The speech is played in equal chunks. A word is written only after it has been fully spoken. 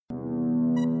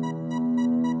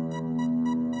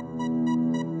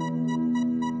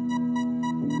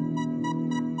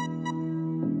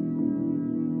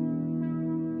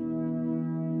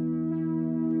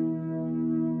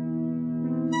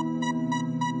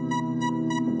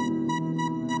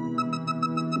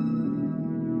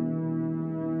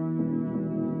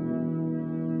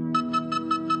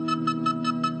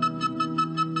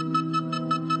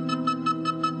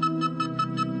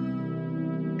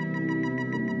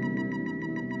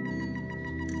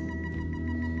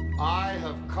I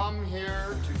have come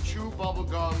here to chew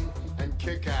bubblegum and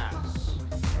kick ass.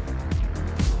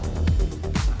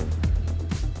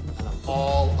 And I'm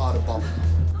all out of bubblegum.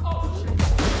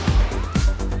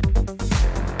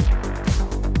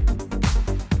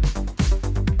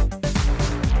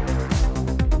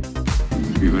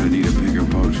 You're gonna need a bigger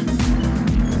boat.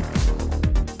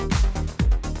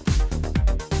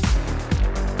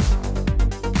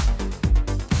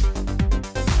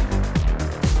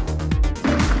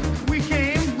 We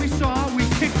came, we saw, we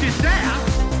kicked his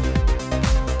ass.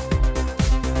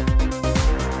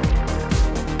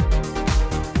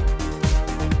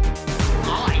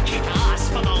 I kick ass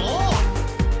for the Lord.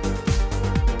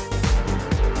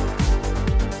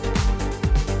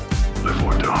 Live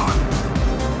or die.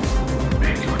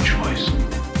 Make your choice.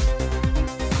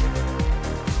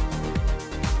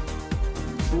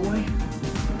 Boy,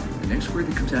 the next word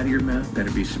that comes out of your mouth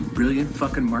better be some brilliant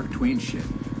fucking Mark Twain shit,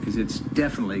 because it's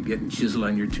definitely getting chiseled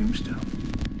on your tombstone.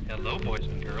 Hello, boys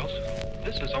and girls.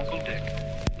 This is Uncle Dick.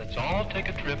 Let's all take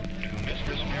a trip to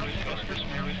Mistress Mary's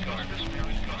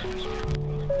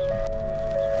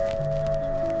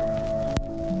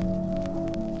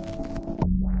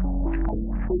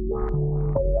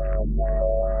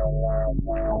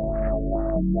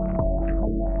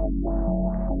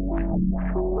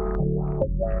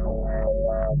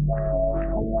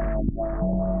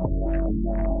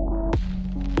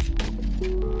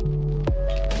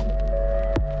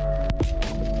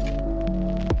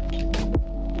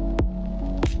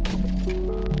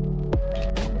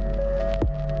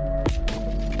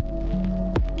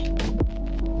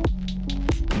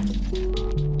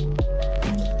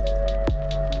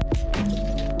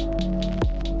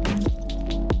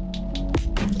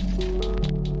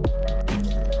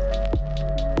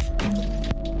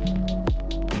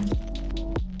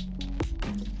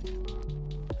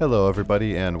Hello,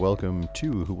 everybody, and welcome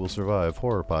to Who Will Survive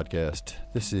Horror Podcast.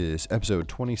 This is episode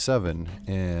 27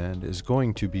 and is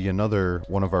going to be another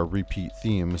one of our repeat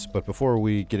themes. But before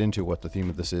we get into what the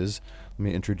theme of this is, let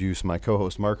me introduce my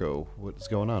co-host Marco. What's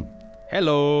going on?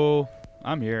 Hello,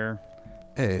 I'm here.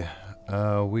 Hey,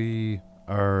 we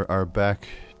are back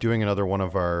doing another one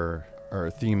of our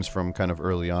themes from kind of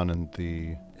early on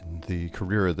in the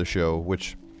career of the show,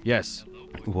 which Yes.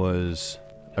 was...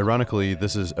 Ironically,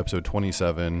 this is episode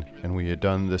 27, and we had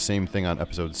done the same thing on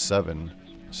episode 7,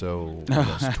 so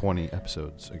almost 20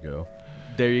 episodes ago.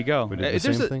 There you go. We did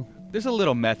the same thing? There's a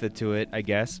little method to it, I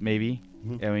guess, maybe.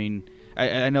 Mm-hmm. I mean,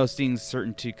 I know things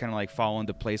certain to kind of like fall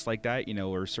into place like that, you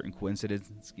know, or certain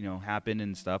coincidences, you know, happen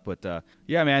and stuff. But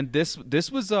yeah, man, this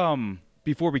was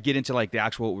before we get into like the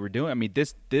actual what we were doing. I mean,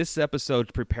 this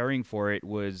episode preparing for it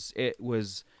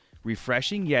was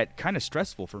refreshing yet kind of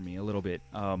stressful for me a little bit.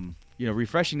 You know,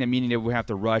 refreshing that meaning that we have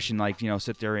to rush and like, you know,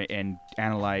 sit there and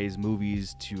analyze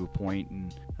movies to a point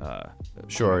and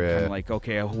Sure, you know, yeah. kind of like,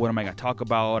 okay, what am I gonna talk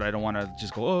about? I don't want to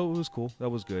just go, oh, it was cool, that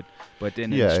was good. But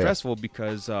then Yeah, it's yeah. stressful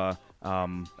because at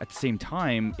the same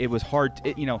time it was hard.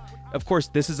 You know, of course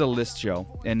this is a list show,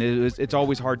 and it's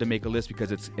always hard to make a list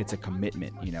because it's a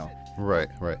commitment. You know. Right.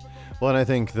 Well, and I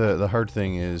think the hard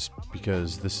thing is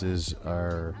because this is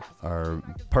our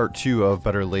part 2 of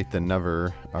Better Late Than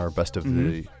Never, our best of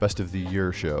the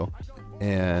year show.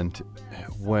 And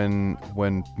when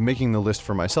making the list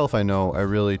for myself, I know I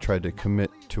really tried to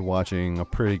commit to watching a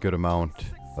pretty good amount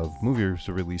of movies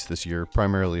released this year,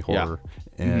 primarily horror.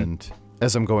 Yeah. And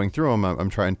as I'm going through them, I'm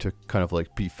trying to kind of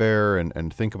like be fair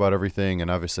and think about everything.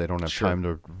 And obviously I don't have time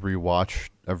to rewatch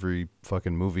every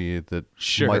fucking movie that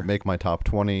might make my top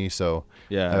 20. So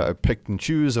yeah, I picked and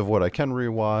choose of what I can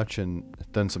rewatch. And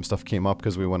then some stuff came up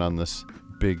because we went on this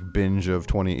big binge of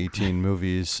 2018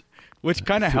 movies. Which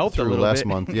kind of helped a little last bit.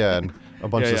 month, yeah, and a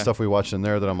bunch of stuff we watched in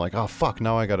there that I'm like, oh fuck,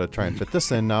 now I gotta try and fit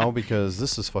this in now because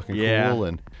this is fucking cool,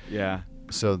 and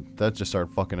so that just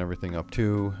started fucking everything up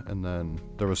too. And then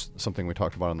there was something we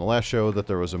talked about on the last show, that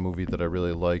there was a movie that I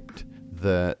really liked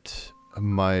that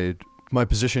my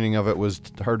positioning of it was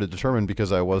hard to determine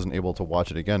because I wasn't able to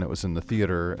watch it again. It was in the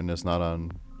theater and it's not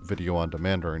on video on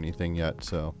demand or anything yet,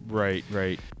 so right.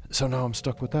 So now I'm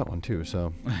stuck with that one too.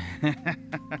 So,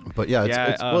 but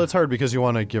yeah, it's hard because you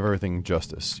want to give everything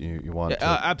justice. You want to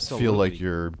absolutely feel like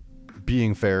you're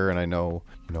being fair. And I know,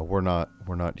 we're not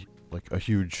like a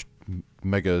huge,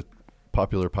 mega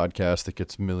popular podcast that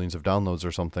gets millions of downloads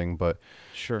or something. But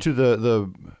to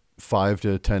the 5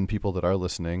 to 10 people that are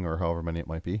listening, or however many it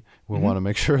might be, we want to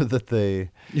make sure that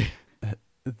they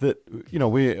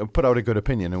we put out a good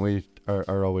opinion, and we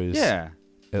are always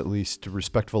at least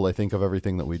respectful, I think, of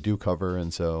everything that we do cover.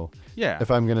 And so if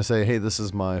I'm going to say, hey, this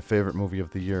is my favorite movie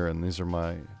of the year and these are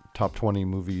my top 20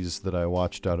 movies that I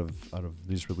watched out of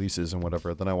these releases and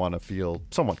whatever, then I want to feel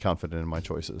somewhat confident in my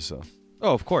choices. So.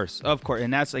 Oh, of course,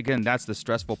 and that's the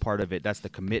stressful part of it. That's the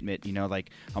commitment, like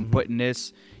I'm putting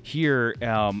this here,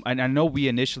 and I know we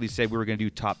initially said we were going to do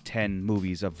top 10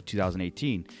 movies of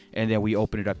 2018, and then we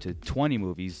opened it up to 20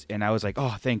 movies, and I was like,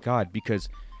 oh, thank God, because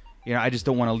I just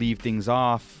don't want to leave things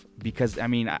off, because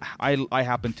I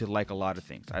happen to like a lot of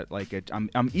things. I like it.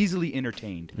 I'm easily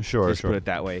entertained. Sure, let's put it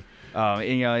that way.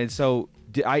 And so.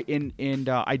 I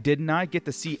did not get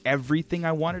to see everything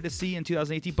I wanted to see in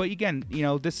 2018, but again,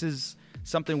 this is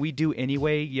something we do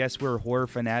anyway. Yes, we're horror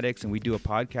fanatics and we do a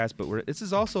podcast, but this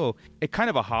is also a kind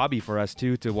of a hobby for us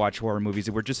too, to watch horror movies,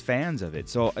 and we're just fans of it.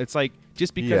 So it's like,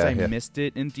 just because I missed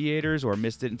it in theaters or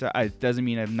missed it it doesn't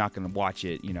mean I'm not going to watch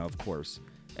it, of course.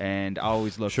 And I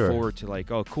always look forward to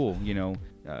like, oh, cool,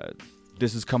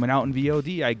 this is coming out in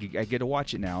VOD. I get to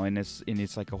watch it now, and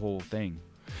it's like a whole thing.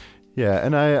 Yeah,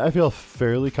 and I feel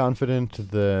fairly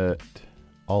confident that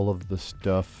all of the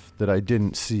stuff that I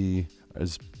didn't see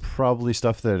is probably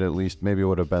stuff that at least maybe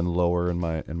would have been lower in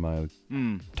my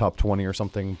top 20 or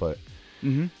something. But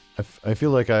I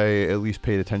feel like I at least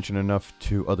paid attention enough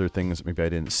to other things that maybe I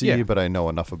didn't see, but I know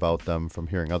enough about them from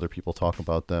hearing other people talk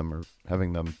about them or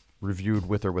having them reviewed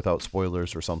with or without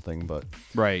spoilers or something. But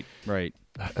right,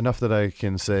 enough that I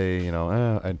can say,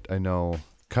 I know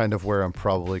kind of where I'm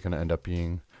probably going to end up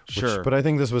being. Sure. But I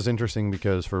think this was interesting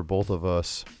because for both of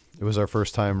us, it was our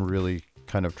first time really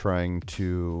kind of trying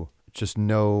to just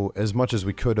know as much as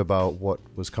we could about what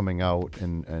was coming out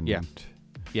and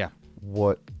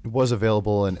what was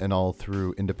available and all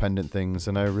through independent things.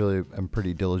 And I really am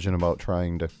pretty diligent about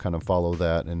trying to kind of follow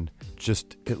that and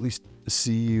just at least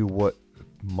see what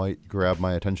might grab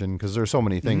my attention, because there's so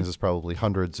many things. There's probably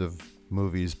hundreds of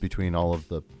movies between all of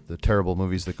the terrible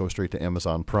movies that go straight to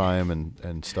Amazon Prime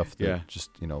and stuff that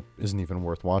just isn't even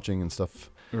worth watching and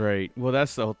stuff. Right. Well,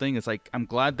 that's the whole thing. It's like, I'm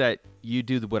glad that you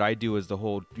do what I do, is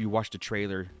you watch the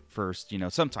trailer first.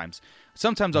 Sometimes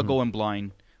I'll go in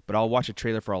blind, but I'll watch a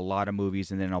trailer for a lot of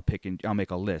movies, and then I'll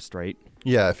make a list, right?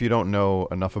 Yeah, if you don't know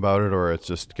enough about it, or it's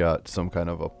just got some kind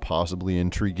of a possibly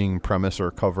intriguing premise or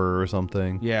cover or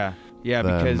something. Yeah, then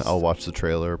because I'll watch the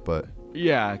trailer, but.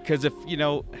 Yeah, because if,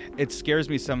 it scares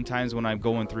me sometimes when I'm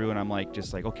going through and I'm like,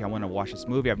 okay, I want to watch this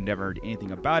movie. I've never heard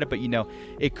anything about it, but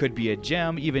it could be a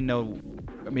gem, even though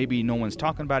maybe no one's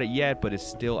talking about it yet, but it's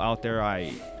still out there.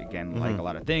 I, again, like a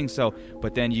lot of things. So,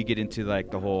 but then you get into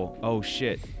like the whole, oh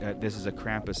shit, this is a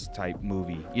Krampus type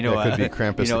movie. It could be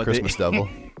Krampus the Christmas devil.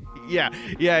 Yeah,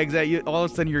 exactly. All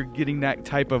of a sudden, you're getting that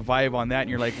type of vibe on that, and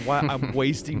you're like, "Wow, I'm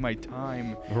wasting my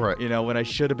time." Right. When I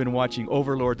should have been watching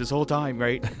Overlord this whole time,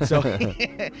 right?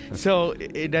 So,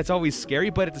 that's always scary,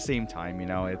 but at the same time,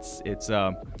 it's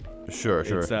Sure.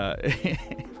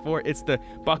 It's the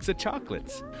box of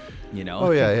chocolates,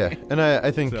 Oh yeah, and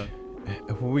I think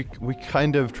we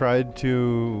kind of tried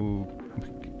to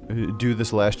do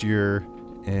this last year,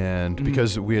 and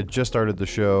because we had just started the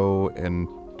show and.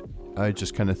 I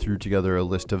just kind of threw together a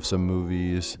list of some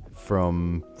movies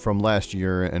from last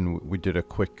year, and we did a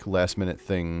quick last minute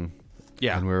thing.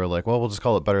 Yeah. And we were like, well, we'll just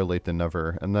call it Better Late Than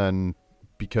Never. And then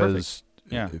because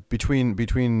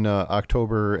between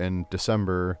October and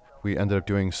December, we ended up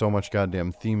doing so much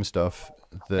goddamn theme stuff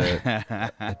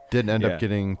that it didn't end up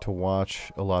getting to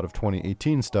watch a lot of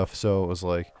 2018 stuff. So it was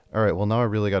like, all right, well, now I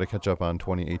really got to catch up on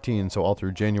 2018. So all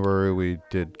through January, we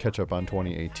did catch up on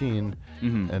 2018.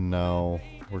 And now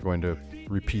we're going to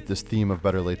repeat this theme of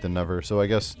Better Late Than Never. So I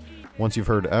guess once you've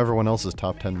heard everyone else's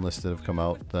top 10 lists that have come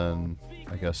out, then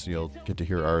I guess you'll get to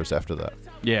hear ours after that.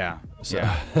 Yeah. So.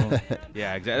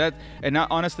 Yeah, exactly.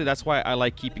 Honestly, that's why I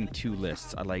like keeping two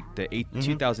lists. I like the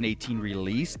 2018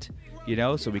 released,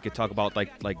 so we could talk about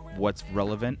like what's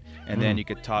relevant, and then you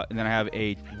could talk, and then I have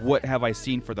what have I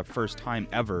seen for the first time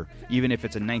ever, even if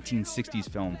it's a 1960s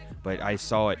film, but I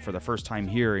saw it for the first time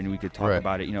here, and we could talk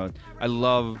about it. I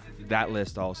love that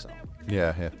list also.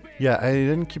 Yeah. I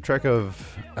didn't keep track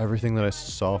of everything that I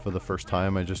saw for the first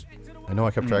time. I know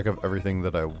I kept track of everything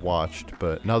that I watched,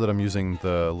 but now that I'm using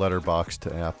the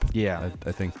Letterboxd app,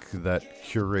 I think that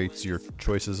curates your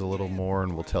choices a little more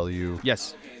and will tell you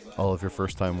all of your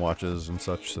first time watches and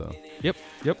such. So Yep.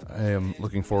 I am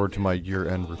looking forward to my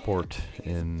year-end report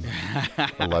in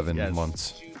 11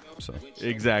 months. So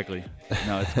exactly.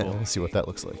 No, it's cool. We'll see what that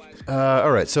looks like.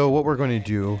 All right, so what we're going to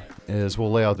do is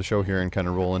we'll lay out the show here and kind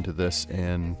of roll into this,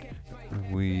 and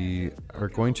we are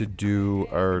going to do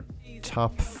our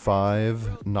top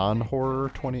 5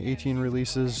 non-horror 2018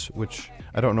 releases, which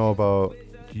I don't know about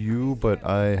you, but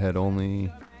I had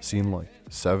only seen like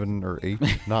 7 or 8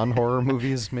 non-horror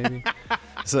movies maybe.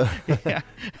 So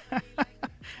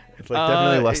It's like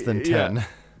definitely less than 10. Yeah.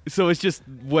 So it's just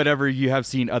whatever you have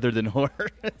seen other than horror.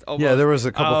 Yeah, there was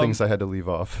a couple things I had to leave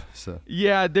off. So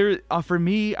yeah, for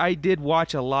me, I did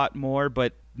watch a lot more,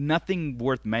 but nothing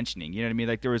worth mentioning. You know what I mean?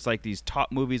 Like there was like these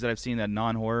top movies that I've seen that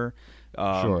non-horror.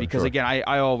 Because again,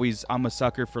 I'm a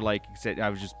sucker for, like I said,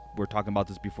 we're talking about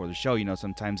this before the show. You know,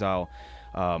 sometimes I'll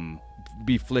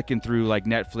be flicking through like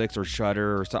Netflix or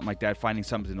Shudder or something like that, finding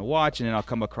something to watch, and then I'll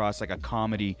come across like a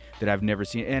comedy that I've never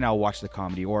seen, and I'll watch the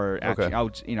comedy. Or actually,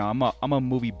 I'm a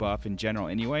movie buff in general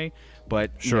anyway,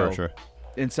 but sure.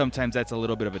 And sometimes that's a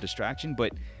little bit of a distraction.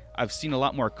 But I've seen a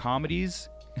lot more comedies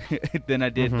than I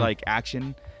did like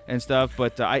action and stuff.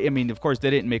 But I mean, of course, they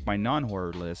didn't make my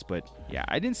non-horror list. But yeah,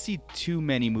 I didn't see too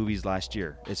many movies last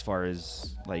year as far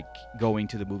as like going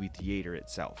to the movie theater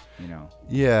itself. You know.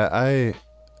 Yeah,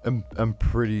 I'm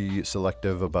pretty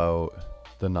selective about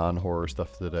the non-horror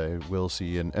stuff that I will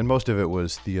see, and most of it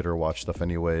was theater watch stuff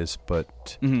anyways,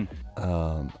 but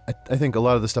I think a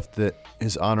lot of the stuff that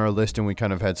is on our list, and we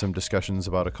kind of had some discussions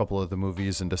about a couple of the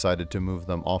movies and decided to move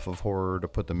them off of horror to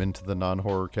put them into the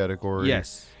non-horror category.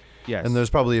 Yes. And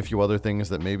there's probably a few other things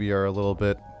that maybe are a little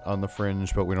bit on the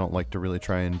fringe, but we don't like to really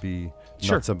try and be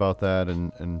nuts about that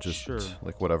and just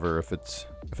like whatever. If it's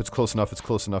close enough, it's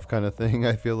close enough kind of thing,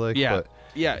 I feel like. Yeah. But,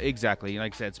 yeah, exactly.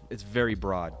 Like I said, it's very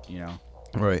broad, you know.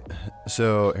 Right.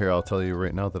 So here, I'll tell you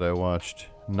right now that I watched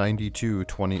 92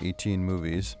 2018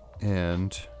 movies,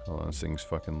 and hold on, this thing's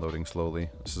fucking loading slowly.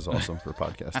 This is awesome for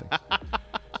podcasting.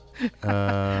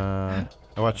 I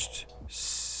watched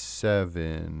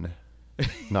 7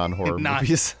 non-horror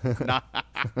movies.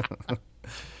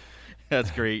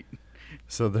 That's great.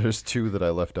 So there's 2 that I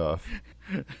left off.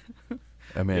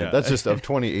 I mean, that's just of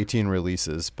 2018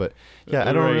 releases, but yeah,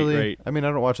 I don't really. I mean, I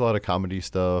don't watch a lot of comedy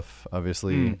stuff,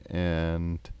 obviously,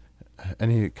 and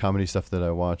any comedy stuff that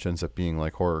I watch ends up being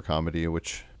like horror comedy,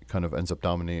 which kind of ends up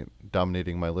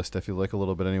dominating my list. I feel like a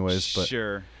little bit, anyways. But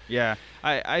sure, yeah,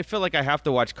 I feel like I have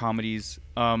to watch comedies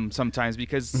sometimes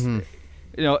because.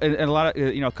 You know, and a lot of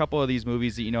a couple of these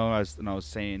movies that I was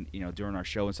saying during our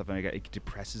show and stuff like that, it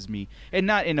depresses me, and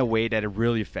not in a way that it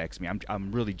really affects me.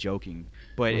 I'm really joking,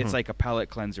 but it's like a palate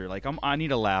cleanser. Like I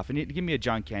need a laugh. I need to give me a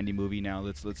John Candy movie now.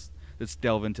 Let's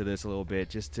delve into this a little bit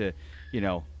just to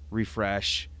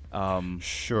refresh.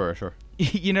 Sure.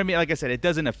 You know what I mean? Like I said, it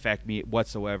doesn't affect me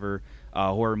whatsoever.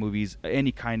 Horror movies,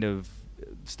 any kind of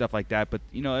stuff like that, but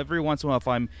every once in a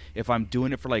while if I'm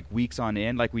doing it for like weeks on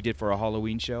end, like we did for a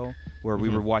Halloween show where we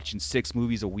were watching 6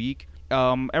 movies a week,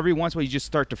 every once in a while you just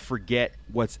start to forget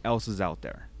what else is out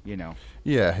there.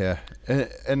 Yeah,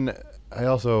 and I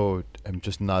also am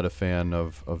just not a fan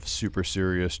of super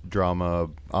serious drama,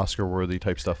 Oscar worthy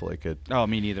type stuff like it. Oh,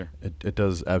 me neither. It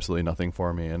does absolutely nothing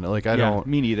for me, and like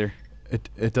me neither.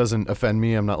 It doesn't offend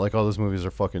me. I'm not like, oh, those movies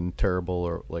are fucking terrible,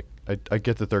 or like I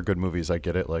get that they're good movies. I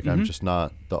get it. Like I'm just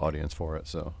not the audience for it.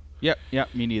 So. Yep.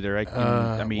 Me neither.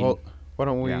 I mean. Well, why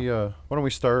don't we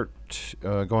start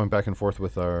going back and forth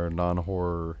with our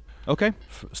non-horror? Okay.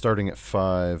 Starting at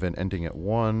 5 and ending at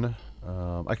 1.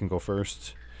 I can go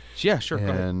first. Yeah, sure.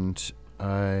 And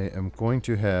I am going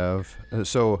to have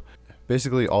so.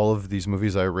 Basically, all of these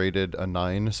movies I rated a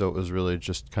 9, so it was really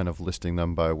just kind of listing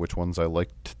them by which ones I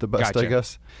liked the best, I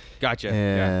guess. Gotcha.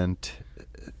 And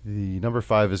the number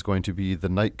 5 is going to be The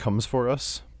Night Comes For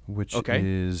Us, which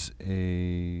is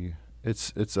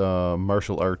it's a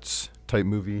martial arts type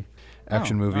movie,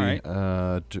 action movie.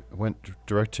 Right. Went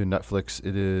direct to Netflix.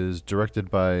 It is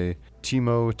directed by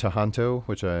Timo Tahanto,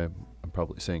 which I'm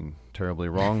probably saying terribly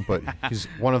wrong, but he's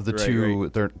one of the two.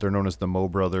 Right. They're known as the Mo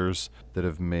brothers that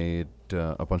have made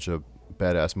a bunch of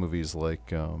badass movies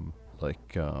like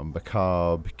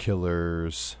Macabre,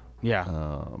 Killers,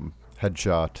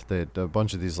 Headshot. They had a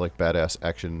bunch of these like badass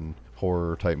action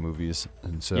horror type movies,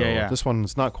 and so this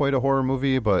one's not quite a horror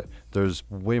movie, but there's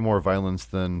way more violence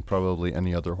than probably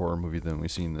any other horror movie than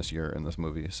we've seen this year in this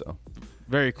movie. So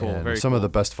very cool. And some of the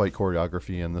best fight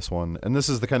choreography in this one, and this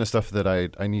is the kind of stuff that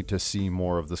I need to see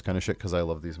more of, this kind of shit, because I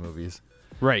love these movies.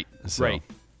 Right.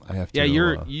 I have to.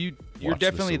 Yeah, you're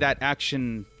definitely that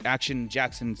action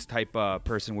Jackson's type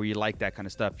person where you like that kind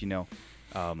of stuff,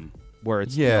 where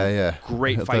it's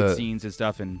great fight scenes and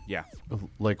stuff, and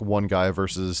like one guy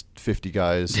versus 50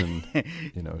 guys, and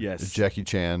Jackie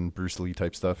Chan, Bruce Lee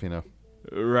type stuff,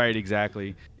 Right,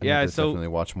 exactly. I definitely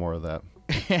watch more of that.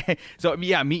 So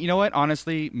me, you know what?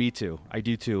 Honestly, me too. I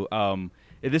do too.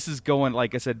 This is going,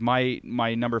 like I said, my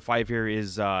number 5 here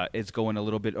is it's going a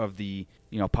little bit of the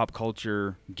pop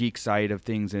culture geek side of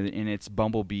things, and it's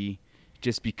Bumblebee,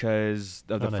 just because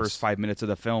of the first 5 minutes of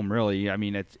the film. Really, I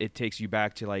mean, it takes you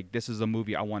back to like, this is a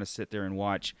movie I want to sit there and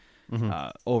watch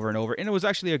over and over. And it was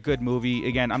actually a good movie.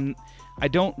 Again, I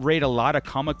don't rate a lot of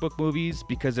comic book movies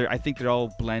because I think they're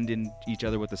all blend in each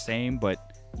other with the same, but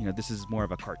this is more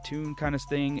of a cartoon kind of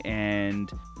thing,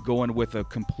 and going with a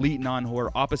complete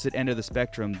non-horror opposite end of the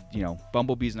spectrum.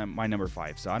 Bumblebee's my number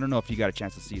 5. So I don't know if you got a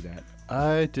chance to see that.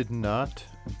 I did not,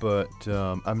 but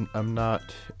I'm not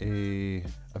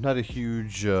a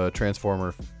huge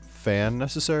Transformer fan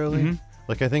necessarily. Mm-hmm.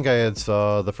 Like, I think I had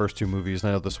saw the first 2 movies, and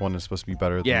I know this one is supposed to be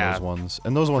better than those ones.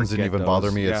 And those ones didn't even bother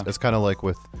me. Yeah. It's kind of like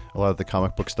with a lot of the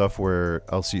comic book stuff where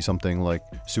I'll see something like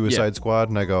Suicide Squad,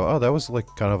 and I go, oh, that was like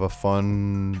kind of a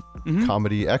fun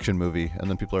comedy action movie. And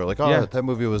then people are like, oh, that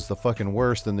movie was the fucking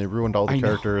worst, and they ruined all the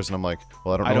characters. And I'm like,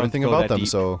 well, I don't know anything about them, deep.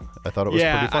 So I thought it was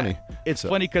pretty funny. It's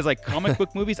funny because like comic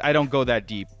book movies, I don't go that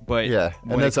deep. But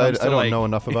and that's I don't know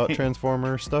enough about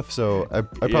Transformer stuff, so I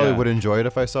probably would enjoy it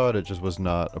if I saw it. It just was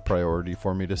not a priority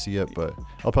for me to see it, but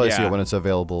I'll probably see it when it's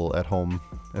available at home.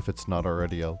 If it's not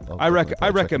already, I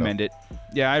recommend it.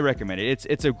 Yeah, I recommend it.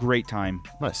 It's a great time.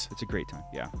 Nice. It's a great time.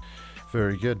 Yeah.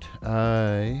 Very good.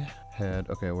 I had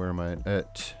where am I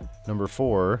at? Number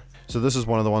 4. So this is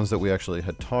one of the ones that we actually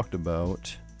had talked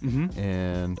about.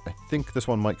 And I think this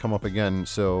one might come up again.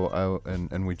 So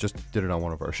and we just did it on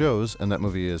one of our shows, and that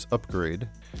movie is Upgrade.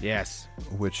 Yes.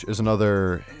 Which is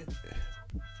another.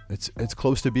 It's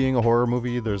close to being a horror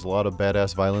movie. There's a lot of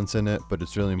badass violence in it, but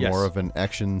it's really more of an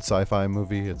action sci-fi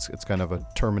movie. It's kind of a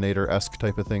Terminator-esque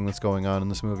type of thing that's going on in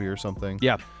this movie or something.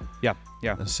 Yeah.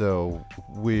 So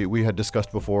we had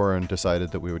discussed before and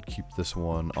decided that we would keep this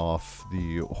one off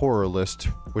the horror list,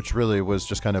 which really was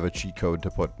just kind of a cheat code to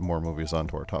put more movies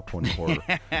onto our top 20 horror.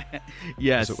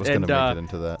 Yes. So it was going to make it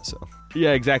into that. So.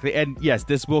 Yeah, exactly. And yes,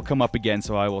 this will come up again,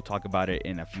 so I will talk about it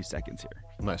in a few seconds here.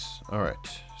 Nice. All right.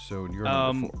 So you're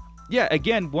number 4. Yeah,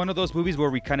 again, one of those movies where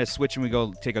we kind of switch and we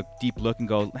go take a deep look and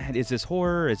go, is this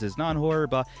horror? Is this non-horror?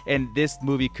 Blah. And this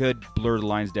movie could blur the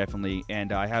lines definitely,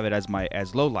 and I have it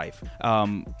as Low Life.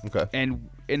 Okay.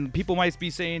 And people might be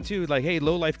saying too, like, hey,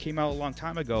 Low Life came out a long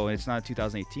time ago, and it's not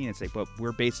 2018. It's like, but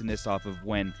we're basing this off of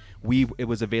when it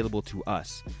was available to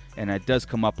us, and it does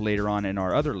come up later on in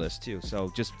our other list too.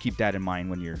 So just keep that in mind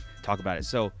when you're talking about it.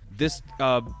 So this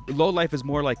Low Life is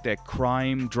more like that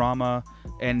crime drama,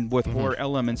 and with horror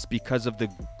elements because of the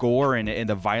gore and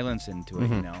the violence into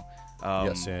it.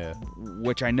 Yes, yeah.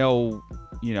 Which I know,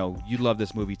 you love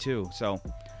this movie too. So.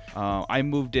 I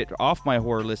moved it off my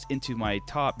horror list into my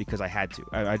top because I had to.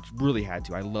 I really had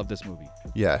to. I love this movie.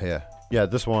 Yeah.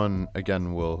 This one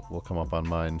again will come up on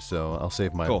mine, so I'll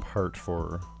save my part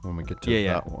for when we get to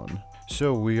that one.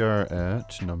 So we are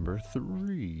at number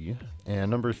 3,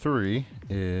 and number 3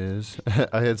 is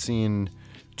I had seen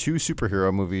 2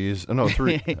 superhero movies. Oh, no,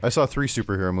 3. I saw 3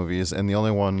 superhero movies, and the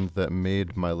only one that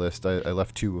made my list, I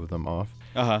left 2 of them off.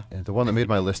 And the one that made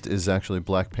my list is actually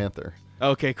Black Panther.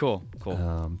 Okay, cool.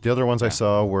 The other ones I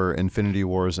saw were Infinity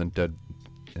Wars and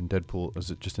Deadpool.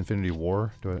 Is it just Infinity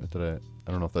War? I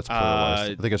don't know if that's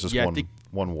pluralized. I think it's just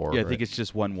one war. Yeah, right? I think it's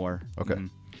just one war. Okay.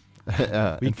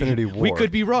 Infinity War. We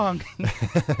could be wrong.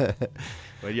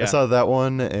 But yeah. I saw that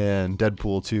one and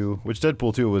Deadpool 2, which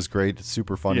Deadpool 2 was great. It's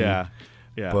super funny. Yeah.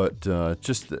 But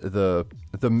just the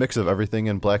mix of everything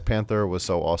in Black Panther was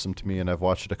so awesome to me, and I've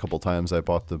watched it a couple times. I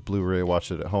bought the Blu-ray,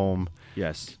 watched it at home.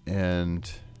 Yes. And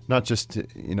not just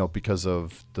because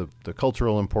of the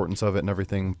cultural importance of it and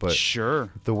everything, but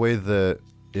the way that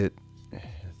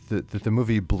the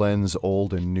movie blends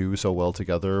old and new so well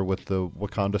together with the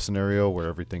Wakanda scenario, where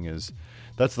everything is.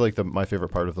 That's like my favorite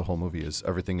part of the whole movie is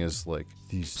everything is like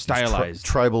these stylized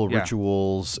tribal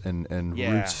rituals and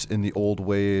roots in the old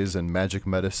ways and magic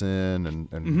medicine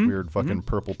and weird fucking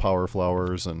purple power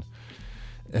flowers and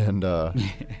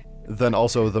then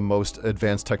also the most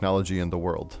advanced technology in the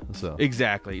world. So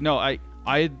exactly. No,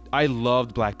 I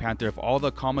loved Black Panther. Of all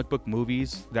the comic book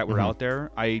movies that were out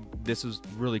there, this was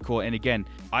really cool. And again,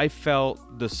 I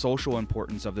felt the social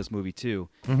importance of this movie too.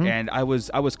 And I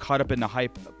was caught up in the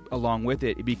hype along with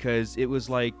it because it was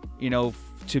like,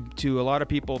 to a lot of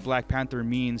people, Black Panther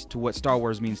means to what Star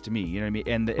Wars means to me, you know what I mean?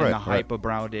 And the hype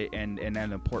around it and the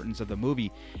importance of the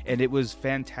movie. And it was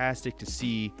fantastic to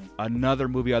see another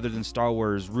movie other than Star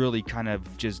Wars really kind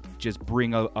of just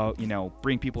bring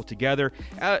bring people together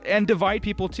and divide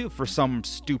people too for some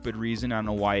stupid reason. I don't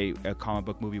know why a comic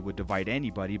book movie would divide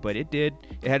anybody, but it did.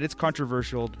 It had its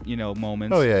controversial,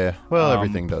 moments. Oh yeah. Well,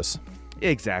 everything does.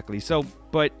 Exactly. So,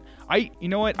 but you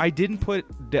know what? I didn't put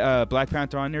Black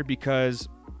Panther on there because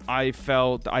I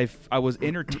felt I was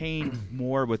entertained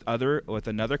more with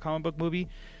another comic book movie.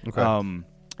 Okay.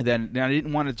 Then I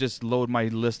didn't want to just load my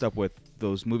list up with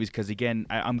those movies because again,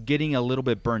 I'm getting a little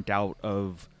bit burnt out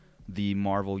of the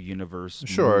Marvel universe.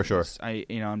 Sure.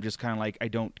 I'm just kind of like, I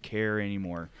don't care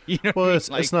anymore. You know well, what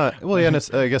I mean? it's not. Well, yeah, and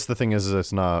I guess the thing is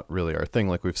it's not really our thing.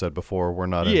 Like we've said before, we're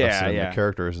not invested in the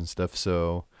characters and stuff.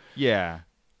 So yeah.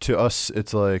 To us,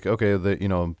 it's like, okay,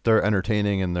 they're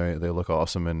entertaining and they look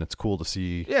awesome and it's cool to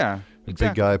see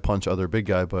big guy punch other big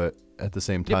guy, but at the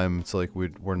same time, it's like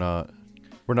we're not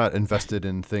invested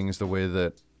in things the way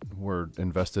that we're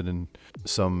invested in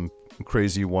some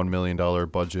crazy $1 million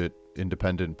budget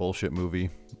independent bullshit movie.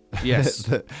 Yes.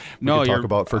 that we could talk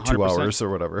about for 2 hours or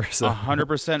whatever. So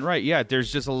 100% right. Yeah,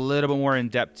 there's just a little bit more in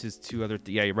depth to other.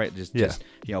 Yeah, you're right. Just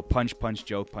punch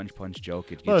joke.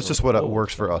 It's just what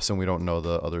works for us, and we don't know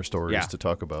the other stories to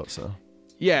talk about. So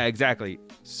yeah, exactly.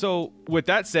 So with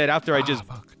that said, after I just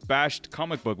bashed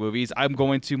comic book movies, I'm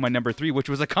going to my number 3, which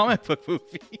was a comic book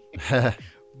movie.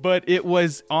 But it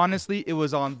was honestly, it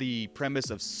was on the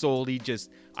premise of solely just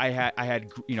I had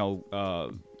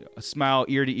a smile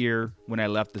ear to ear when I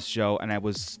left the show, and I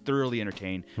was thoroughly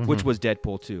entertained, which was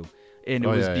Deadpool 2. And it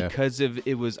was because of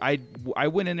it was I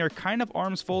went in there kind of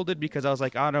arms folded because I was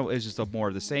like, I don't know, it's just more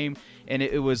of the same. And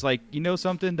it was like,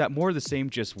 something that more of the same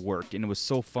just worked, and it was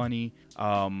so funny.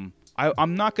 I'm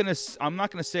not gonna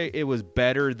say it was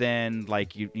better than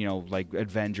like like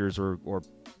Avengers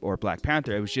or Black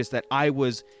Panther. It was just that I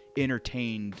was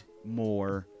entertained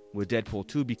more with Deadpool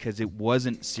 2 because it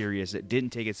wasn't serious. It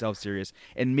didn't take itself serious,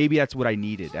 and maybe that's what I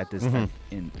needed at this time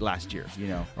in last year.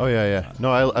 Oh yeah.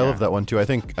 No, I love that one too. I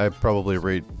think I probably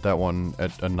rate that one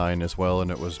at a 9 as well, and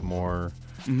it was more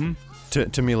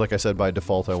to me, like I said, by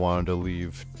default I wanted to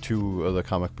leave 2 of the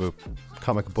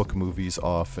comic book movies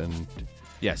off and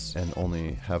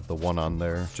only have the one on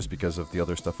there just because of the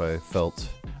other stuff I felt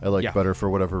I liked better for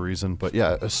whatever reason. But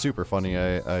yeah, it's super funny.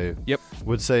 I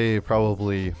would say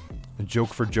probably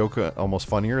joke for joke almost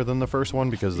funnier than the first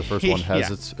one because the first one has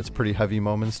its pretty heavy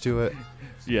moments to it.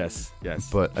 Yes.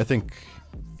 But I think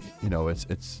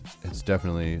it's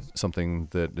definitely something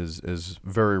that is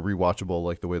very rewatchable,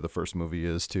 like the way the first movie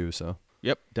is too. So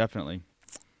yep, definitely.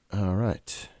 All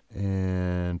right,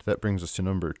 and that brings us to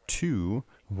number 2,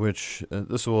 which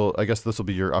this will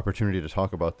be your opportunity to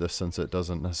talk about this since it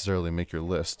doesn't necessarily make your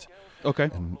list. Okay.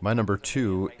 And my number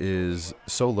 2 is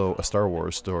Solo: A Star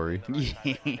Wars Story.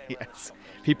 Yes.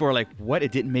 People are like, "What?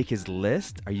 It didn't make his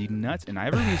list? Are you nuts?" And I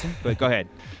have a reason, but go ahead.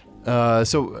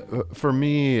 So for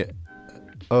me,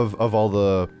 of all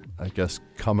the, I guess,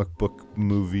 comic book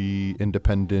movie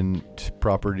independent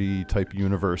property type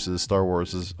universes, Star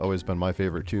Wars has always been my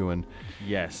favorite too. And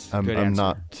yes, I'm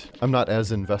not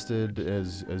as invested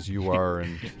as you are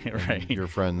and, right. and your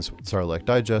friends with Sarlacc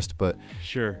Digest, but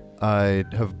sure, I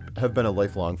have been a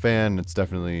lifelong fan. It's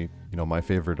definitely my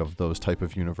favorite of those type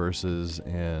of universes,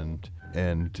 and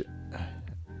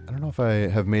I don't know if I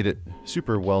have made it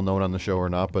super well known on the show or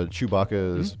not, but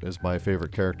Chewbacca is my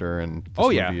favorite character, and this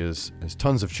movie is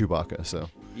tons of Chewbacca. So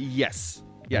yes,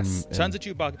 tons of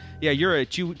Chewbacca. Yeah, you're a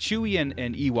Chewie and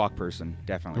Ewok person,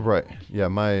 definitely. Right. Yeah,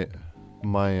 my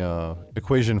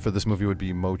equation for this movie would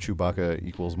be Mo Chewbacca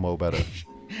equals Mo Betta.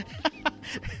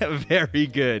 Very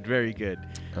good, very good.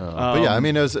 But yeah, I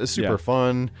mean, it was super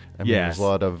fun. I mean, there's a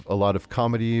lot of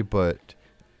comedy, but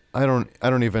I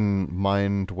don't even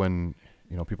mind when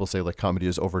people say like comedy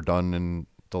is overdone in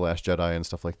The Last Jedi and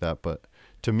stuff like that. But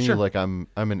to me, like I'm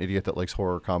an idiot that likes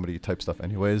horror comedy type stuff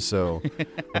anyways. So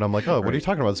when I'm like, oh, what are you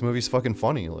talking about? This movie's fucking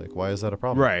funny. Like, why is that a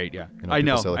problem? Right. Yeah. I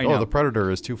know. Say like, I know. The Predator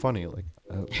is too funny. Like,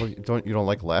 you don't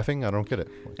like laughing? I don't get it.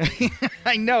 Like,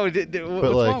 I know. What's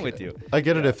wrong with you? I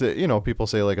get it if people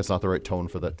say like it's not the right tone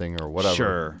for that thing or whatever.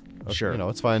 Sure.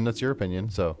 It's fine. That's your opinion.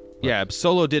 So. Yeah,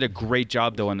 Solo did a great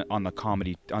job though on the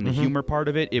comedy, on the humor part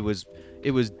of it. It was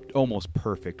almost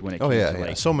perfect when it came to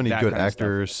like so many good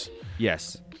actors.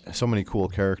 Yes. So many cool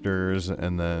characters,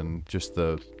 and then just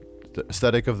the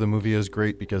aesthetic of the movie is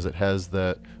great because it has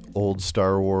that old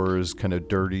Star Wars kind of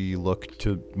dirty look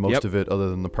to most of it, other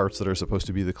than the parts that are supposed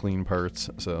to be the clean parts.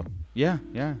 So yeah,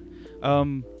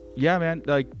 man.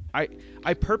 Like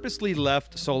I purposely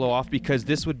left Solo off because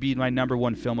this would be my number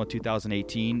 1 film of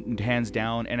 2018, hands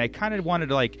down. And I kind of wanted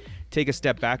to like take a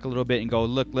step back a little bit and go,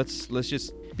 look, let's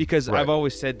just, because I've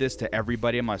always said this to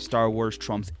everybody. I'm like, Star Wars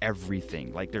trumps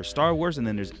everything. Like there's Star Wars and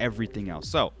then there's everything else.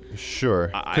 So sure,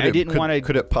 I didn't want to.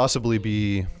 Could it possibly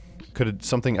be? Could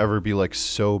something ever be like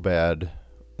so bad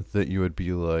that you would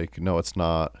be like, no, it's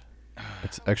not.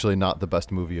 It's actually not the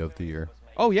best movie of the year.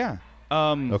 Oh yeah.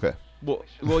 Okay. Well,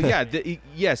 yeah.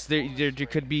 Yes, there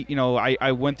could be.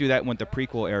 I went through that with the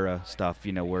prequel era stuff.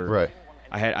 Where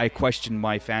I questioned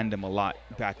my fandom a lot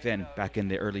back then, back in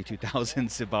the early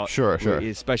 2000s about sure,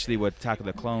 especially with Attack of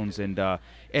the Clones and so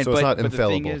it's not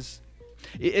infallible. The thing is,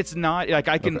 It's not like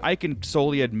I can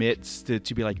solely admit to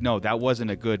be like, no, that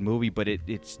wasn't a good movie, but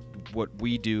it's what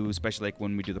we do, especially like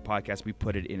when we do the podcast, we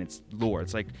put it in its lore.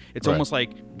 It's like it's almost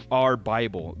like our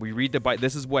Bible. We read the Bible.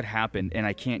 This is what happened, and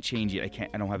I can't change it.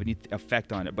 I don't have any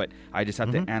effect on it, but I just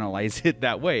have to analyze it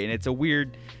that way. And it's a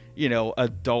weird,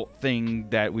 adult thing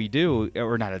that we do,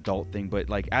 or not adult thing, but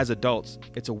like as adults,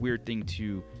 it's a weird thing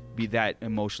to be that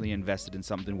emotionally invested in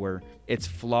something where it's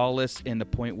flawless in the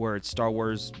point where it's Star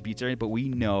Wars beats everything, but we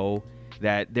know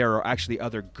that there are actually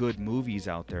other good movies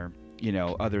out there,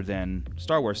 other than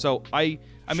Star Wars. So I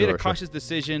made a conscious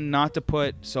decision not to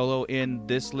put Solo in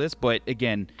this list, but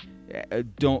again,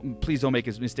 please don't make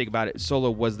a mistake about it.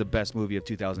 Solo was the best movie of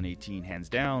 2018, hands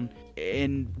down,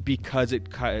 and because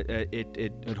it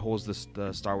holds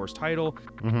the Star Wars title,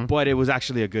 but it was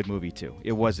actually a good movie too.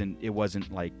 It wasn't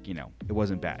like it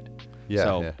wasn't bad. Yeah.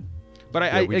 So, yeah. But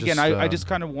I just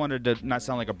kind of wanted to not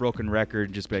sound like a broken record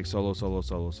and just be like Solo.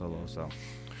 So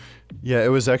yeah, it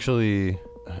was actually,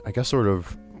 I guess, sort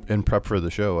of in prep for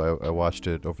the show. I watched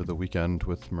it over the weekend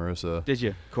with Marissa. Did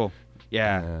you? Cool.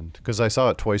 Yeah. And because I saw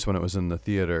it twice when it was in the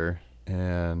theater,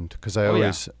 and because I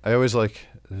always like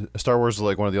Star Wars is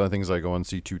like one of the only things I go and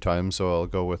see 2 times. So I'll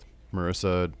go with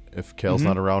Marissa if Kale's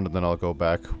not around, and then I'll go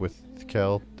back with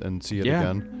Kale and see it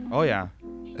again. Oh yeah.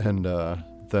 And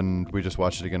then we just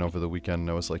watched it again over the weekend, and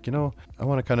I was like, I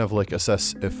want to kind of like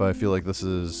assess if I feel like this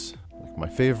is like my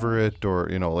favorite, or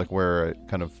like where I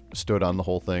kind of stood on the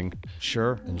whole thing.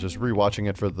 Sure. And just rewatching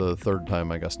it for the 3rd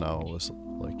time, I guess now, was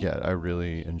like, yeah, I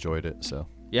really enjoyed it. So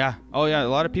yeah. Oh yeah. A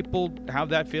lot of people have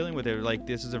that feeling with it. Like,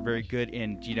 this is a very good,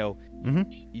 and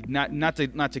not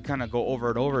to kind of go over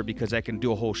and over, because I can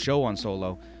do a whole show on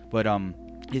Solo, but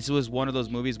this was one of those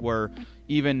movies where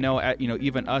even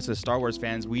us as Star Wars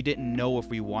fans, we didn't know if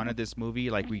we wanted this movie.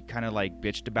 Like, we kind of like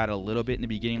bitched about it a little bit in the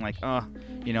beginning, like, I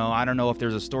don't know if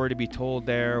there's a story to be told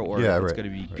there, or if it's going to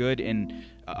be good. And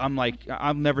I'm like,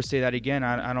 I'll never say that again.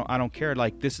 I don't care.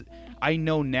 Like, this, I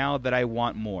know now that I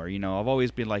want more. I've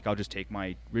always been like, I'll just take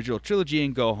my original trilogy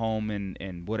and go home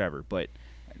and whatever. But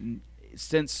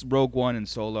since Rogue One and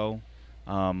Solo,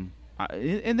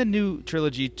 in the new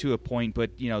trilogy to a point,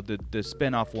 but the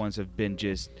spin-off ones have been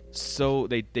just so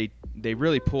they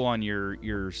really pull on your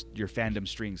fandom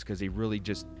strings, because they really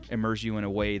just immerse you in a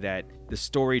way that the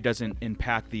story doesn't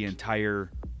impact the entire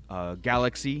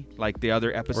galaxy like the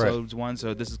other episodes one.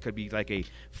 So this could be like a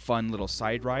fun little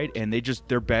side ride, and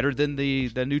they're better than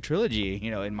the new trilogy,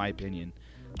 in my opinion.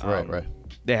 Right.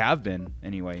 They have been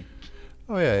anyway.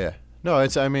 Oh yeah. No,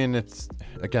 it's again,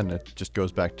 it just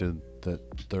goes back to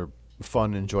that they're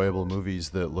fun, enjoyable movies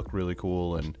that look really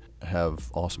cool and have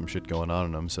awesome shit going on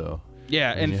in them. So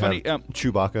yeah, and funny,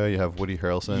 Chewbacca, you have Woody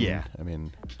Harrelson. Yeah,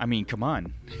 I mean, come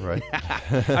on, right?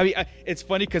 It's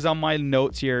funny because on my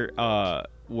notes here,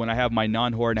 when I have my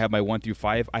non-horror and I have my 1 through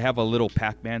 5, I have a little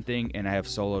Pac-Man thing, and I have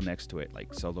Solo next to it.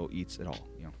 Like, Solo eats it all.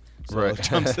 Solo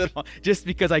jumps it all, just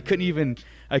because I couldn't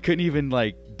even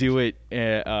like do it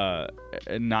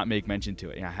and not make mention to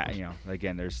it.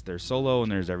 Again, there's Solo,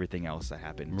 and there's everything else that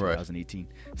happened in 2018.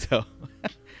 So,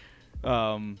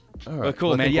 all right. But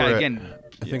cool, man. Yeah, again,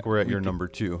 I think we're at your number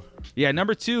 2. Yeah,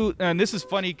 number 2, and this is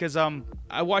funny because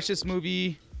I watched this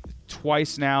movie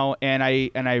twice now, and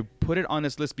I put it on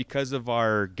this list because of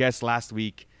our guest last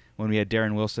week when we had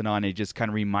Darren Wilson on. It just kind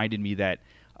of reminded me that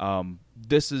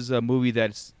this is a movie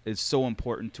that is so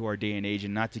important to our day and age,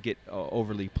 and not to get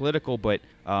overly political, but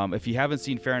if you haven't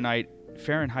seen Fahrenheit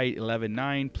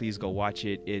 11/9, please go watch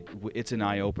it. It's an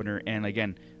eye opener, and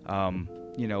again,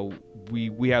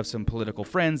 we have some political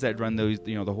friends that run those,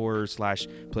 the horror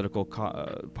 / political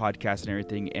podcast and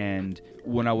everything. And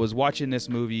when I was watching this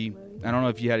movie, I don't know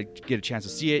if you had to get a chance to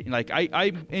see it. Like,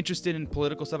 I'm interested in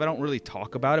political stuff. I don't really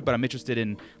talk about it, but I'm interested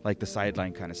in like the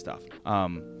sideline kind of stuff.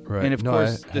 Right. And of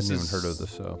course, I hadn't even heard of this.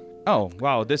 So. Oh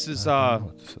wow, this is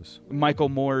Michael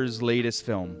Moore's latest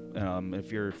film.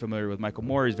 If you're familiar with Michael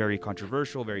Moore, he's very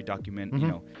controversial, very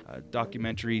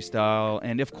documentary style,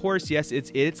 and of course, yes,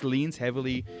 it leans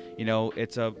heavily.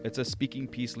 It's a speaking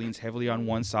piece, leans heavily on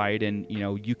one side, and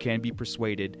you can be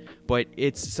persuaded, but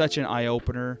it's such an eye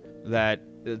opener that.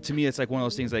 To me, it's like one of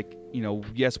those things like,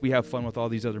 yes, we have fun with all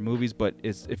these other movies, but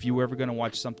if you were ever going to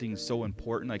watch something so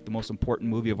important, like the most important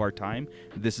movie of our time,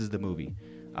 this is the movie.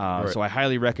 So I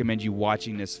highly recommend you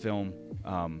watching this film,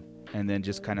 and then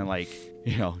just kind of like,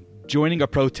 joining a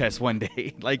protest one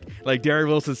day, like Darren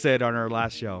Wilson said on our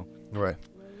last show. Right.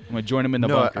 I'm going to join him in the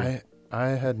bunker. I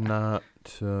had not,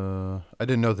 I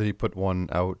didn't know that he put one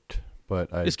out,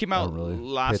 but I don't really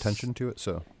pay attention to it.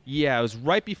 So yeah, it was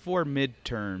right before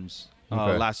midterms. Okay.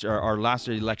 Our last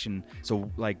election, so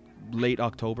like late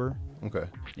October, Okay.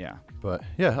 Yeah. But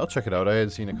yeah, I'll check it out. I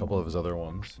had seen a couple of his other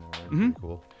ones. Pretty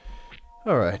cool.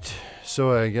 All right.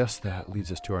 So I guess that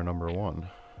leads us to our number one.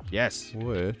 Yes.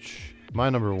 Which my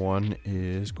number one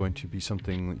is going to be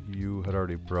something you had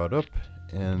already brought up,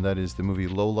 and that is the movie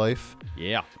Low Life.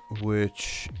 Yeah.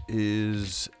 Which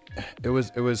is it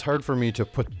was hard for me to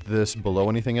put this below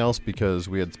anything else because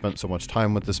we had spent so much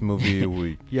time with this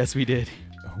movie. Yes, we did.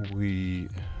 We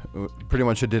pretty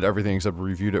much did everything except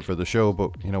reviewed it for the show,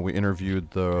 but we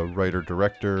interviewed the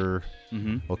writer-director,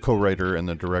 well, co-writer and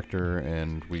the director,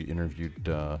 and we interviewed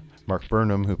Mark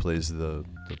Burnham, who plays the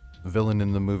villain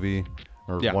in the movie,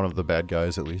 or one of the bad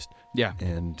guys at least. Yeah.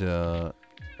 And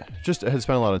just had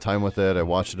spent a lot of time with it. I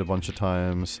watched it a bunch of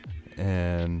times,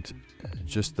 and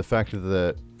just the fact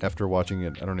that after watching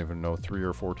it, I don't even know, 3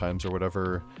 or 4 times or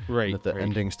whatever, that the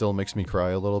ending still makes me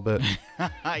cry a little bit.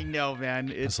 I know, man.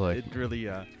 It's like, it really...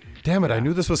 damn it, I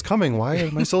knew this was coming. Why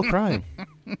am I still crying?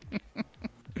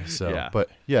 So,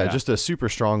 but just a super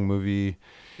strong movie.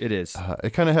 It is.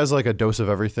 It kind of has like a dose of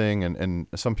everything, and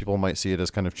some people might see it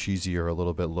as kind of cheesy or a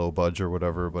little bit low budget or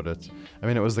whatever, but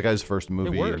it was the guy's first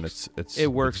movie, and it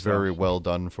works very well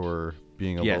done for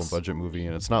being a low budget movie,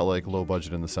 and it's not like low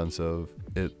budget in the sense of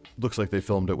it looks like they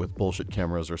filmed it with bullshit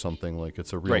cameras or something. Like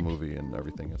it's a real movie and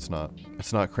everything. It's not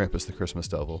Krampus the Christmas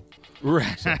Devil,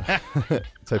 right? So,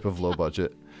 type of low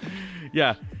budget.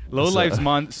 Yeah, Low Life's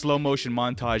slow motion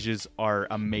montages are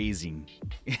amazing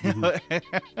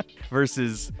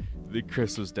versus the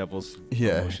Christmas Devil's.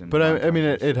 Yeah, but I mean,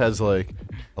 it has like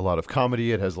a lot of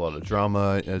comedy. It has a lot of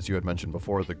drama, as you had mentioned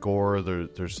before. The gore,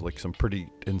 there's like some pretty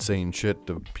insane shit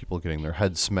of people getting their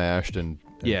heads smashed and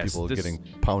people getting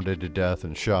pounded to death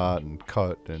and shot and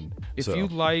cut. And if you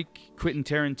like Quentin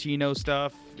Tarantino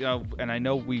stuff, and I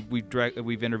know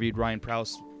we've interviewed Ryan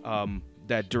Prowse.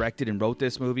 That directed and wrote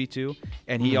this movie too,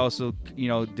 and he also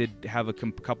did have a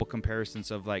couple comparisons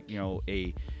of like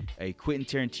a Quentin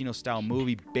Tarantino style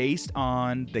movie based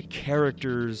on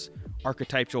the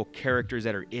archetypal characters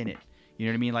that are in it. You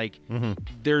know what I mean? Like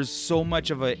there's so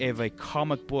much of a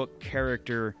comic book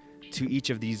character to each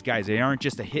of these guys. They aren't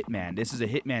just a hitman. This is a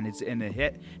hitman. It's in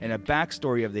a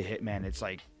backstory of the hitman. It's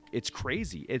like it's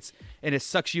crazy. And it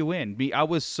sucks you in. I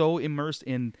was so immersed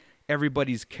in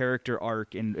everybody's character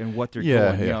arc and what they're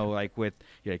doing, like with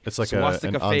it's like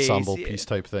an ensemble piece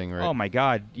type thing, right? Oh my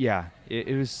god, yeah,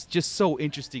 it was just so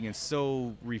interesting and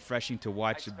so refreshing to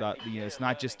watch. About it's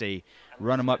not just a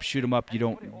run them up, shoot them up. You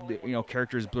don't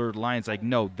characters blurred lines. Like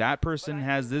no, that person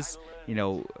has this.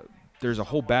 There's a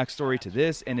whole backstory to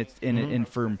this, and it's and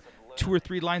from 2 or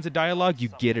 3 lines of dialogue, you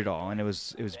get it all, and it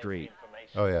was great.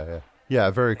 Oh yeah,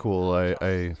 very cool.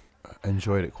 I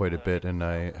enjoyed it quite a bit, and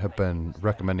I have been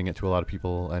recommending it to a lot of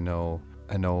people. I know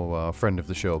a friend of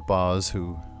the show, Boz,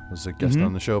 who was a guest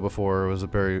on the show before, was a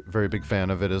very, very big fan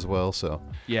of it as well. So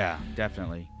yeah,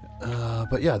 definitely.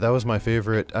 But yeah, that was my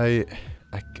favorite. I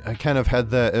kind of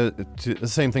had that the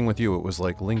same thing with you. It was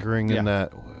like lingering in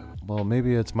that. Well,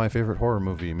 maybe it's my favorite horror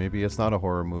movie. Maybe it's not a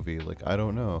horror movie. Like I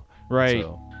don't know. Right.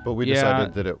 So, but we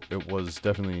decided that it was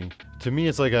definitely, to me,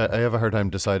 it's like I have a hard time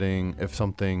deciding if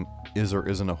something is or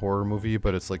isn't a horror movie,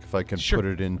 but it's like if I can put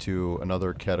it into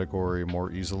another category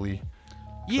more easily.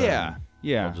 Yeah,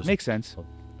 makes sense.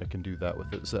 I can do that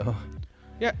with it, so.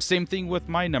 Yeah, same thing with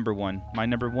my number one. My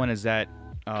number one is that,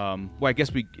 well, I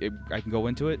guess I can go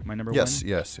into it, my number one?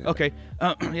 Yes. Yeah. Okay,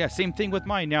 yeah, same thing with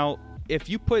mine. Now, if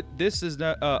you put this as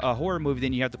a horror movie,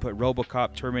 then you have to put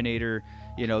RoboCop, Terminator,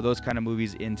 those kind of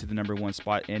movies into the number one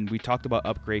spot. And we talked about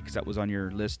Upgrade because that was on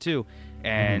your list too.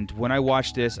 And when I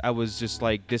watched this, I was just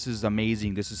like, this is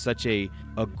amazing. This is such a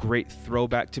great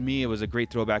throwback to me. It was a great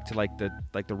throwback to like the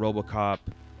RoboCop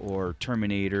or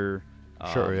Terminator.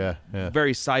 Sure, yeah.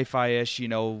 Very sci-fi-ish,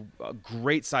 a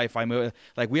great sci-fi movie.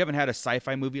 Like we haven't had a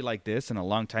sci-fi movie like this in a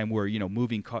long time where,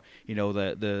 moving car,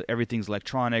 the everything's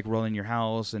electronic, rolling your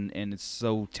house, and it's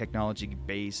so technology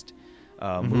based.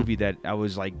 Movie that I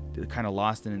was like kind of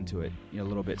lost into it, a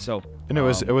little bit. So and it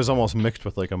was almost mixed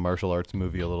with like a martial arts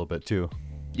movie a little bit too.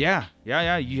 Yeah.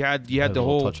 You had the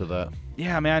whole touch of that.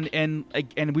 Yeah, man, and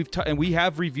we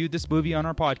have reviewed this movie on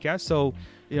our podcast. So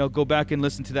go back and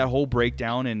listen to that whole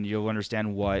breakdown, and you'll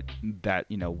understand what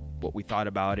we thought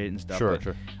about it and stuff. Sure.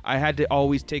 I had to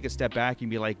always take a step back and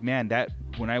be like, man, that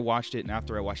when I watched it and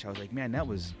after I watched it, I was like, man, that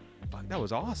was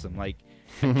awesome. Like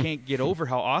I can't get over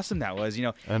how awesome that was.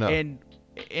 I know.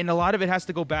 And a lot of it has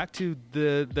to go back to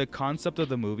the concept of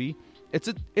the movie. It's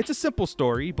a simple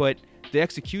story, but the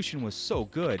execution was so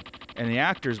good, and the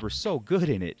actors were so good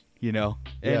in it,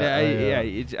 And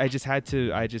I just had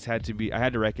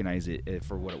to recognize it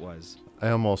for what it was. I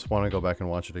almost want to go back and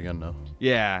watch it again now.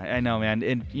 Yeah, I know, man.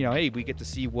 And, hey, we get to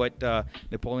see what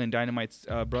Napoleon Dynamite's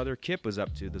brother Kip was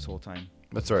up to this whole time.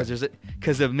 That's right.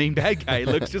 Because the main bad guy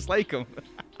looks just like him.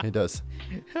 He does.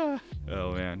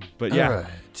 Oh, man. But, yeah. All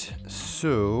right.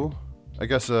 So, I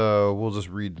guess we'll just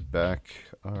read back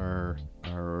our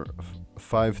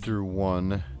 5 through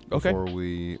 1 before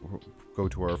we go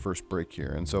to our first break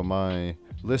here. And so my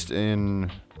list in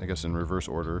reverse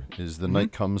order is The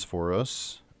Night Comes For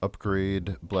Us,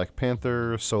 Upgrade, Black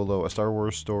Panther, Solo, A Star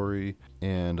Wars Story,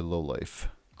 and Low Life.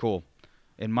 Cool.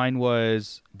 And mine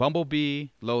was Bumblebee,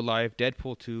 Low Life,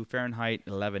 Deadpool 2, Fahrenheit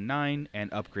 11.9,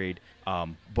 and Upgrade.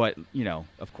 But,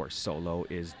 of course, Solo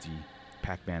is the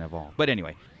Pac-Man of all. But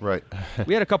anyway. Right.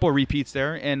 We had a couple of repeats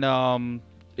there, and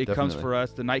it Definitely. comes for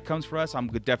us. The Night Comes For Us.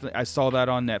 I saw that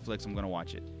on Netflix. I'm going to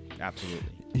watch it. Absolutely.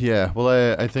 Yeah, well,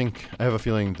 I think I have a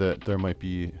feeling that there might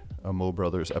be a Mo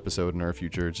Brothers episode in our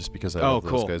future, just because I love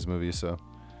those guys' movies. So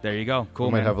there you go. Cool.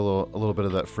 We might have a little bit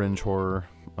of that fringe horror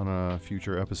on a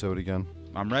future episode again.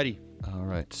 I'm ready. All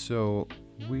right, so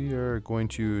we are going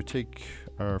to take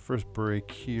our first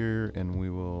break here, and we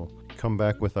will come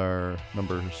back with our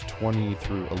numbers 20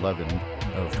 through 11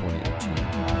 of 2018.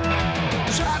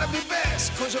 Try to be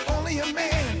best, 'cause you're only a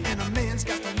man, and a man's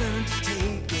got to learn to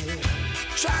take it.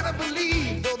 Try to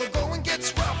believe, though the going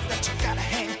gets rough, that you gotta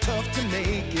hang tough to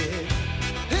make it.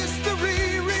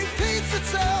 History repeats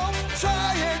itself,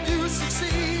 try and you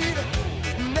succeed.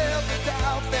 Never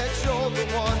doubt that you're the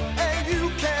one, and you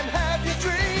can have your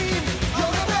dream. You're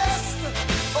the best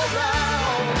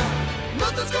around,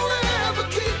 nothing's gonna ever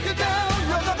keep you down.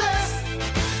 You're the best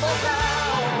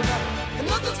around, and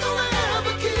nothing's gonna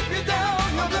ever keep you down.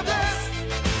 You're the best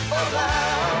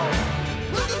around,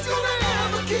 nothing's gonna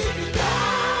ever keep you down.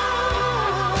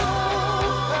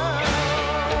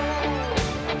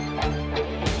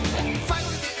 Fight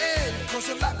to the end, 'cause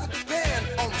your life will depend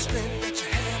on the strength that you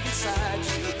have inside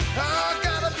you. I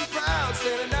gotta be proud,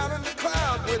 standing out in the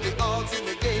crowd when the odds in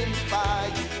the game defy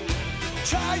you.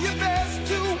 Try your best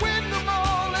to win them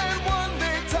all, and one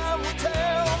day time will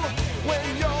tell.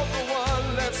 When you're the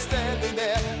one left standing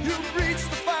there, you reach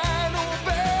the final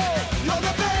bell. You're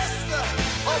the best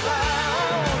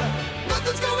around,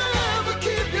 nothing's gonna ever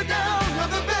keep you down.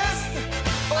 You're the best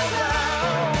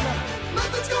around,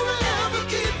 nothing's gonna ever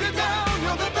keep you down.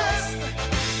 You're the best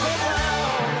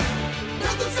around,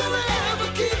 nothing's gonna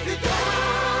ever keep you down.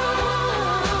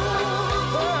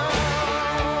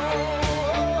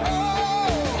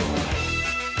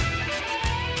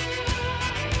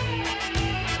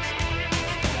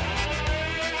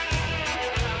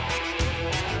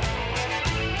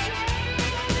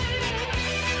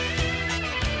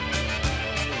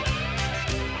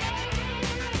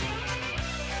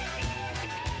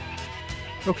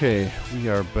 Okay, we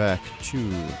are back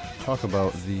to talk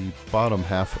about the bottom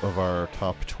half of our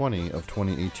top 20 of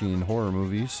 2018 horror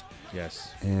movies.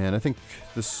 Yes. And I think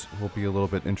this will be a little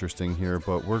bit interesting here,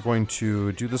 but we're going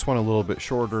to do this one a little bit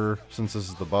shorter. Since this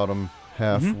is the bottom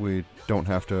half, we don't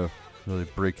have to really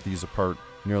break these apart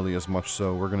nearly as much,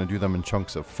 so we're going to do them in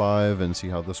chunks of 5 and see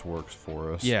how this works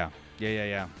for us. Yeah.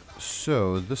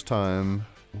 So this time,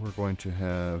 we're going to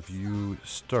have you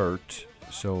start.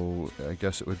 So I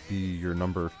guess it would be your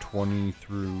number 20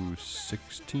 through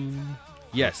 16?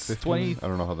 Yes, 20. I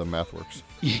don't know how the math works.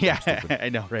 Yeah, I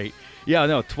know, right? Yeah,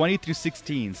 no, 20 through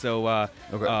 16. So,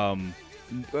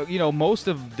 most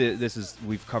of this is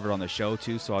we've covered on the show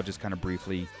too. So I'll just kind of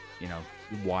briefly,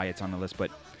 why it's on the list.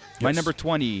 But my number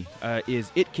 20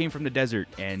 is It Came from the Desert,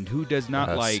 and who does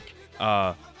not like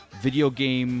video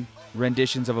game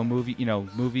renditions of a movie?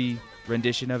 Movie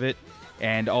rendition of it,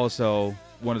 and also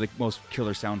one of the most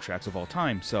killer soundtracks of all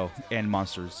time. So, and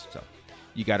monsters. So,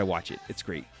 you got to watch it. It's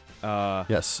great.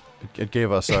 Yes, it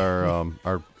gave us our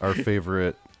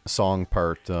favorite song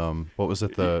part. What was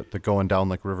it? The going down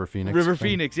like River Phoenix. River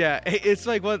Phoenix, yeah. It's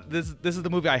like this is the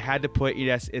movie I had to put.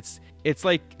 Yes, it's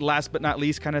like last but not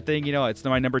least kind of thing. It's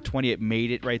my number 20. It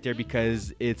made it right there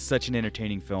because it's such an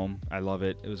entertaining film. I love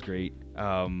it. It was great.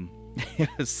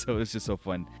 So it's just so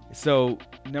fun. So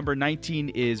number 19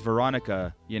 is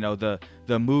Veronica,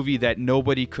 the movie that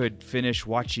nobody could finish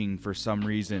watching for some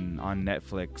reason on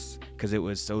Netflix because it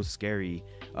was so scary.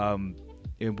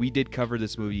 And we did cover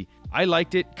this movie. I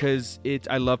liked it because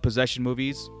I love possession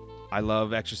movies. I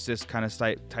love Exorcist kind of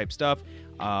type stuff.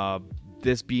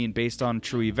 This being based on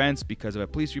true events because of a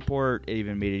police report, it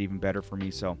even made it even better for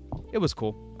me. So it was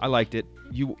cool. I liked it.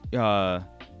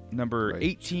 Number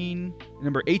 18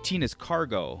 is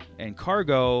Cargo, and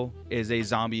Cargo is a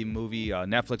zombie movie,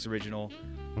 Netflix original.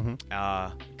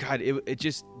 God, it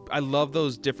just I love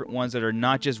those different ones that are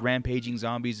not just rampaging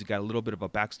zombies. It's got a little bit of a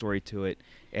backstory to it,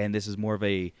 and this is more of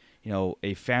a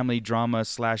a family drama /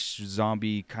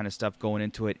 zombie kind of stuff going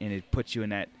into it, and it puts you in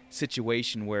that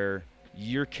situation where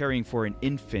you're caring for an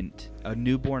infant, a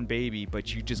newborn baby,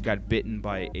 but you just got bitten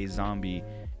by a zombie,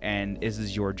 and this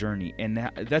is your journey. And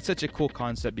that's such a cool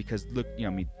concept because look,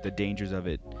 the dangers of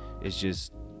it is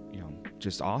just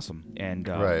awesome. And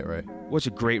right. What's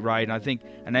a great ride. And I think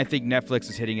Netflix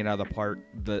is hitting it out of the park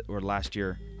last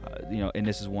year, and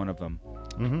this is one of them.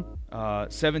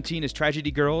 17 is Tragedy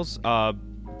Girls.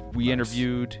 We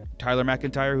interviewed Tyler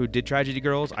McIntyre, who did Tragedy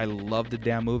Girls. I love the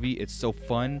damn movie. It's so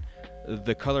fun.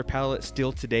 The color palette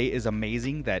still today is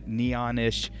amazing. That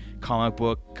neon-ish comic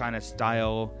book kind of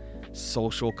style,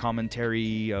 social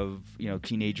commentary of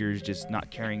teenagers just not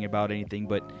caring about anything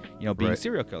but being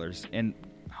serial killers. And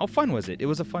how fun was it? It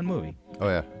was a fun movie. Oh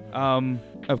yeah.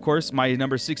 Of course, my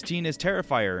number 16 is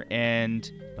Terrifier,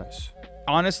 and nice.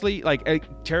 Honestly,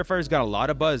 Terrifier's got a lot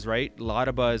of buzz, right? A lot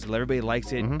of buzz. Everybody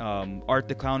likes it. Art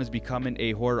the Clown is becoming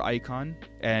a horror icon,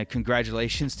 and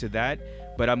congratulations to that.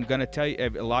 But I'm gonna tell you,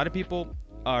 a lot of people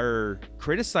are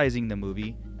criticizing the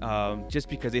movie just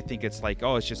because they think it's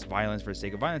it's just violence for the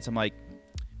sake of violence. I'm like,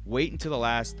 wait until the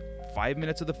last 5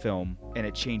 minutes of the film, and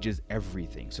it changes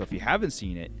everything. So if you haven't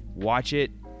seen it, watch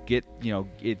it.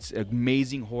 It's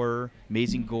amazing horror,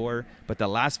 amazing gore, but the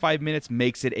last 5 minutes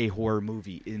makes it a horror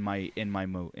movie in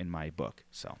my book.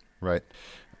 So right,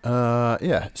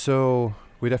 yeah. So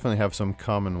we definitely have some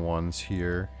common ones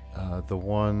here. The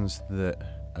ones that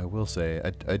I will say,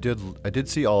 I did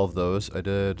see all of those. I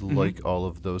did like all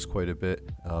of those quite a bit.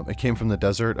 It Came from the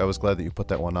Desert. I was glad that you put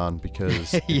that one on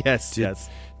because yes,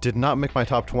 did not make my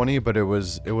top 20, but it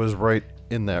was right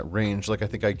in that range. I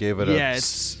think I gave it a right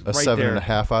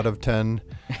 7.5 out of 10,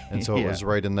 and so it was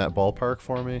right in that ballpark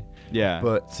for me. Yeah.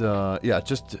 But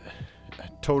just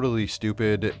totally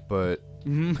stupid, but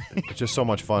just so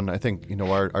much fun. I think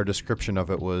our description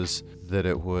of it was that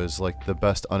it was the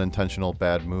best unintentional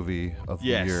bad movie of the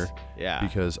year. Yeah.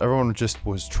 Because everyone just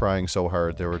was trying so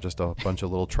hard. There were just a bunch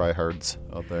of little tryhards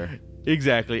out there.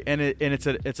 Exactly, and it's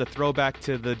a throwback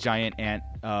to the Giant Ant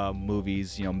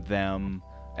movies. Them.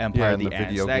 Empire of the Ants.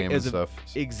 Video game and stuff.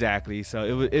 Exactly. So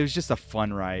it was just a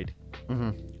fun ride.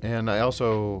 And I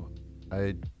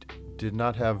did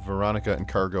not have Veronica and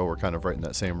Cargo were kind of right in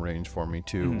that same range for me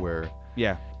too, where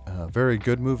very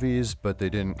good movies, but they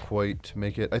didn't quite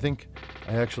make it. I think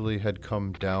I actually had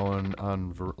come down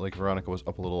on Veronica was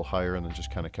up a little higher, and then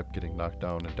just kind of kept getting knocked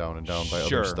down and down and down by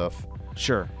other stuff.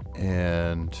 Sure.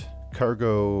 And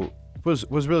Cargo was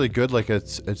really good.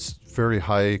 It's very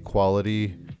high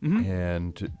quality.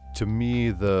 And to me,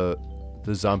 the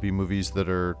zombie movies that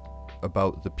are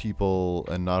about the people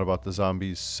and not about the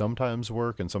zombies sometimes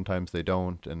work and sometimes they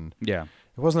don't. And it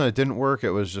wasn't that it didn't work.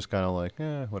 It was just kind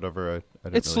of whatever. I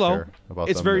didn't really care about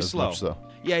them. It's very as slow. Much, so.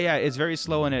 Yeah. It's very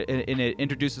slow, and it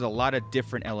introduces a lot of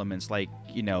different elements. There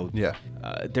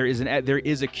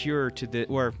is a cure to the,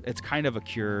 or it's kind of a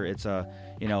cure. It's a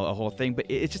whole thing, but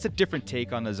it's just a different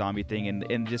take on the zombie thing,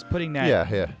 and just putting that.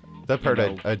 Yeah. That part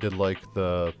I did like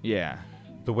the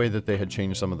way that they had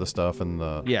changed some of the stuff, and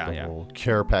the whole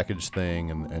care package thing,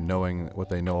 and knowing what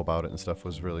they know about it and stuff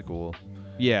was really cool.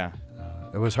 Yeah.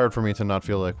 It was hard for me to not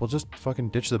feel like, well, just fucking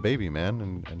ditch the baby, man,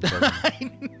 and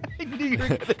I knew you were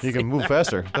gonna you can move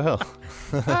faster. What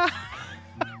the hell?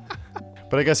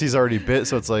 But I guess he's already bit,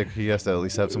 so it's he has to at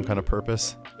least have some kind of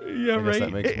purpose. Yeah, I guess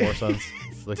that makes more sense.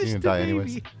 It's he's gonna die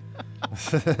anyways.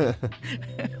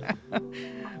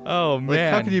 Oh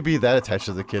man! How can you be that attached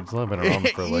to the kid? He's only been around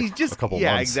for a couple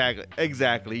months. Yeah,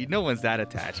 exactly. No one's that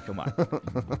attached. Come on.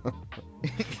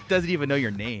 Doesn't even know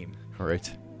your name.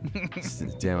 Right.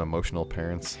 Damn emotional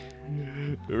parents.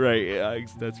 Right. Yeah,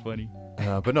 that's funny.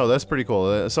 But no, that's pretty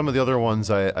cool. Some of the other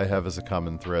ones I have as a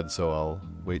common thread, so I'll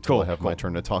wait till I have my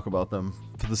turn to talk about them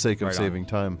for the sake of saving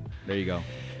time. There you go.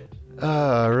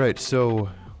 Right. So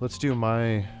let's do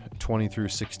my 20 through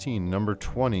 16. Number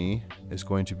 20 is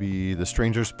going to be The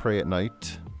Strangers Pray at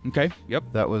Night. Okay.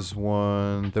 Yep. That was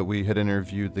one that we had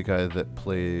interviewed the guy that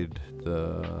played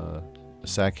the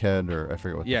Sackhead, or I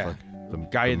forget what the fuck. The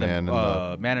guy in the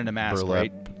man in the mask, burlap.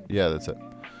 right? Yeah, that's it.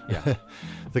 Yeah.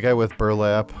 The guy with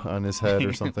burlap on his head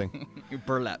or something.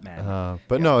 Burlap man.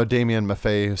 But no, Damien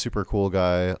Maffei, super cool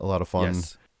guy, a lot of fun.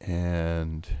 Yes.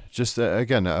 And just,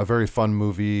 again, a very fun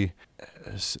movie.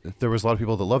 There was a lot of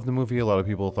people that loved the movie. A lot of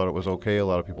people thought it was okay. A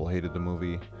lot of people hated the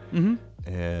movie.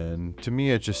 And to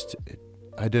me, it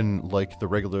I didn't like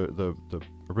the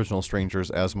original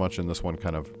Strangers as much, and this one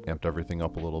kind of amped everything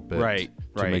up a little bit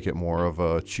to make it more of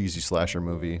a cheesy slasher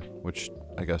movie, which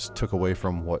I guess took away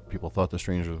from what people thought The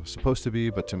Strangers was supposed to be,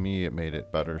 but to me it made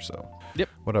it better. So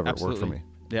whatever, absolutely. It worked for me.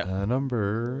 Yeah.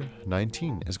 Number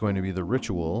 19 is going to be The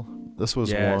Ritual. This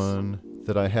was one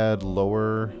that I had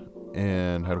lower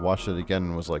and had watched it again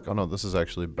and was like, oh no, this is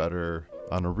actually better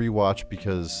on a rewatch,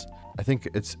 because I think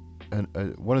it's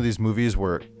one of these movies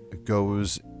where it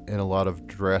goes in a lot of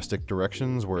drastic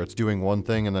directions, where it's doing one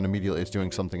thing and then immediately it's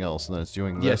doing something else, and then it's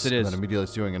doing this, and then immediately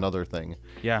it's doing another thing.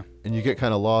 Yeah. And you get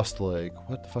kind of lost, like,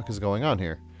 what the fuck is going on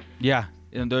here? Yeah.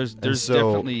 And there's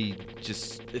definitely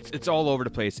just it's all over the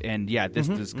place, and this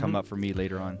does come up for me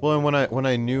later on. Well, and when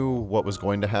I knew what was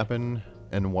going to happen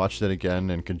and watched it again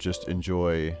and could just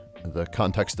enjoy the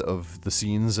context of the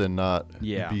scenes and not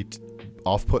be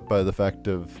off-put by the fact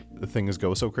of the things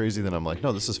go so crazy, then I'm like,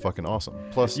 no, this is fucking awesome.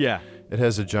 Plus, it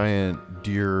has a giant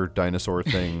deer dinosaur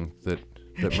thing that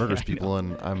murders people,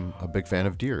 and I'm a big fan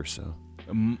of deer, so.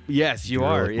 Yes, you deer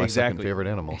are. like my exactly. second favorite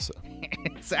animal. So.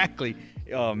 Exactly.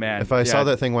 Oh man. If I saw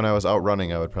that thing when I was out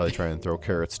running, I would probably try and throw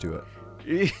carrots to it.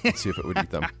 And see if it would eat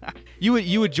them. You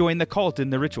would join the cult in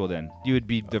The Ritual then. You would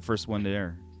be the first one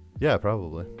there. Yeah,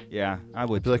 probably. Yeah, I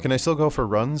would. I'd be like, can I still go for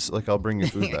runs? Like, I'll bring your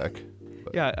food back.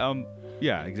 But.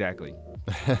 Yeah, exactly.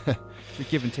 It's a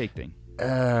give and take thing.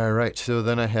 Right. So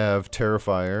then I have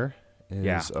Terrifier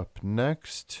is up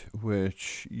next,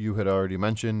 which you had already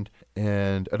mentioned.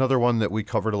 And another one that we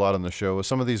covered a lot on the show.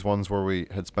 Some of these ones where we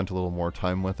had spent a little more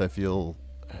time with, I feel,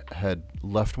 had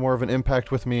left more of an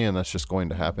impact with me, and that's just going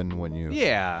to happen when you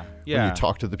when you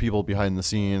talk to the people behind the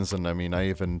scenes. And I mean, I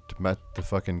even met the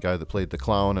fucking guy that played the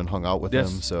clown and hung out with him.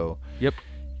 So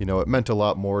you know, it meant a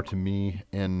lot more to me.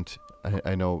 And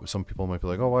I know some people might be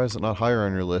like, oh, why is it not higher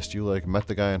on your list? You like met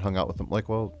the guy and hung out with him. Like,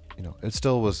 well, you know, it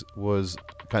still was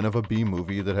kind of a B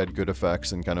movie that had good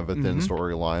effects and kind of a thin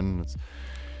storyline.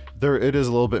 It is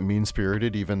a little bit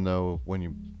mean-spirited, even though when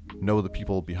you know the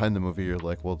people behind the movie, you're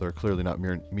like, well, they're clearly not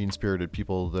mean-spirited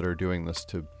people that are doing this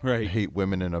to hate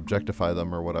women and objectify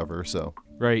them or whatever. So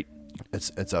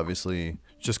it's obviously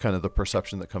just kind of the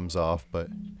perception that comes off, but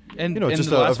and you know, just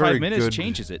the last a very 5 minutes good,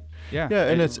 changes it.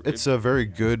 And it's a very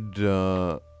good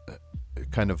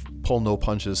kind of pull no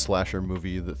punches slasher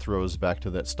movie that throws back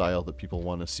to that style that people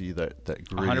want to see, that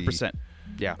gritty 100%.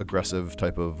 aggressive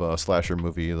type of slasher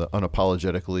movie, the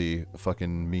unapologetically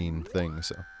fucking mean thing.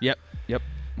 So yep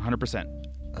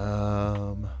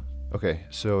 100%. Okay,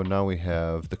 so now we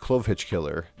have The Clove Hitch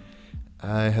Killer.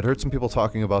 I had heard some people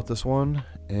talking about this one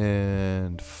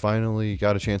and finally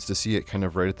got a chance to see it kind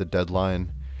of right at the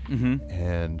deadline.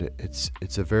 And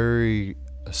it's a very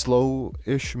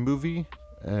slow-ish movie,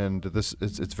 and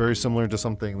it's very similar to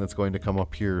something that's going to come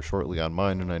up here shortly on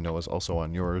mine, and I know is also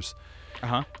on yours.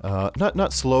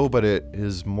 Not slow, but it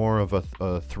is more of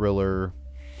a thriller.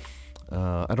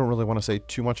 I don't really want to say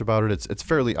too much about it. It's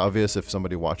fairly obvious if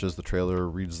somebody watches the trailer,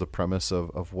 reads the premise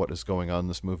of what is going on in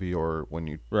this movie, or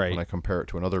when I compare it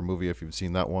to another movie, if you've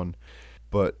seen that one.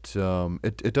 But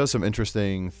it does some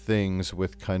interesting things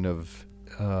with kind of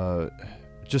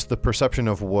just the perception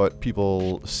of what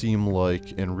people seem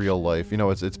like in real life. You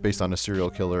know, it's based on a serial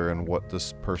killer and what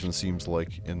this person seems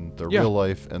like in their real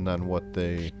life, and then what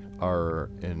they are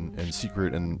in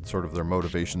secret and sort of their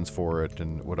motivations for it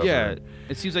and whatever. Yeah,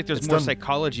 it seems like there's more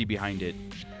psychology behind it.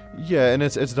 Yeah, and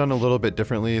it's done a little bit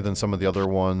differently than some of the other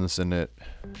ones, and it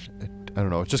I don't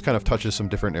know, it just kind of touches some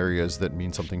different areas that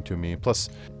mean something to me. Plus,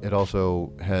 it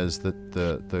also has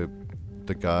the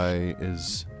guy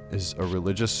is a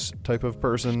religious type of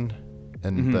person,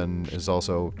 and then is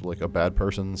also like a bad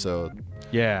person, so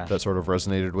that sort of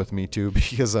resonated with me too,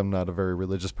 because I'm not a very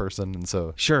religious person, and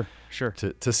so sure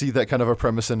to see that kind of a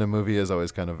premise in a movie is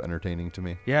always kind of entertaining to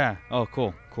me.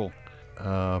 Cool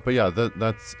But yeah,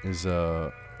 that is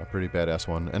a pretty badass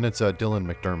one, and it's Dylan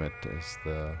McDermott is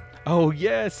the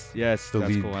the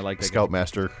lead cool. I like that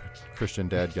Scoutmaster Christian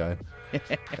dad guy.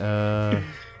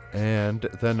 And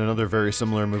then another very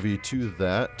similar movie to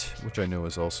that, which I know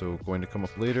is also going to come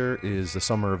up later, is The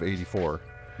Summer of '84.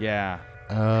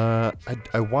 I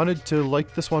wanted to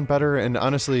like this one better, and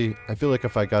honestly, I feel like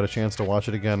if I got a chance to watch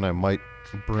it again, I might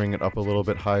bring it up a little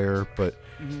bit higher, but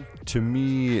to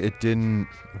me, it didn't,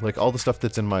 like, all the stuff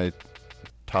that's in my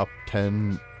top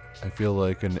 10, I feel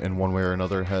like in one way or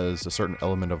another has a certain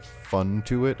element of fun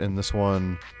to it, and this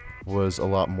one was a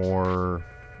lot more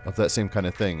of that same kind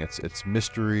of thing. It's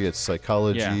mystery, it's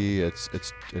psychology, it's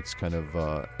kind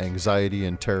of anxiety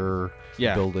and terror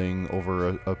building over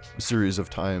a series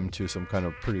of time to some kind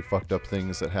of pretty fucked up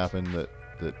things that happen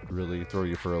that really throw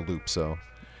you for a loop. So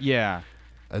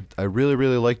I really,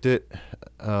 really liked it.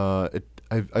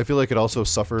 I feel like it also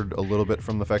suffered a little bit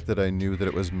from the fact that I knew that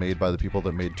it was made by the people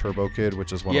that made Turbo Kid,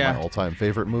 which is one of my all-time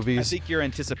favorite movies. I think your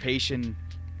anticipation...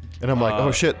 And I'm like,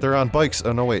 oh shit, they're on bikes.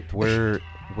 Oh no, wait, where's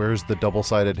the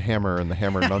double-sided hammer and the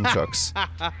hammer nunchucks?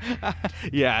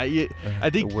 Yeah, I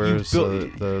think where's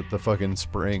the fucking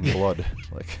spraying blood?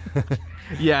 Like,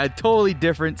 yeah, totally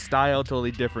different style,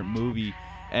 totally different movie.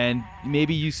 And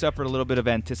maybe you suffered a little bit of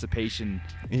anticipation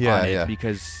on it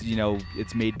because, you know,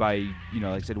 it's made by, you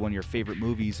know, like I said, one of your favorite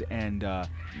movies, and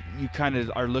you kind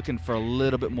of are looking for a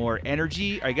little bit more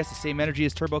energy. I guess the same energy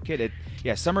as Turbo Kid.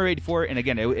 Summer of '84, and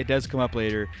again, it does come up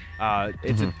later.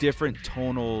 It's a different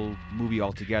tonal movie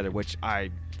altogether, which I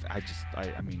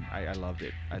mean, I loved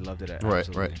it. I loved it.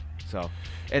 Absolutely. Right. So,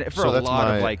 and for a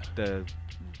lot of like the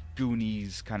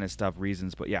Goonies kind of stuff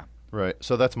reasons, but yeah. Right,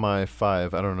 so that's my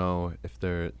 5. I don't know if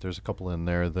there's a couple in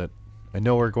there that I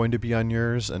know are going to be on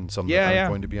yours, and some that aren't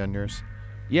going to be on yours.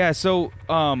 Yeah, so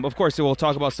of course, we'll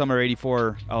talk about Summer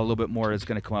 '84 a little bit more. It's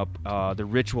going to come up. The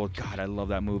Ritual, God, I love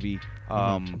that movie.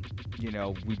 You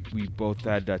know, we both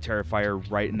had Terrifier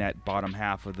right in that bottom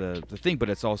half of the thing, but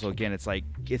it's also, again, it's like,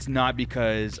 it's not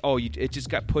because, it just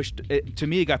got pushed. To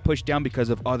me, it got pushed down because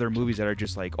of other movies that are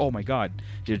just like, oh my God.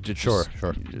 Sure.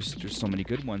 There's so many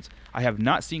good ones. I have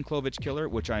not seen Clovage Killer,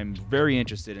 which I'm very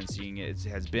interested in seeing. It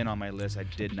has been on my list. I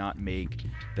did not make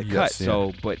the cut,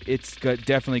 but it's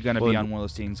definitely going to be on one of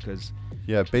those things because...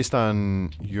 Yeah, based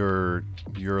on your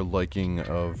liking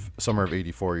of Summer of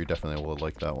 '84, you definitely will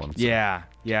like that one. So. Yeah.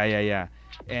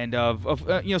 And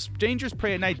you know, Dangerous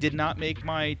Prey at Night did not make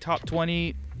my top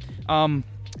 20, and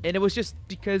it was just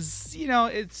because, you know,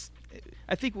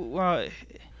 I think but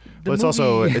it's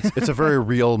also it's a very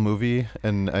real movie,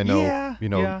 and I know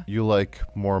you like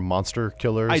more monster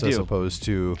killers as opposed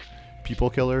to people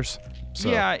killers. So.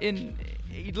 Yeah, and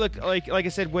look, like I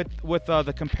said, with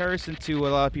the comparison to a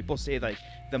lot of people say, like,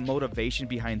 the motivation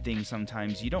behind things.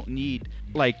 Sometimes you don't need,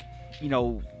 like, you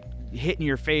know, hit in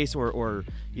your face or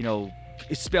you know,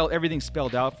 everything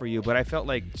spelled out for you. But I felt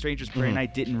like Strangers Prey and I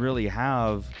didn't really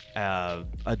have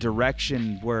a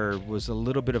direction where it was a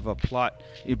little bit of a plot.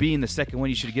 It being the second one,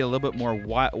 you should get a little bit more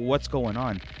what's going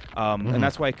on, and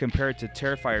that's why I compare it to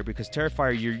Terrifier, because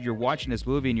Terrifier, you're watching this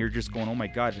movie and you're just going, oh my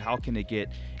God, how can it get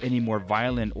any more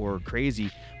violent or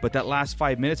crazy? But that last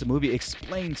 5 minutes of the movie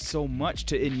explains so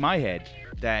much in my head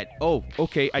that, oh,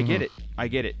 okay, I get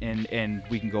it, and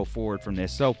we can go forward from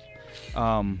this. So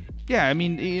yeah, I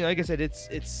mean, like I said, it's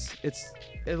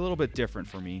a little bit different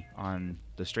for me on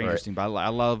the Stranger Things, but I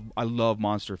love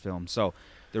monster films. So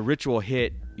The Ritual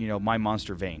hit, you know, my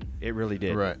monster vein. It really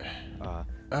did. Right. All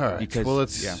right. Because, well,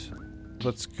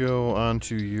 let's go on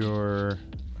to your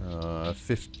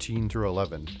 15 through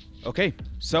 11. Okay.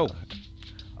 So,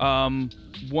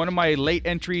 one of my late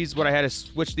entries, what I had to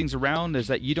switch things around is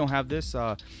that you don't have this,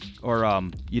 or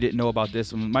you didn't know about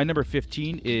this. My number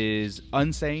 15 is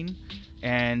Unsane.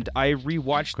 And I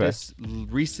rewatched this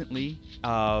recently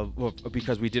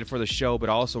because we did it for the show, but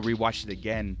I also rewatched it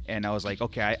again. And I was like,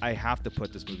 okay, I have to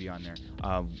put this movie on there.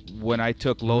 When I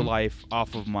took Low Life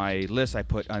off of my list, I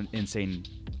put Unsane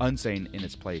in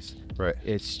its place. Right.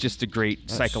 It's just a great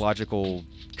psychological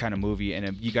kind of movie.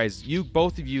 And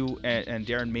both of you and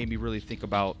Darren made me really think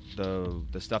about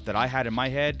the stuff that I had in my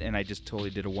head. And I just totally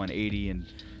did a 180 and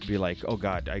be like, oh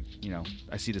God,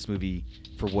 I see this movie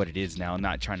for what it is now,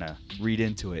 not trying to read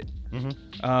into it.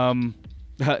 No,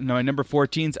 my number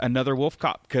 14's Another Wolf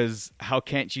Cop, because how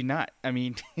can't you not? I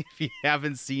mean, if you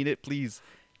haven't seen it, please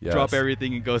drop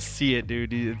everything and go see it,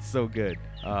 dude. It's so good.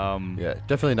 Yeah,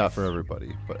 definitely not for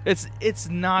everybody, but it's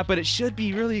not, but it should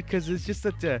be, really, because it's just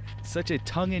such a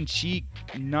tongue-in-cheek,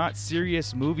 not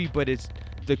serious movie, but it's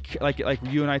like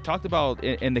you and I talked about,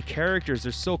 and the characters,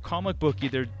 they're so comic booky,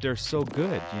 they're so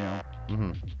good, you know.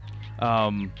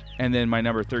 And then my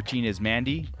number 13 is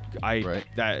Mandy.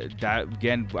 That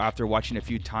again, after watching a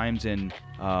few times, and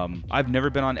I've never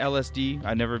been on LSD,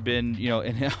 I've never been, you know,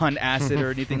 on acid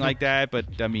or anything like that, but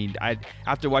I mean,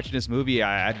 after watching this movie,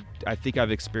 I think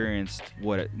I've experienced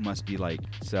what it must be like,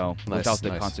 so without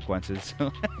the consequences.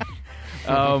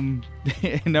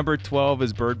 Number 12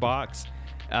 is Bird Box.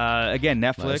 Again,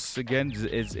 Netflix again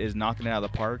is knocking it out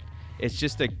of the park. It's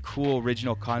just a cool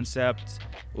original concept.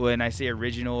 When I say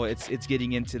original, it's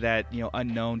getting into that, you know,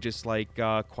 unknown, just like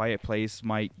Quiet Place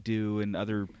might do, and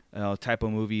other type of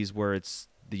movies where it's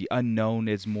the unknown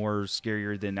is more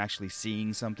scarier than actually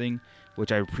seeing something,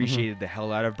 which I appreciated the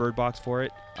hell out of Bird Box for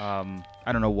it. I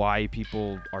don't know why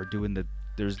people are doing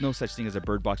there's no such thing as a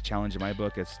Bird Box challenge in my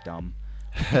book. It's dumb.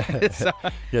 So,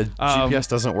 yeah, GPS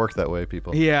doesn't work that way,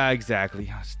 people. Yeah,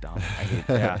 exactly. Oh, it's dumb. I hate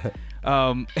that.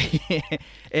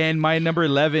 And my number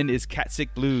 11 is Cat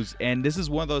Sick Blues, and this is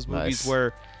one of those movies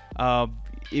where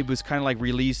it was kind of like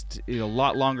released a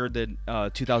lot longer than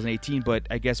 2018, but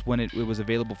I guess when it was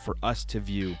available for us to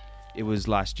view, it was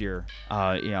last year.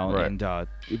 Right. And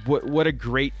what a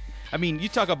great. I mean, you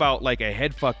talk about like a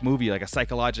headfuck movie, like a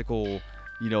psychological,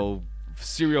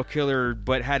 serial killer,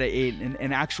 but had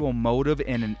an actual motive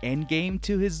and an end game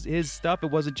to his stuff.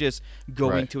 It wasn't just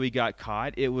going till he got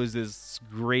caught. It was this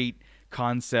great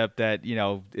concept that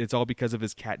it's all because of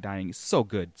his cat dying. It's so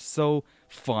good, so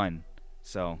fun.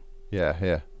 So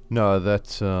yeah. No,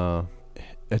 that's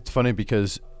it's funny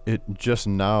because it just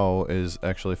now is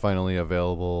actually finally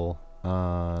available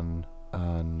on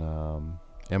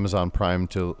Amazon Prime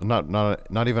to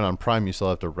not even on Prime. You still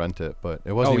have to rent it, but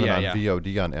it wasn't even on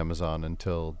VOD on Amazon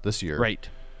until this year.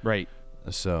 Right.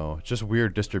 So just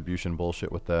weird distribution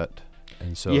bullshit with that,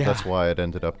 and so that's why it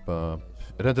ended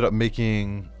up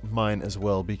making mine as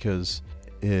well, because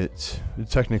it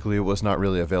technically was not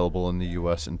really available in the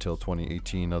U.S. until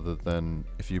 2018, other than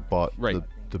if you bought the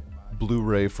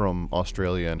Blu-ray from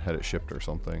Australia and had it shipped or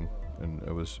something. And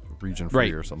it was region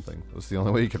free or something. It was the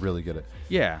only way you could really get it.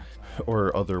 Yeah.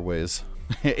 Or other ways.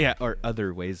 Or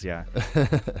other ways, yeah.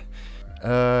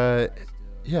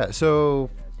 So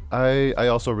I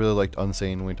also really liked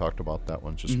Unsane. We talked about that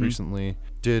one just recently.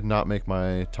 Did not make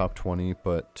my top 20,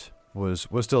 but was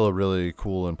still a really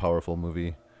cool and powerful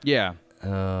movie. Yeah.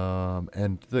 And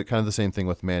kind of the same thing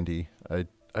with Mandy.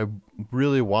 I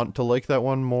really want to like that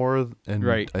one more,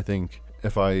 and I think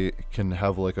if I can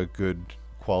have like a good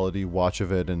quality watch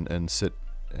of it and sit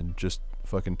and just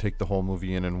fucking take the whole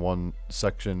movie in one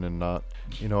section and not,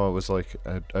 it was like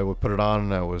I would put it on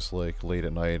and I was like late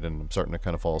at night and I'm starting to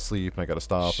kind of fall asleep and I got to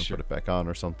stop and put it back on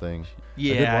or something.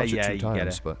 Yeah, I did watch it 2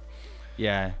 times, but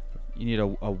yeah, you need a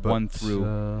one through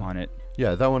on it.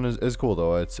 Yeah, that one is cool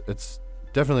though. It's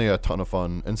definitely a ton of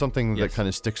fun and something that kind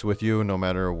of sticks with you no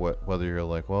matter whether you're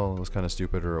like, well, it was kind of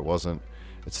stupid or it wasn't.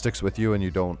 It sticks with you and you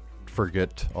don't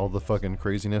forget all the fucking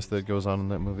craziness that goes on in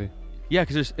that movie. Yeah,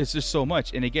 because it's just so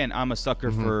much. And again, I'm a sucker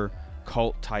for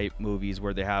cult type movies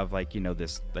where they have like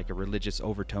this like a religious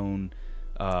overtone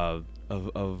of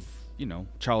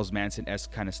Charles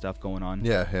Manson-esque kind of stuff going on.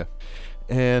 Yeah.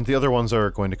 And the other ones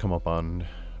are going to come up on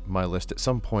my list at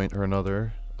some point or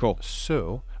another. Cool.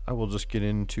 So I will just get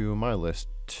into my list.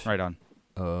 Right on.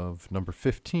 Of number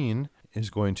 15 is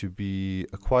going to be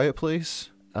A Quiet Place.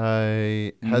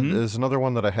 There's another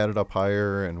one that I had it up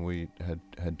higher, and we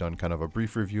had done kind of a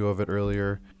brief review of it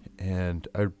earlier, and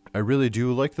I really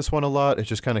do like this one a lot. It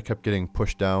just kind of kept getting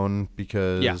pushed down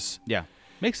because yeah,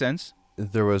 makes sense.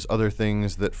 There was other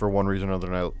things that for one reason or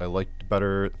another I liked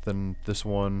better than this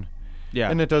one. Yeah,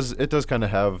 and it does kind of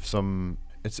have some.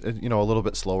 It's a little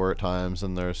bit slower at times,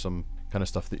 and there's some kind of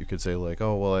stuff that you could say like,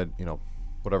 oh well,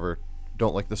 whatever,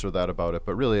 don't like this or that about it,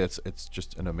 but really it's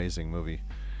just an amazing movie.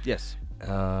 Yes.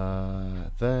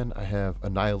 Then I have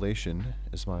Annihilation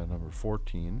is my number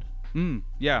 14.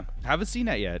 Yeah, haven't seen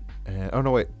that yet. Oh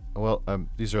no, wait. Well,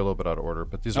 these are a little bit out of order,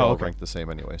 but these are all ranked the same,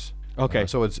 anyways. Okay.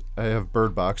 So I have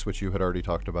Bird Box, which you had already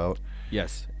talked about.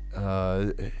 Yes.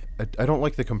 I don't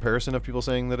like the comparison of people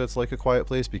saying that it's like A Quiet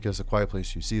Place, because A Quiet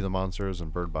Place you see the monsters,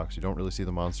 and Bird Box you don't really see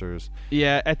the monsters.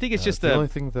 Yeah, I think it's just the only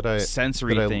thing that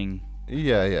sensory thing.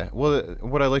 Yeah. Well,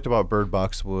 what I liked about Bird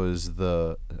Box was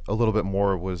the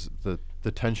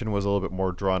tension was a little bit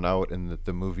more drawn out, and that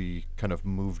the movie kind of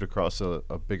moved across a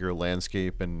bigger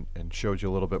landscape and showed you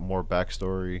a little bit more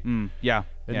backstory.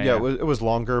 It was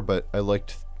longer, but I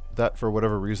liked that for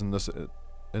whatever reason.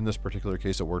 In this particular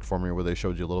case, it worked for me, where they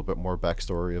showed you a little bit more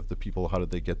backstory of the people. How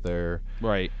did they get there?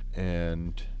 Right.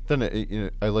 And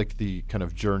then I liked the kind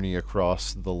of journey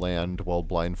across the land while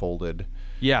blindfolded.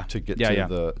 Yeah. To get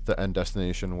to the end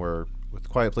destination, where with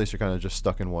Quiet Place you're kind of just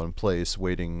stuck in one place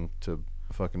waiting to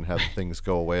fucking have things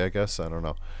go away, I guess. I don't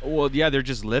know. Well, yeah, they're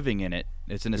just living in it.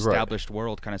 It's an established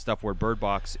world kind of stuff, where Bird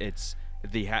Box, it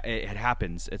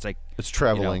happens. It's like it's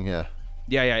traveling, yeah.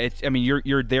 Yeah.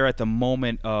 You're there at the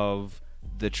moment of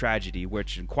the tragedy,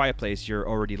 which in Quiet Place you're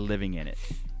already living in it.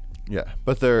 Yeah,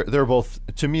 but they're both,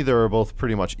 to me, they're both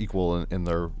pretty much equal in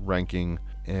their ranking.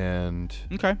 And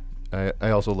okay. I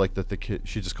also like that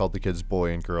she just called the kids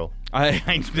boy and girl.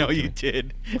 I know you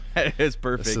did. It's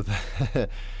perfect.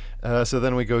 So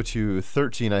then we go to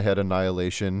 13. I had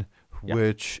Annihilation,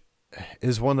 which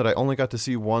is one that I only got to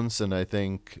see once, and I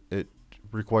think it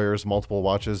requires multiple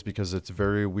watches because it's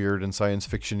very weird and science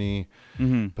fiction-y.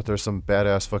 But there's some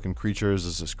badass fucking creatures.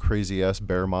 There's this crazy ass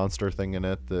bear monster thing in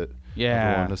it that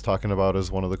everyone is talking about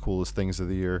as one of the coolest things of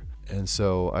the year. And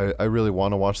so I really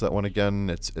want to watch that one again.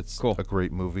 It's cool. A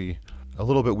great movie. A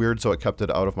little bit weird, so it kept it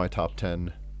out of my top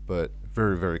 10, but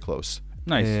very, very close.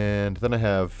 Nice. And then I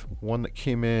have one that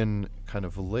came in kind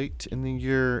of late in the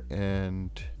year,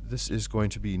 and this is going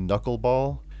to be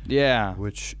Knuckleball. Yeah.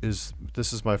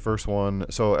 This is my first one.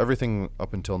 So everything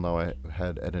up until now I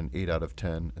had at an 8 out of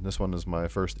 10, and this one is my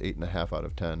first 8.5 out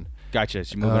of 10. Gotcha.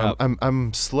 So you're moving up.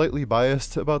 I'm slightly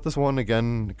biased about this one.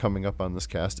 Again, coming up on this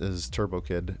cast is Turbo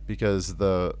Kid, because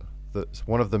the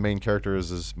one of the main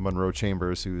characters is Monroe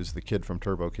Chambers, who's the kid from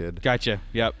Turbo Kid. Gotcha.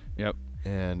 Yep.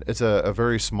 And it's a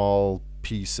very small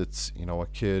piece. It's, a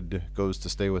kid goes to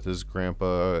stay with his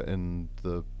grandpa in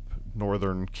the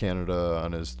northern Canada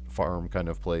on his farm kind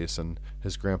of place, and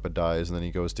his grandpa dies, and then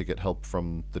he goes to get help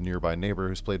from the nearby neighbor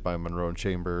who's played by Monroe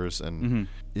Chambers, and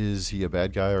is he a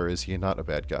bad guy or is he not a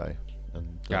bad guy?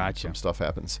 And then some stuff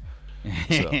happens.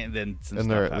 So, and then some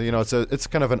stuff happens. it's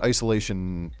kind of an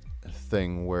isolation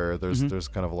thing where there's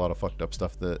kind of a lot of fucked up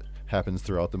stuff that happens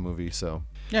throughout the movie. So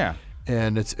yeah,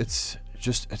 and it's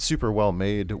super well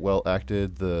made, well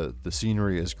acted. The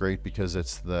scenery is great because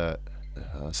it's that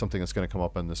something that's going to come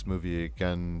up in this movie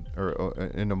again, or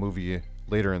in a movie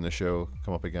later in the show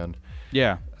come up again.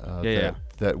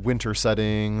 That winter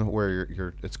setting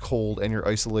where it's cold and you're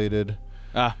isolated,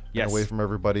 away from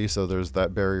everybody. So there's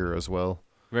that barrier as well.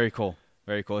 Very cool.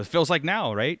 It feels like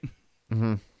now, right?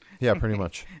 Yeah, pretty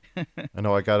much. I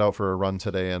know I got out for a run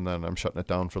today, and then I'm shutting it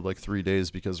down for like 3 days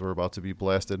because we're about to be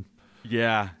blasted.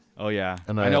 Yeah. Oh yeah.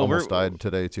 And I almost died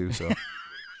today too. So.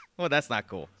 Well, that's not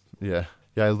cool. Yeah.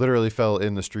 I literally fell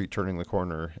in the street turning the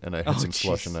corner, and I hit some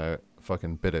slush, and I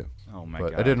fucking bit it. Oh my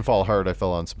God! God! I didn't fall hard. I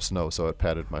fell on some snow, so it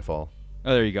padded my fall.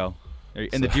 Oh, there you go.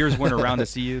 And the deers weren't around to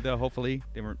see you, though. Hopefully,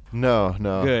 they weren't. No.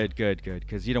 Good.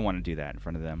 Because you don't want to do that in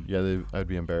front of them. Yeah, I'd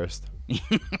be embarrassed.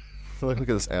 Look at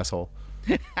this asshole.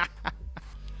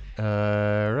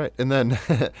 Right, and then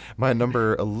my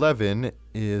number 11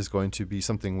 is going to be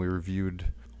something we reviewed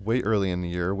way early in the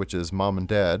year, which is Mom and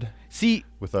Dad. See,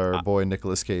 with our boy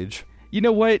Nicolas Cage. You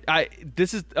know what?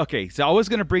 This is okay. So I was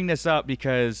gonna bring this up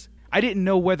because I didn't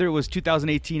know whether it was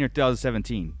 2018 or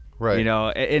 2017. Right.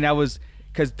 And I was,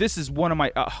 because this is one of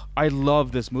my. I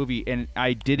love this movie, and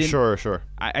I didn't. Sure.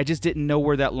 I just didn't know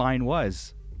where that line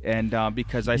was, and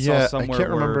because I saw somewhere. I can't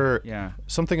remember. Yeah.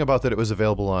 Something about that it was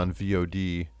available on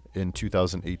VOD in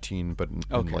 2018, but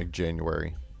in like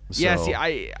January. So. Yeah, see,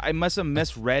 I must have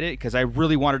misread it because I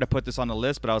really wanted to put this on the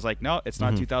list, but I was like, no, it's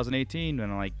not 2018,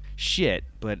 and I'm like, shit.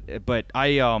 But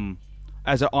I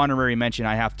as an honorary mention,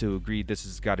 I have to agree this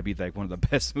has got to be like one of the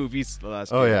best movies the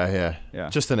last year. Yeah.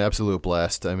 Just an absolute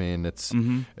blast. I mean, it's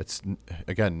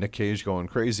again Nick Cage going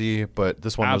crazy, but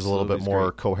this one was a little bit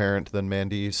more coherent than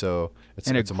Mandy, so it's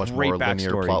a much more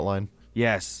linear plot line.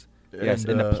 Yes,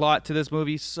 and the plot to this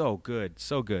movie so good.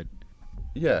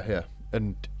 Yeah,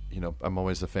 and. I'm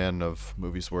always a fan of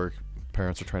movies where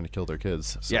parents are trying to kill their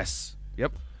kids. So. Yes.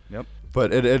 Yep.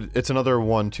 But it's another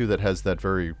one too that has that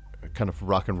very kind of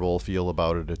rock and roll feel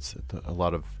about it. It's a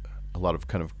lot of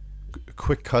kind of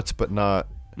quick cuts, but not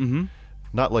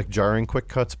like jarring quick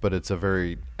cuts. But it's a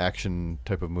very action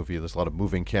type of movie. There's a lot of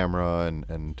moving camera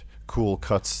and cool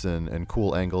cuts and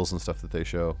cool angles and stuff that they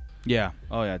show. Yeah.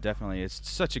 Oh yeah, definitely. It's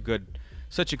such a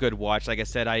good watch. Like I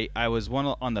said, I was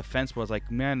one on the fence where I was like,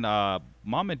 man,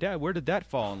 Mom and Dad, where did that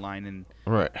fall in line? And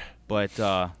right. But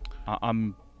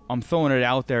I'm throwing it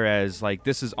out there as like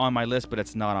this is on my list, but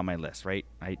it's not on my list, right?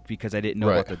 Because I didn't know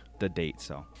about the date.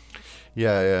 So.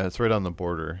 Yeah, it's right on the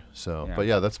border. So, but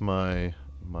yeah, that's my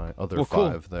other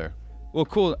 5 there. Well,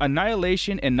 cool.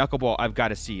 Annihilation and Knuckleball, I've got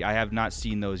to see. I have not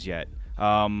seen those yet.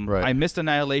 I missed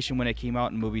Annihilation when it came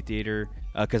out in movie theater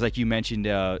because, like you mentioned,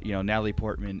 Natalie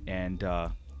Portman and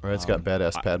it's got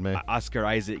badass Padme. Oscar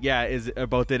Isaac,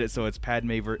 both did it. So it's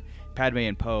Padme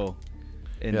and Poe.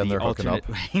 And they're hooking up.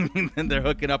 And they're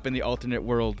hooking up in the alternate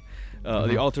world,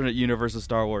 the alternate universe of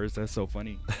Star Wars. That's so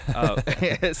funny.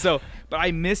 But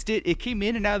I missed it. It came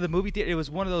in and out of the movie theater. It was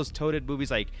one of those toted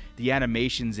movies, like the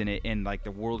animations in it and like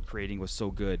the world creating was so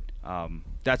good.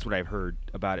 That's what I've heard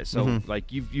about it. So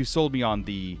like you sold me on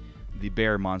the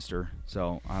bear monster.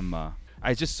 So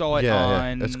I just saw it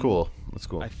on. That's cool. That's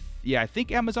cool. I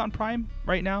think Amazon Prime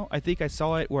right now. I think I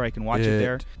saw it where I can watch it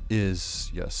there.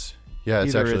 Is yes. Yeah,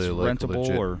 it's either actually it's like rentable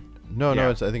legit. or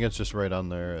no. I think it's just right on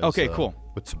there. Okay, cool.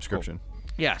 With subscription. Cool.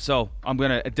 Yeah, so I'm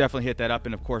gonna definitely hit that up,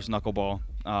 and of course Knuckleball.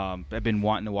 I've been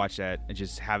wanting to watch that. I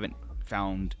just haven't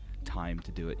found time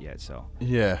to do it yet. So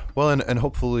yeah, well, and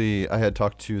hopefully I had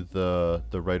talked to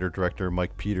the writer director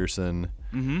Mike Peterson,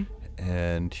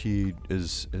 and he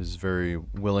is very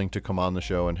willing to come on the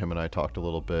show, and him and I talked a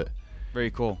little bit. Very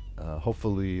cool.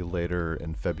 Hopefully later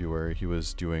in February, he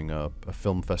was doing a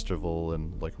film festival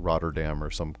in like Rotterdam or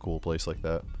some cool place like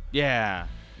that. Yeah,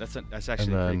 that's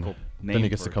actually a pretty cool name. Then he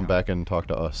gets to come back and talk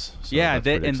to us. So yeah,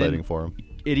 that's pretty exciting then for him.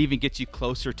 It even gets you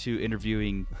closer to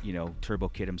interviewing, Turbo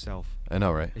Kid himself. I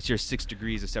know, right? It's your 6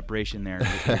 degrees of separation there.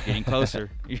 You're getting closer.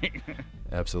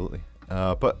 Absolutely.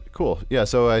 But cool. Yeah,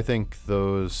 so I think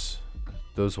those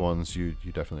ones you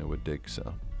definitely would dig.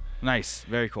 So nice.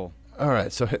 Very cool. All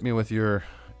right, so hit me with your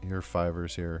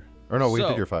fivers here. Or no, we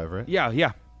did your 5, right?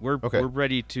 Yeah. We're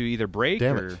ready to either break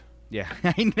Damn or... it. Yeah,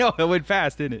 I know. It went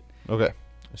fast, didn't it? Okay.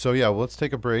 So, yeah, well, let's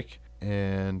take a break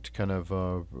and kind of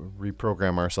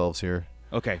reprogram ourselves here.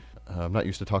 Okay. I'm not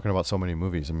used to talking about so many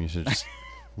movies. I'm used to just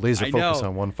laser focus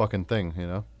on one fucking thing,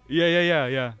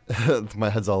 Yeah. My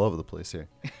head's all over the place here.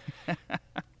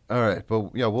 All right,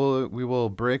 but yeah, we will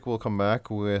break. We'll come back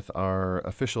with our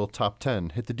official top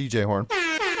 10. Hit the DJ horn.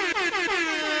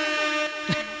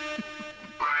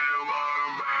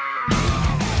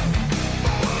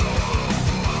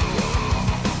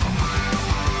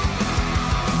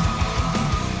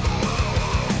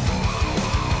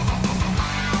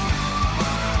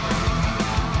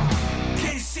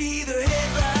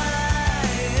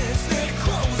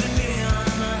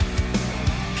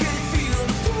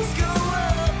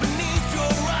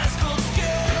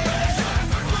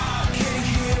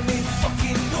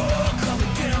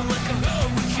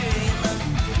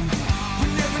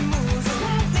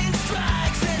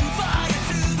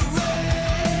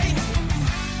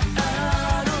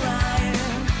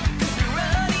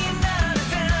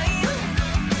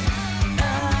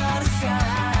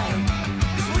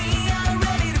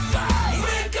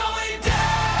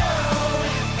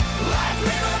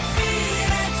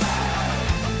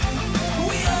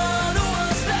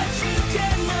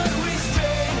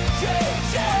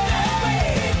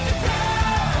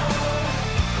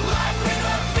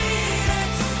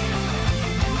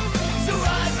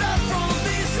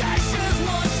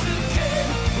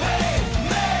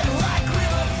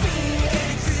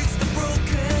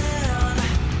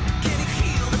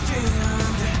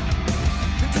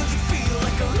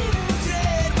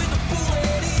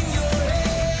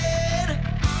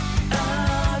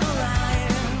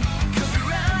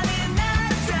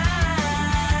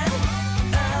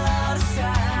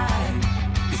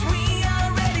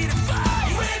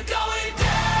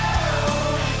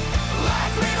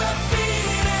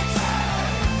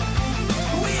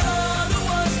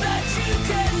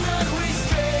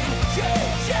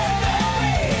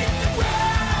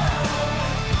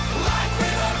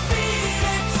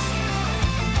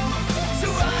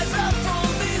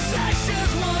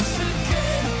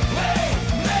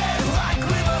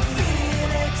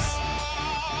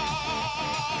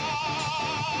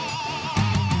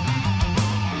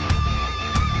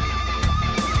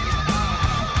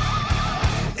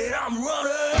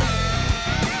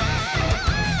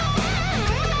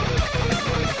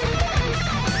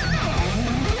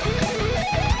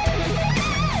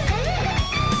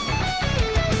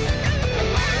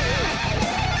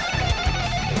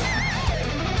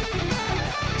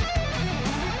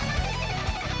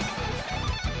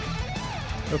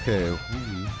 Okay,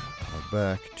 we are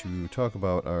back to talk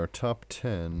about our top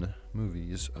 10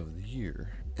 movies of the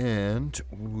year. And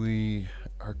we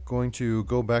are going to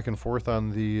go back and forth on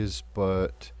these,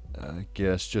 but I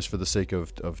guess just for the sake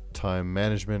of time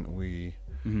management, we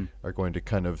are going to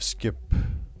kind of skip,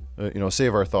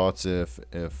 save our thoughts if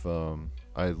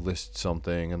I list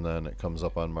something and then it comes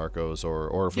up on Marco's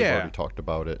or if we've already talked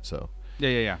about it, so...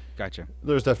 Yeah. Gotcha.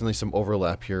 There's definitely some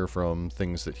overlap here from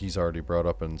things that he's already brought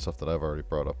up and stuff that I've already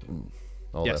brought up and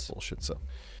all that bullshit.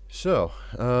 So,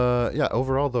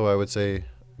 overall, though, I would say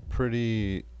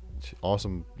pretty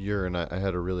awesome year, and I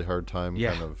had a really hard time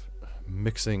kind of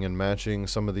mixing and matching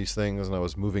some of these things, and I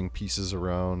was moving pieces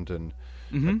around and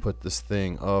I put this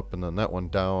thing up and then that one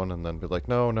down and then be like,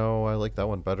 no, I like that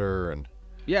one better. And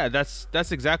yeah,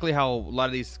 that's exactly how a lot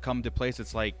of these come to place.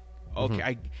 It's like,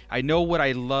 okay, I know what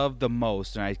I love the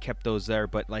most, and I kept those there,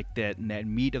 but like that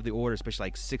meat of the order, especially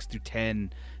like 6 through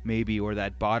 10 maybe, or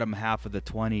that bottom half of the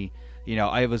 20,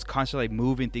 I was constantly like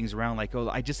moving things around, like, oh,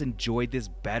 I just enjoyed this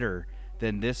better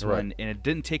than this one, and it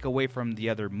didn't take away from the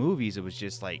other movies. It was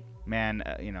just like, man,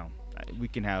 we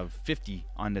can have 50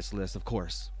 on this list, of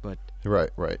course, but...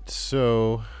 Right.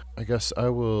 So I guess I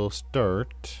will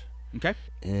start. Okay.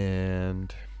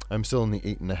 And I'm still in the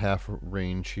 8.5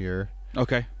 range here.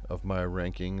 Okay. of my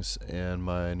rankings, and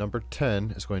my number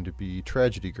 10 is going to be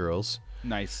Tragedy Girls.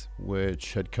 Nice.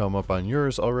 Which had come up on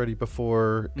yours already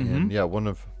before, and yeah, one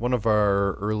of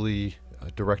our early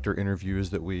director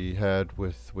interviews that we had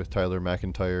with Tyler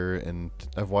McIntyre, and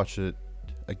I've watched it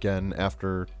again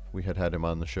after we had him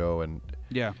on the show, and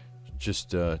yeah,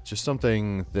 just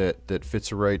something that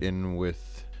fits right in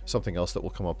with something else that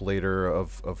will come up later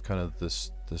of kind of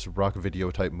this rock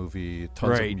video type movie,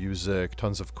 tons of music,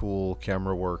 tons of cool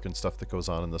camera work and stuff that goes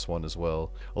on in this one as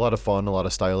well. A lot of fun, a lot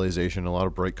of stylization, a lot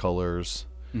of bright colors,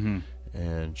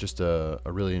 and just a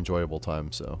really enjoyable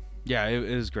time. So yeah,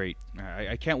 it was great.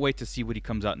 I can't wait to see what he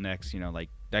comes out next. You know, like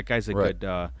that guy's a good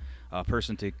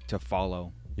person to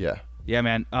follow. Yeah,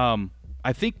 man.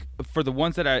 I think for the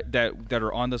ones that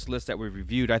are on this list that we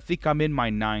reviewed, I think I'm in my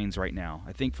 9s right now.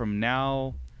 I think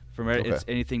it's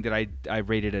anything that I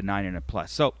rated a 9 and a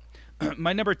plus. So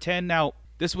my number 10 now.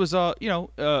 This was one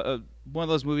of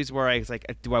those movies where I was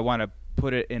like, do I want to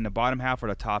put it in the bottom half or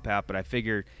the top half? But I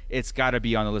figured it's got to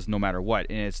be on the list no matter what.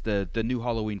 And it's the new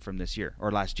Halloween from this year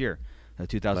or last year,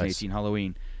 2018 nice.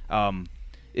 Halloween.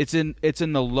 It's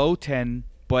in the low 10.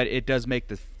 But it does make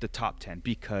the top 10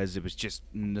 because it was just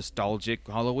nostalgic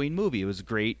Halloween movie. It was a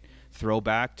great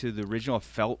throwback to the original.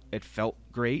 It felt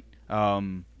great.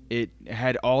 It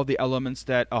had all the elements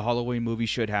that a Halloween movie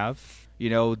should have. You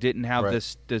know, didn't have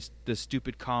this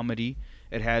stupid comedy.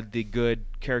 It had the good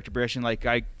character progression. Like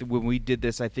when we did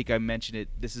this, I think I mentioned it.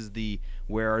 This is the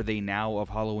Where Are They Now of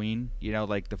Halloween. You know,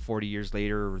 like the 40 years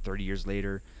later or 30 years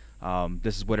later.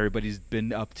 This is what everybody's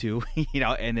been up to, you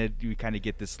know, and then you kind of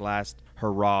get this last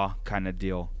hurrah kind of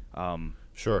deal.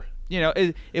 Sure. You know,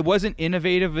 it wasn't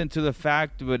innovative into the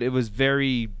fact, but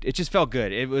it just felt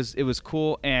good. It was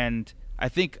cool, and I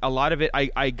think a lot of it,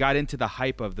 I got into the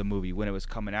hype of the movie when it was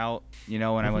coming out, you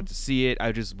know, when I went to see it.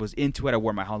 I just was into it. I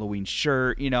wore my Halloween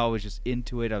shirt, you know, I was just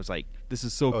into it. I was like, this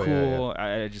is so cool.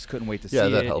 Yeah. I just couldn't wait to see it. Yeah,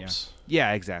 that helps.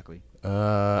 Yeah, exactly.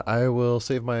 I will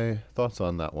save my thoughts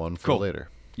on that one for later.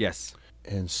 Yes.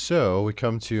 And so we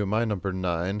come to my number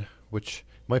 9, which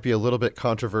might be a little bit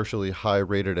controversially high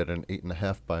rated at an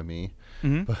 8.5 by me,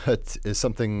 but is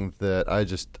something that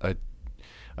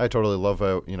I totally love.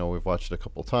 You know, we've watched it a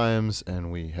couple times, and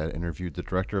we had interviewed the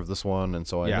director of this one, and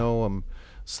so I know I'm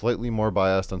slightly more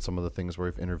biased on some of the things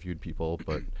where we've interviewed people,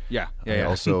 but I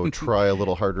also try a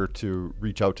little harder to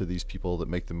reach out to these people that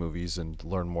make the movies and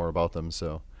learn more about them.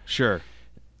 So sure.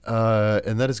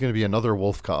 And that is going to be another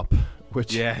Wolf Cop,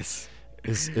 which is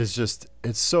just,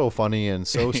 it's so funny and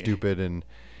so stupid, and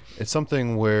it's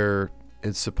something where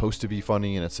it's supposed to be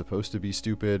funny and it's supposed to be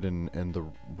stupid, and the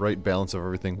right balance of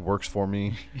everything works for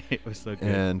me. It was so good.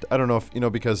 And I don't know if, you know,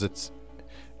 because it's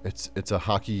a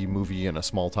hockey movie in a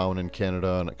small town in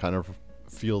Canada, and it kind of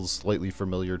feels slightly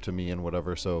familiar to me and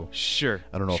whatever, so sure.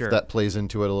 I don't know if that plays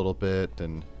into it a little bit,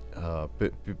 and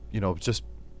but, you know, just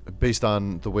based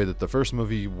on the way that the first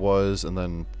movie was, and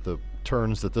then the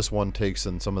turns that this one takes,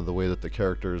 and some of the way that the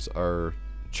characters are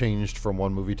changed from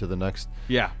one movie to the next,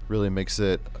 really makes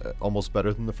it almost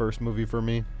better than the first movie for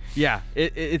me. Yeah,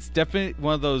 it's definitely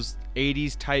one of those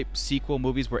 80s type sequel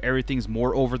movies where everything's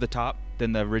more over the top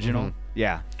than the original.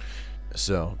 Yeah.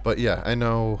 So, but yeah, I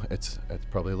know it's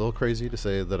probably a little crazy to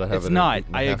say that I have it not.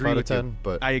 I agree out of 10, you.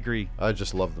 But I agree. I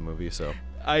just love the movie, so.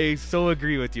 I so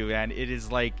agree with you, man. It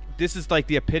is like, this is like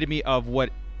the epitome of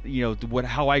what, you know,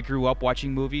 how I grew up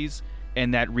watching movies,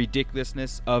 and that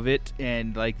ridiculousness of it,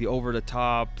 and like the over the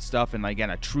top stuff, and again,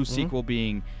 a true sequel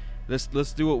being,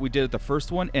 let's do what we did at the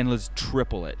first one, and let's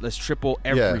triple it. Let's triple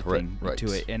everything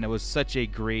to it. And it was such a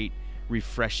great,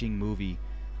 refreshing movie.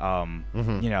 You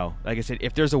know, like I said,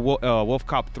 if there's a Wolf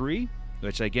Cop 3,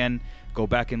 which again, go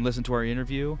back and listen to our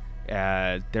interview.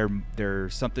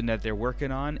 There's something that they're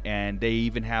working on, and they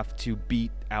even have to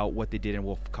beat out what they did in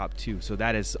Wolf Cop 2. So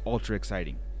that is ultra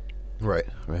exciting. Right.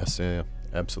 Yes. Yeah.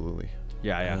 Absolutely.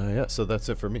 Yeah. So that's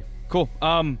it for me. Cool.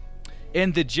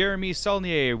 In the Jeremy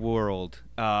Saulnier world,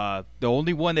 the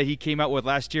only one that he came out with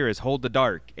last year is Hold the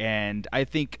Dark, and I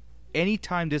think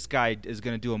anytime this guy is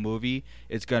going to do a movie,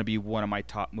 it's going to be one of my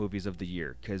top movies of the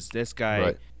year, because this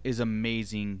guy is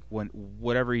amazing. When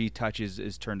whatever he touches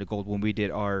is turned to gold. When we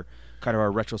did our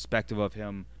retrospective of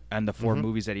him and the 4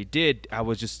 movies that he did, I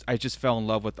just fell in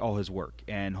love with all his work.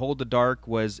 And Hold the Dark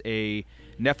was a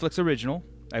Netflix original,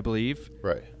 I believe,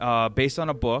 based on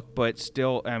a book, but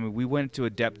still, I mean, we went into a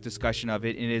depth discussion of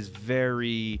it, and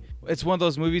it's one of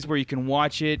those movies where you can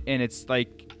watch it, and it's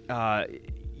like,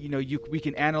 we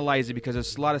can analyze it because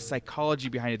there's a lot of psychology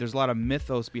behind it. There's a lot of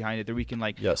mythos behind it that we can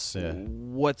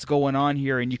what's going on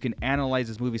here, and you can analyze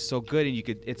this movie so good, and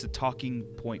it's a talking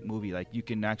point movie. Like you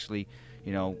can actually,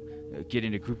 get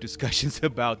into group discussions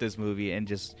about this movie and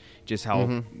just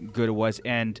how good it was.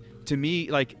 And to me,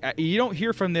 like you don't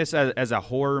hear from this as a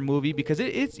horror movie because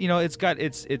it's got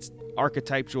its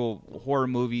archetypal horror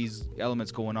movies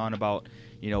elements going on about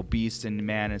beasts and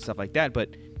man and stuff like that.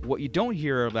 But what you don't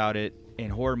hear about it in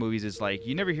horror movies is like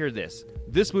you never hear this.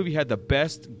 This movie had the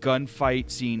best gunfight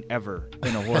scene ever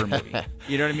in a horror movie.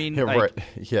 You know what I mean? Yeah, right.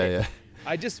 Yeah.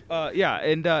 I just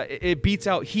it beats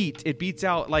out Heat. It beats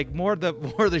out like more of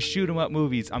the shoot 'em up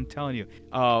movies. I'm telling you,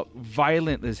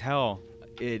 violent as hell.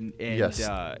 Yes.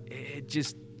 It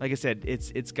just, like I said,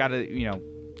 it's got to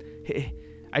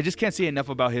I just can't say enough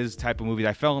about his type of movies.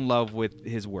 I fell in love with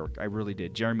his work. I really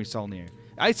did. Jeremy Saulnier.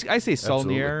 I say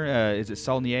Saulnier. Is it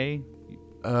Saulnier?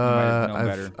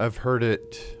 I've heard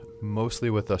it mostly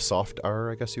with a soft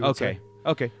R, I guess you would say.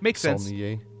 Okay. Makes sense.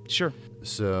 Saulnier. Sure.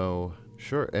 So,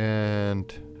 sure.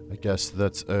 And I guess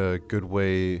that's a good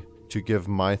way to give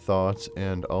my thoughts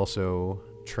and also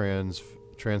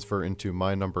transfer into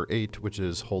my number 8, which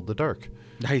is Hold the Dark.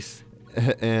 Nice.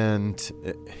 And,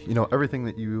 everything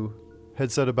that you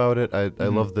had said about it, I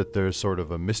love that there's sort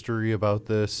of a mystery about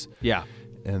this. Yeah.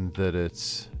 And that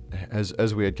it's,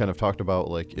 as we had kind of talked about,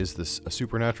 like, is this a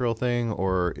supernatural thing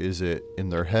or is it in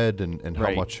their head, and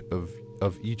how much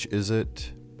of each is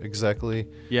it exactly?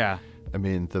 Yeah. I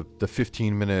mean, the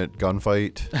 15-minute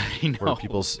gunfight where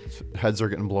people's heads are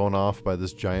getting blown off by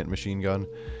this giant machine gun.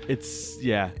 It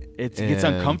gets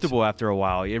uncomfortable after a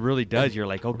while. It really does. You're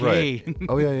like, okay. Right.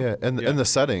 Oh, yeah. And the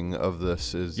setting of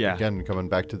this is, again, coming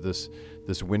back to this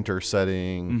winter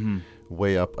setting,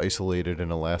 way up isolated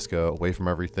in Alaska, away from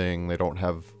everything. They don't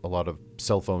have a lot of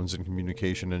cell phones and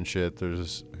communication and shit.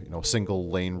 There's, single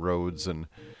lane roads, and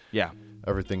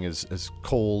everything is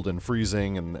cold and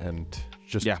freezing, and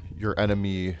just your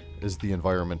enemy is the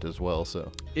environment as well. So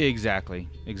exactly.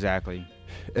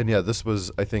 And this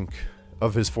was, I think,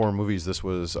 of his 4 movies, this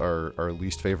was our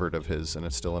least favorite of his, and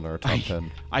it's still in our top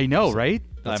 10. I know, right?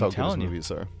 That's I'm how telling good his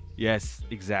you. movies are. Yes,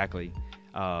 exactly.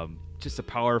 Just a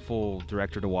powerful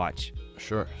director to watch.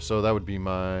 Sure. So that would be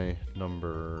my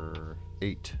number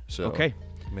 8. So okay.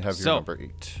 Let me have your number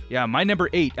 8. Yeah, my number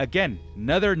 8. Again,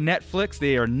 another Netflix.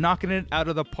 They are knocking it out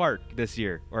of the park this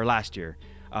year or last year.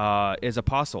 Is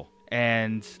Apostle.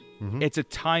 And it's a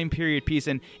time period piece.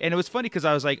 And it was funny because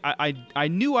I was like, I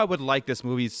knew I would like this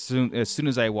movie as soon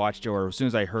as I watched it or as soon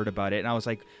as I heard about it. And I was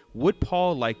like, would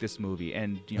Paul like this movie?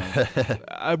 And,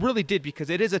 I really did, because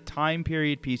it is a time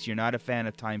period piece. You're not a fan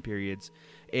of time periods.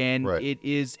 And it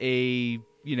is a,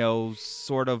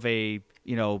 sort of a,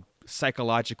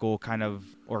 psychological kind of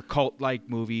or cult-like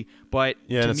movie. But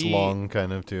yeah, to it's me, long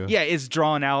kind of too. Yeah, it's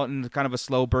drawn out and kind of a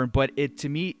slow burn. But to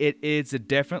me, it is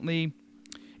it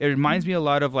reminds me a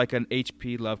lot of like an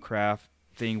H.P. Lovecraft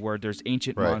thing where there's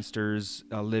ancient monsters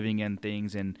living in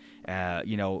things, and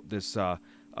this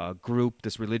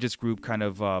this religious group kind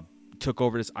of took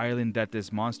over this island that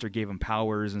this monster gave them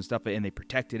powers and stuff, and they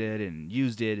protected it and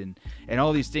used it and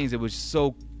all these things. It was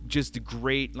so just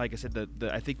great. Like I said,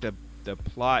 I think the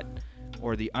plot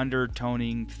or the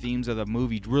undertoning themes of the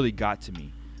movie really got to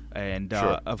me. And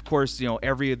of course,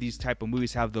 every of these type of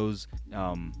movies have those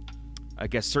I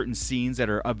guess certain scenes that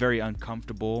are very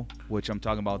uncomfortable, which I'm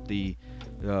talking about the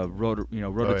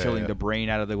rototilling the brain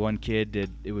out of the one kid.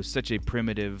 It was such a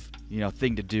primitive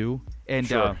thing to do, and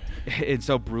it's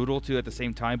so brutal too at the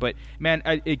same time. But man,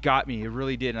 it got me. It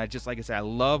really did. And I just, like I said, I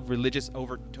love religious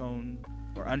overtone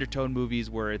or undertone movies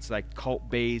where it's like cult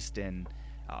based, and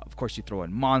of course you throw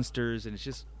in monsters, and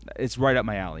it's right up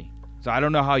my alley. So I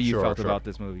don't know how you felt about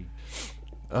this movie.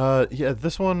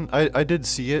 This one I did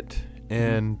see it.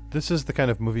 And this is the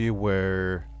kind of movie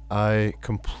where I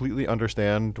completely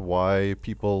understand why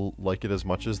people like it as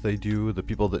much as they do, the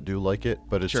people that do like it,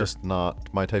 but it's just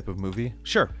not my type of movie.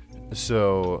 Sure.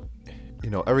 So,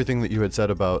 everything that you had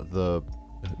said about the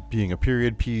being a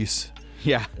period piece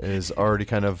is already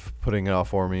kind of putting it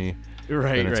off for me.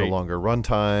 Right, then it's a longer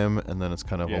runtime, and then it's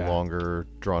kind of a longer,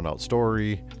 drawn-out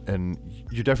story. And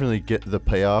you definitely get the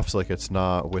payoffs. Like, it's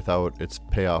not without its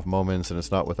payoff moments, and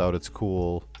it's not without its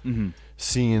cool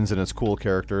scenes and its cool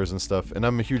characters and stuff. And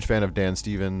I'm a huge fan of Dan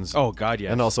Stevens. Oh, God,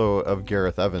 yes. And also of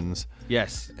Gareth Evans.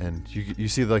 Yes. And you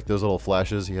see, like, those little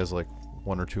flashes. He has, like,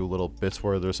 1 or 2 little bits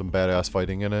where there's some badass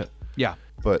fighting in it. Yeah.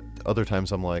 But other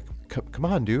times I'm like, come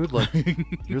on, dude. Like,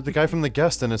 you're the guy from The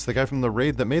Guest, and it's the guy from The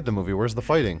Raid that made the movie. Where's the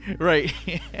fighting? Right.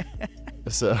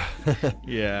 So.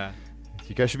 Yeah.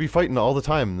 You guys should be fighting all the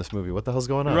time in this movie. What the hell's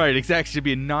going on? Right, exactly. Should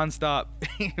be nonstop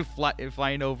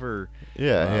flying over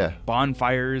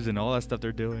bonfires and all that stuff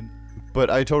they're doing. But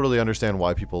I totally understand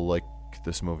why people like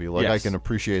this movie. Like, Yes. I can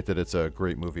appreciate that it's a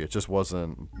great movie. It just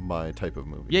wasn't my type of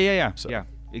movie. Yeah. So. Yeah,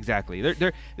 exactly.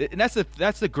 And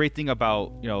that's the great thing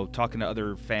about, you know, talking to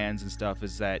other fans and stuff,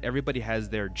 is that everybody has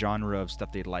their genre of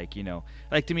stuff they like, you know.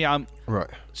 Like, to me, I'm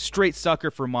straight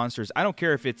sucker for monsters. I don't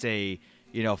care if it's a,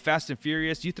 you know, Fast and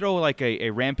Furious. You throw like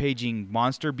a rampaging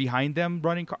monster behind them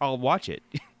running car, I'll watch it.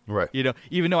 Right. You know,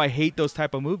 even though I hate those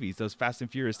type of movies, those Fast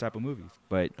and Furious type of movies.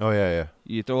 But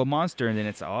you throw a monster and then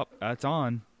it's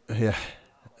on. Yeah.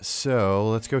 So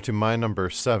let's go to my number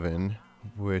 7,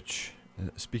 which,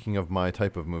 speaking of my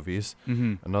type of movies,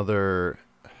 another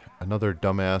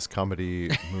dumbass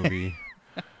comedy movie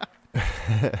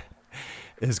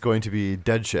is going to be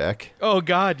Dead Shack. Oh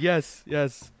God, yes.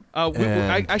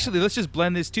 Actually, let's just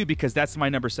blend this too, because that's my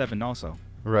number 7 also.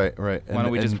 Right. Why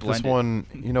don't we just blend this it? one,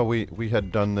 you know, we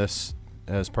had done this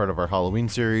as part of our Halloween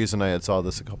series, and I had saw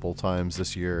this a couple times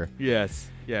this year. Yes.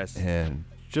 And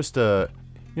just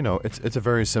you know, it's a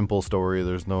very simple story.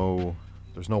 There's no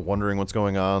wondering what's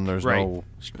going on. There's no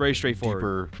very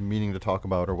straightforward deeper meaning to talk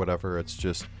about or whatever.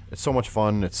 It's so much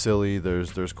fun. It's silly.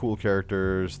 There's cool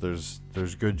characters. There's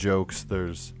good jokes.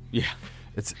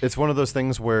 It's one of those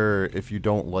things where if you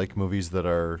don't like movies that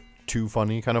are too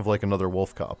funny, kind of like another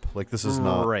Wolf Cop, like this is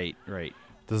not right.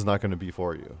 This is not going to be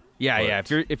for you. Yeah.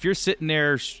 If you're sitting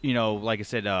there, you know, like I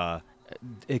said,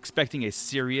 expecting a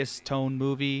serious tone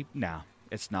movie, nah,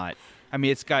 it's not. I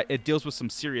mean, it deals with some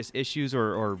serious issues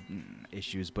or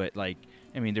issues, but like,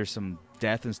 I mean, there's some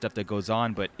death and stuff that goes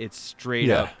on, but it's straight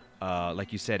up,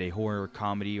 like you said, a horror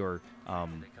comedy, or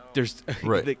there's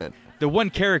the one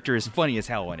character is funny as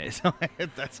hell in it. So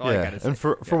that's all I gotta say. And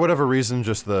for whatever reason,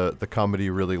 just the comedy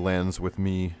really lands with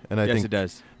me, and I think it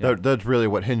does. Yeah. That's really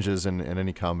what hinges in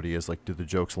any comedy, is like, do the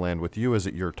jokes land with you? Is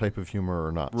it your type of humor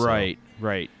or not? Right.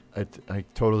 I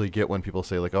totally get when people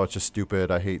say like, oh, it's just stupid.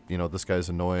 I hate, you know, this guy's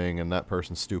annoying and that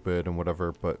person's stupid and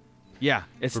whatever. But yeah,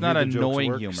 it's for not me, the jokes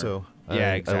annoying work, humor. So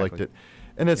exactly. I liked it.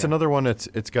 And it's another one.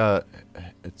 It's kind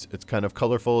of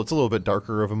colorful. It's a little bit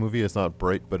darker of a movie. It's not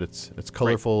bright, but it's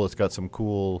colorful. Right. It's got some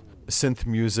cool synth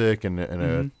music and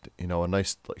a you know, a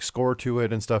nice like score to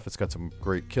it and stuff. It's got some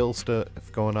great kill stuff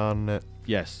going on in it.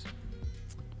 Yes.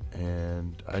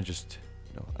 And I just,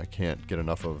 you know, I can't get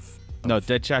enough of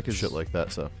Dead Shack is shit like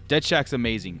that. So Dead Shack's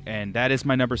amazing, and that is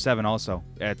my number 7 also.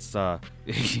 It's I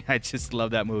just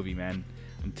love that movie, man.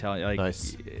 I'm telling you, like,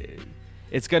 nice.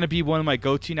 It's gonna be one of my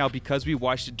go-to now, because we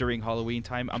watched it during Halloween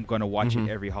time. I'm gonna watch it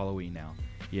every Halloween now.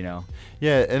 You know.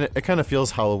 Yeah, and it kind of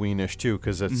feels Halloween-ish too,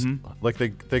 because it's like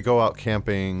they go out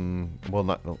camping. Well,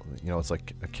 not, you know, it's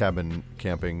like a cabin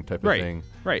camping type of thing.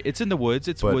 Right. It's in the woods.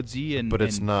 It's woodsy and but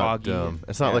it's and not. foggy.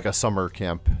 It's not like a summer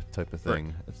camp type of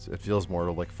thing. Right. It feels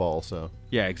more like fall. So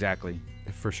yeah, exactly.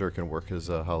 It for sure can work as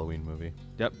a Halloween movie.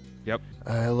 Yep.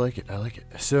 I like it.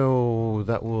 So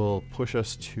that will push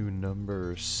us to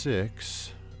number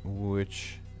 6,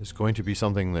 which is going to be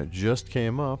something that just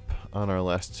came up on our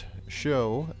last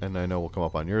show, and I know will come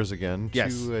up on yours again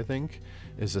too, I think,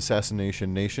 is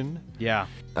Assassination Nation. Yeah.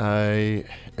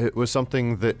 It was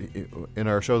something that in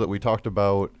our show that we talked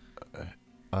about,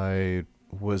 I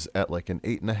was at like an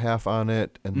 8.5 on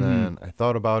it, and then I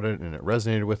thought about it and it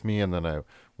resonated with me, and then I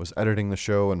was editing the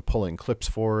show and pulling clips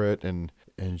for it and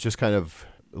just kind of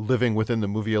living within the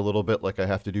movie a little bit, like I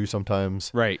have to do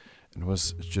sometimes. Right. And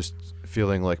was just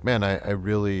feeling like, man, I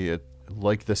really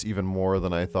like this even more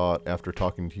than I thought after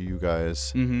talking to you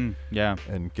guys. Yeah.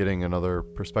 And getting another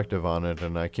perspective on it.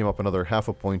 And I came up another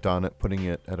 0.5 point on it, putting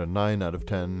it at a 9 out of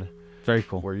 10. Very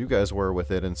cool. Where you guys were with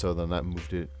it, and so then that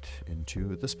moved it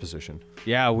into this position.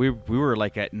 Yeah, we were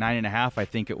like at 9.5, I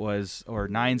think it was, or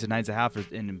 9s and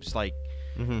 9.5, and it was like,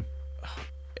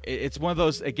 it's one of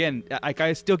those, again, like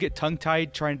I still get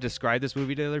tongue-tied trying to describe this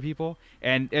movie to other people,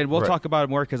 and we'll talk about it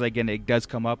more, because again, it does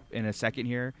come up in a second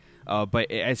here, but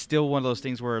it's still one of those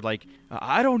things where like,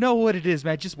 I don't know what it is,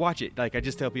 man, just watch it. Like I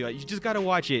just tell people, you just gotta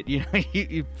watch it, you know,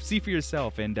 you see for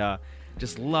yourself, and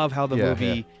just love how the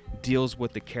movie deals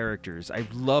with the characters. I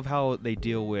love how they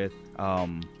deal with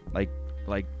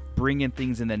like bringing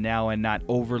things in the now and not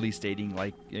overly stating,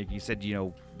 like you said, you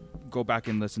know, go back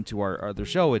and listen to our other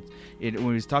show. When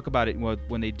we talk about it,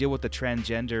 when they deal with the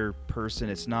transgender person,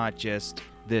 it's not just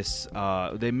this,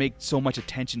 they make so much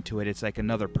attention to it. It's like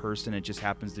another person. It just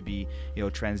happens to be, you know,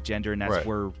 transgender, and that's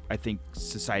where I think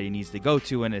society needs to go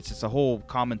to, and it's just a whole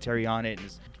commentary on it. And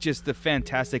it's just a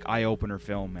fantastic eye-opener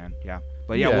film, man. Yeah.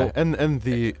 But and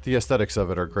the aesthetics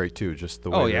of it are great too. Just the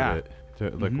way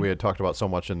that we had talked about so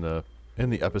much in the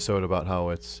episode about how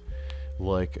it's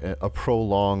like a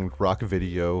prolonged rock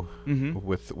video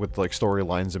with like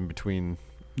storylines in between.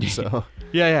 So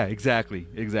yeah, exactly.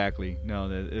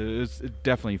 No, it was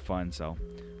definitely fun. So,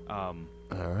 all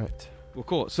right. Well,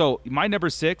 cool. So my number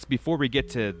 6, before we get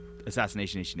to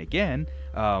Assassination Nation again,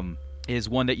 is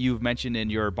one that you've mentioned in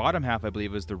your bottom half, I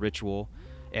believe, is The Ritual.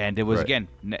 And it was, again,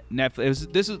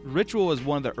 Netflix. Ritual was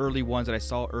one of the early ones that I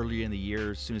saw earlier in the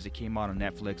year as soon as it came out on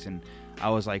Netflix. And I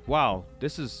was like, wow,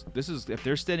 this is if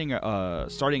they're starting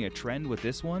a trend with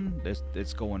this one,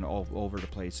 it's going all over the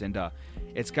place. And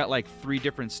it's got like 3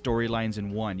 different storylines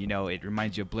in one. You know, it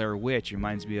reminds you of Blair Witch. It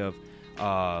reminds me of,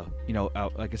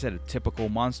 like I said, a typical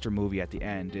monster movie at the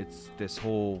end. It's this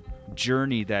whole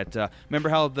journey that remember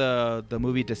how the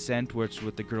movie Descent, which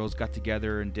with the girls got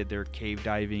together and did their cave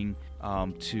diving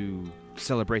to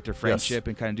celebrate their friendship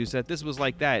and kind of do stuff. This was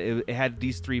like that. It had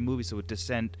these 3 movies, so with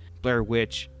Descent, Blair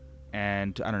Witch,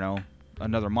 and I don't know,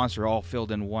 another monster, all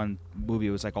filled in one movie.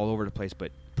 It was like all over the place.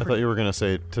 But I thought you were gonna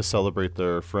say to celebrate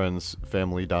their friend's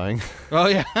family dying. Oh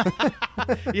yeah,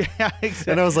 yeah,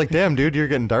 exactly. And I was like, damn, dude, you're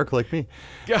getting dark like me.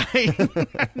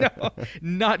 No,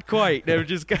 not quite. They were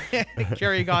just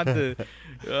carrying on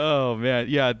oh man,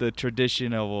 yeah, the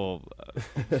tradition of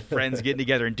friends getting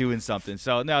together and doing something.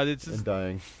 So no, it's just, and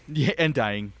dying. Yeah, and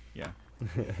dying. Yeah.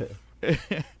 But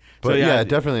so, yeah,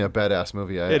 definitely a badass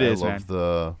movie. I man.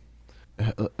 love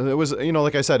it was,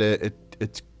 like I said,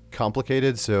 it's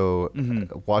complicated, so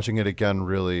watching it again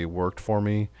really worked for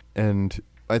me. And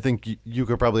I think you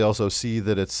could probably also see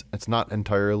that it's not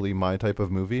entirely my type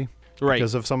of movie. Right.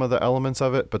 Because of some of the elements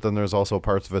of it, but then there's also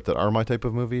parts of it that are my type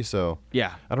of movie. So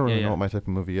yeah, I don't really know what my type of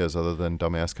movie is other than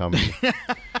dumbass comedy.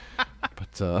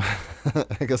 But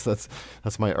I guess that's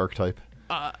my archetype.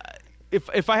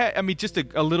 If I had, I mean, just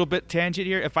a little bit tangent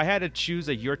here. If I had to choose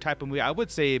your type of movie, I would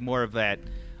say more of that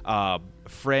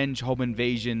French home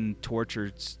invasion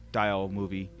torture style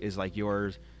movie is like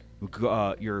your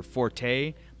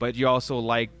forte. But you also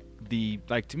like the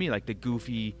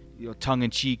goofy, tongue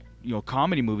in cheek,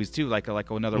 comedy movies too. Like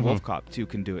another Wolf Cop too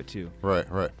can do it too. Right.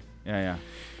 Yeah.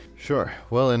 Sure.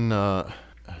 Well, and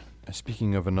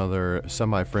speaking of another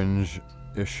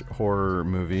semi-fringe-ish horror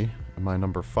movie, my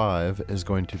number 5 is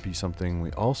going to be something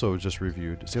we also just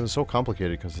reviewed. See, it was so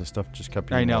complicated because this stuff just kept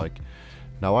being like,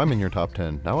 now I'm in your top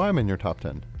 10. Now I'm in your top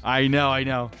 10. I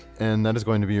know. And that is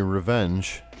going to be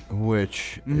Revenge,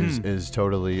 which is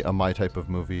totally my type of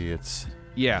movie. It's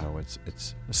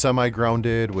it's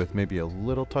semi-grounded with maybe a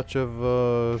little touch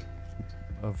of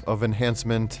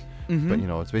enhancement, but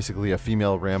it's basically a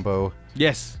female Rambo.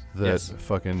 Yes. That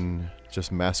fucking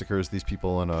just massacres these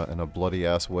people in a bloody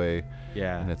ass way.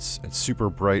 Yeah. And it's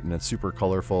super bright and it's super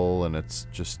colorful and it's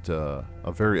just a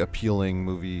very appealing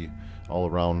movie all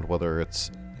around, whether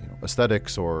it's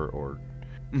aesthetics or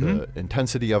the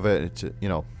intensity of it. It's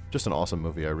just an awesome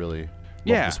movie. I really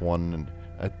love this one, and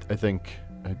I think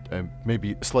I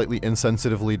maybe slightly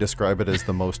insensitively describe it as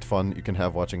the most fun you can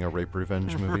have watching a rape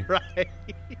revenge movie. Right.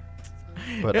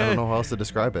 But I don't know how else to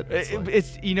describe it.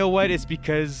 It's you know what? It's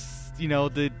because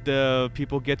the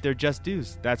people get their just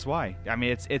dues. That's why. I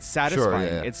mean, it's satisfying.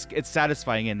 Sure, yeah. It's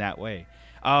satisfying in that way.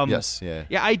 Yes, yeah.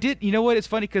 Yeah, I did. You know what? It's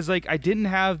funny because I didn't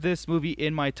have this movie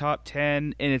in my top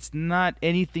 10, and it's not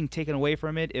anything taken away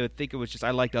from it. I would think it was just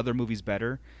I liked other movies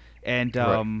better, and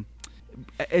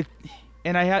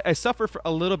I suffer for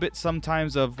a little bit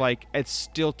sometimes of it's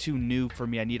still too new for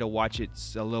me. I need to watch it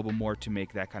a little bit more to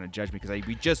make that kind of judgment because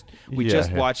we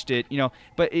just watched it,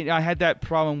 But I had that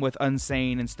problem with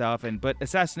Unsane and stuff, but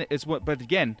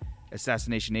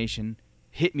Assassination Nation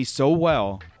hit me so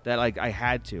well that I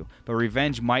had to. But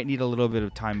Revenge might need a little bit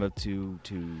of time to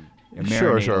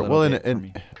marinate. Sure. Well,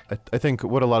 and I think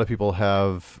what a lot of people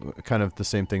have, kind of the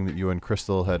same thing that you and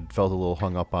Crystal had felt a little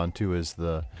hung up on too, is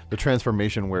the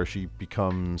transformation where she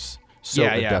becomes so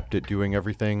adept at doing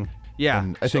everything. Yeah.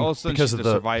 And I think all of a sudden because she's of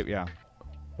the survive. Yeah.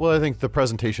 Well, I think the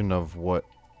presentation of what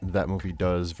that movie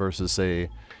does versus say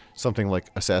something like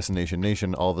Assassination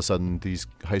Nation, all of a sudden these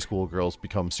high school girls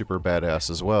become super badass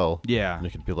as well. Yeah. And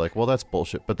you could be like, well, that's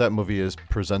bullshit. But that movie is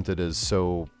presented as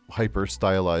so hyper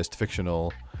stylized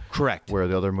fictional. Correct. Where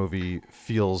the other movie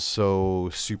feels so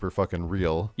super fucking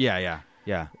real. Yeah.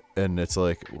 And it's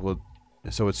like, well,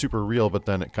 so it's super real, but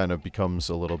then it kind of becomes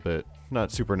a little bit,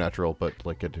 not supernatural, but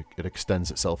it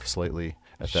extends itself slightly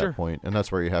at that point. And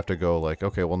that's where you have to go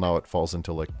okay, well, now it falls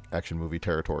into action movie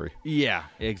territory. Yeah,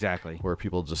 exactly. Where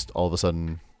people just all of a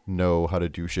sudden know how to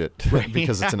do shit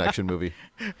because it's an action movie.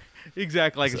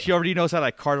 Exactly. She already knows how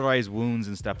to cauterize wounds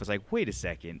and stuff. It's like, wait a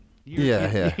second.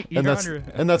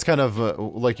 And that's kind of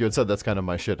like you had said, that's kind of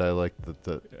my shit. I like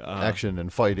the action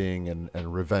and fighting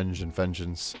and revenge and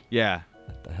vengeance. Yeah.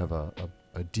 I have a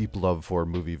a deep love for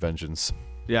movie vengeance.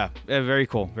 Yeah, very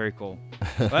cool, very cool.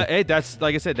 But hey, that's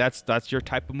like I said, that's your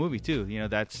type of movie too. You know,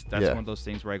 that's one of those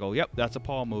things where I go, yep, that's a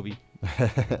Paul movie.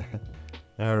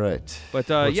 All right. But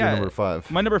what's your number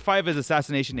 5? My number 5 is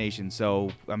Assassination Nation.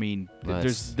 So I mean,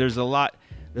 nice. there's a lot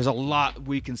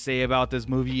we can say about this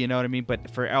movie. You know what I mean? But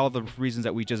for all the reasons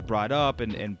that we just brought up,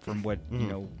 and from what you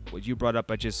know, what you brought up,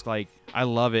 I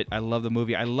love it. I love the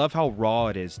movie. I love how raw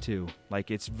it is too. Like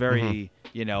it's very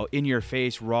you know, in your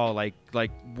face, raw. Like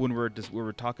when we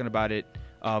were talking about it.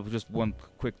 Just one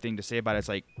quick thing to say about it. It's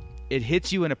like it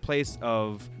hits you in a place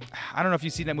of, I don't know if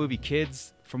you've seen that movie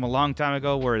Kids from a long time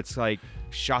ago, where it's like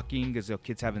shocking because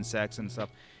kids having sex and stuff.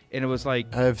 And it was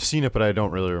like, I've seen it, but I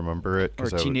don't really remember it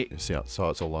because I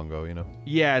saw it so long ago. You know.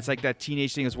 Yeah, it's like that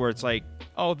teenage thing is where it's like,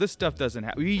 oh, this stuff doesn't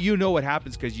happen. You know what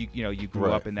happens because you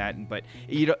grew up in that, but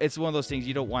it's one of those things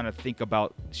you don't want to think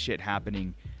about shit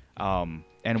happening.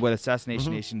 And what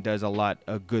Assassination Nation does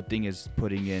a good thing is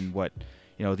putting in what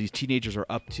these teenagers are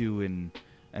up to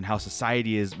and how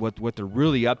society is, what they're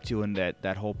really up to, and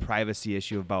that whole privacy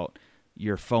issue about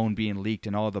your phone being leaked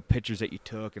and all the pictures that you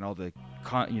took and all the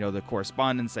the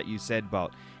correspondence that you said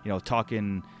about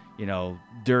talking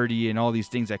dirty and all these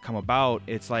things that come about.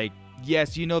 It's like,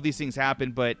 yes, these things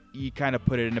happen, but you kind of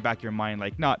put it in the back of your mind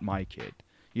like, not my kid,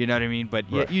 you know what I mean? But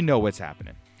right. You know what's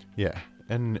happening. Yeah.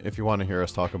 And if you want to hear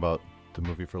us talk about the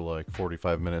movie for like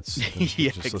 45 minutes,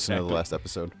 just listen to the last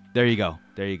episode. There you go.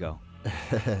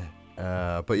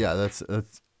 But yeah, that's a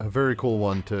very cool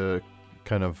one to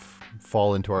kind of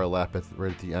fall into our lap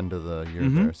right at the end of the year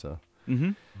there.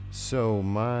 So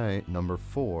my number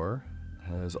 4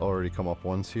 has already come up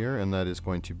once here, and that is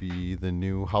going to be the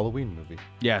new Halloween movie.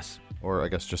 Yes. Or I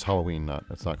guess just Halloween.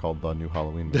 It's not called the new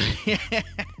Halloween movie.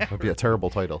 That would be a terrible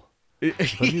title. The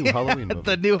new Halloween movie.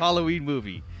 The new Halloween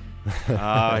movie.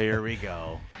 Here we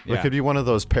go. It could be one of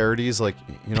those parodies, like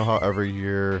how every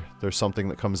year there's something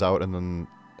that comes out, and then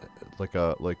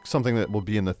like something that will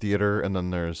be in the theater, and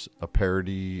then there's a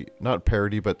parody, not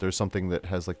parody, but there's something that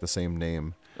has like the same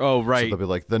name. Oh, right. So they'll be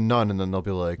like The Nun, and then they'll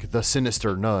be like The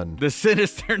Sinister Nun. The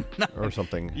Sinister Nun. Or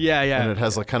something. Yeah. And it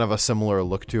has like kind of a similar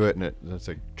look to it, and it's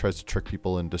like tries to trick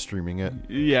people into streaming it.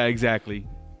 Yeah, exactly.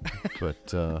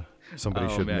 But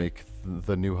somebody should make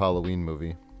the new Halloween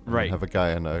movie. Right. Have a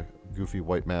guy in a goofy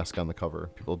white mask on the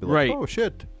cover. People will be like, oh,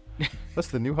 shit. That's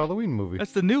the new Halloween movie.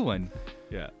 That's the new one.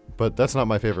 Yeah. But that's not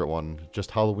my favorite one.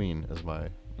 Just Halloween is my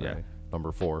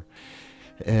number 4.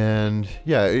 And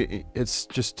yeah, it's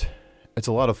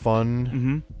a lot of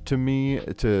fun to me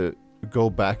to go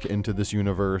back into this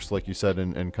universe, like you said,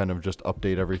 and kind of just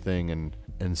update everything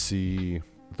and see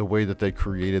the way that they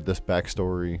created this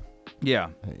backstory. Yeah.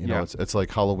 It's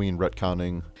like Halloween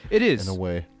retconning. It is. In a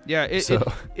way. Yeah, it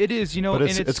is, But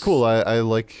it's cool. I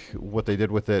like what they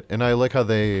did with it, and I like how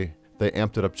they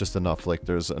amped it up just enough. Like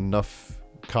there's enough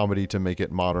comedy to make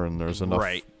it modern. There's enough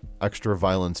extra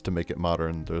violence to make it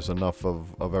modern. There's enough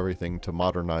of everything to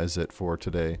modernize it for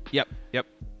today. Yep,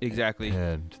 exactly.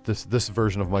 And this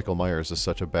version of Michael Myers is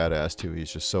such a badass too.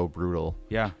 He's just so brutal.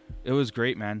 Yeah, it was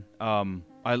great, man.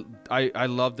 I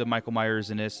love the Michael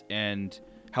Myers in this, and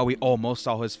how we almost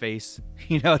saw his face.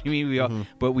 You know what I mean?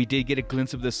 But we did get a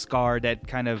glimpse of the scar that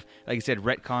kind of, like I said,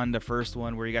 retconned the first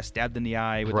one where he got stabbed in the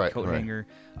eye with the coat hanger.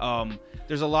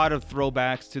 There's a lot of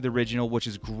throwbacks to the original, which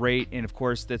is great. And of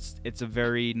course, it's a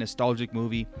very nostalgic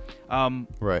movie.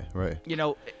 Right.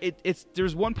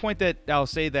 There's one point that I'll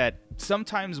say that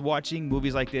sometimes watching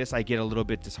movies like this, I get a little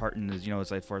bit disheartened, as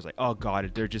it's like, like, oh God,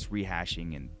 they're just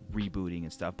rehashing and rebooting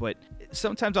and stuff. But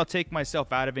sometimes I'll take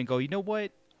myself out of it and go, you know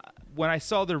what? When I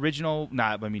saw the original,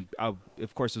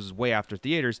 of course it was way after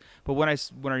theaters, but when I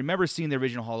remember seeing the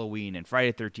original Halloween and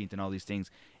Friday the 13th and all these things,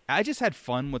 I just had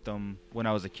fun with them when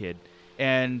I was a kid.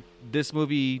 And this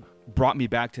movie brought me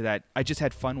back to that. I just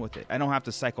had fun with it. I don't have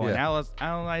to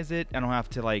psychoanalyze it. I don't have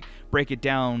to like break it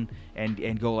down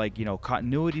and go like,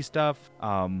 continuity stuff.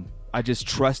 I just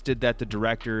trusted that the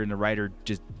director and the writer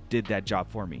just did that job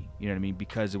for me. You know what I mean?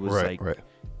 Because it was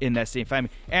in that same family.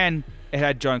 And it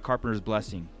had John Carpenter's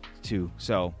blessing too,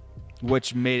 so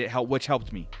which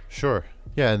helped me. Sure.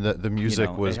 Yeah, and the music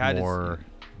was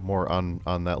more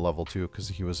on that level too, because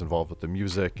he was involved with the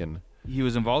music, and he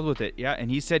was involved with it. Yeah, and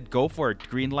he said go for it,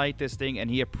 green light this thing, and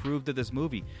he approved of this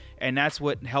movie, and that's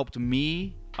what helped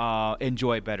me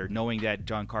enjoy it better, knowing that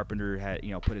John Carpenter had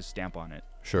put his stamp on it.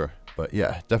 Sure. But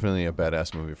yeah, definitely a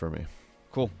badass movie for me.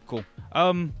 Cool.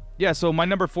 Yeah, so my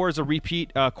number 4 is a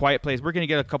repeat, Quiet Place. We're going to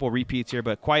get a couple repeats here,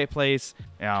 but Quiet Place,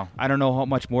 I don't know how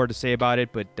much more to say about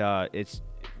it, but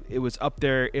it was up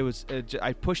there.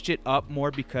 I pushed it up more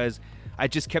because I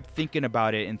just kept thinking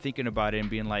about it and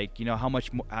being like, you know, how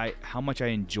much I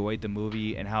enjoyed the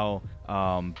movie and how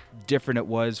different it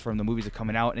was from the movies that are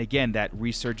coming out. And again, that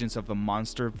resurgence of the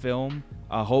monster film.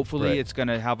 Hopefully, it's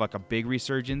gonna have like a big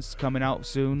resurgence coming out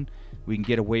soon. We can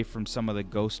get away from some of the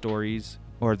ghost stories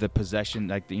or the possession,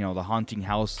 like the haunted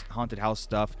house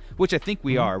stuff, which I think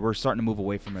we are. We're starting to move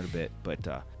away from it a bit,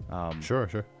 but sure.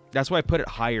 That's why I put it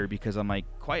higher, because I'm like,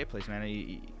 Quiet Place, man.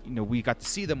 We got to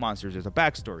see the monsters. There's a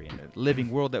backstory in the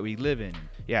living world that we live in.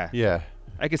 Yeah.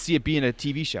 I could see it being a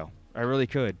TV show. I really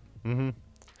could. Mm-hmm.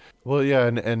 Well, yeah,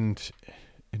 and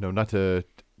not to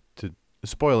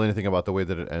spoil anything about the way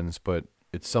that it ends, but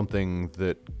it's something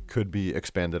that could be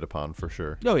expanded upon for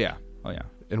sure. Oh yeah.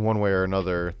 In one way or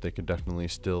another, they could definitely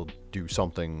still do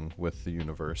something with the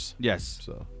universe. Yes.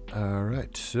 So, all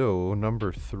right. So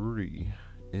number 3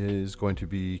 is going to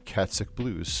be Cat Sick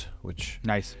Blues, which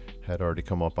had already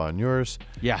come up on yours.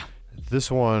 Yeah. This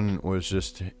one was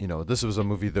just, this was a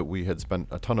movie that we had spent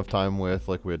a ton of time with,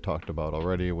 like we had talked about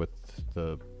already with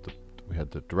we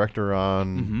had the director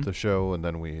on the show, and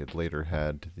then we had later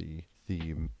had the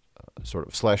sort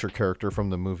of slasher character from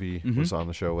the movie was on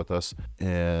the show with us,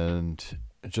 and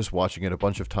just watching it a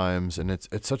bunch of times, and it's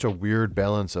such a weird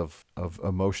balance of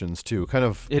emotions too, kind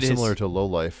of similar to Low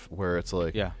Life, where it's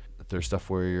like there's stuff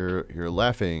where you're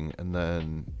laughing, and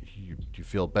then you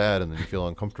feel bad, and then you feel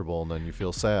uncomfortable, and then you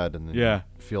feel sad, and then you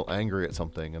feel angry at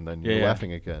something, and then you're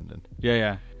laughing again, and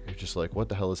you're just like, what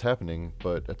the hell is happening?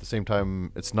 But at the same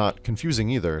time, it's not confusing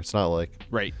either. It's not like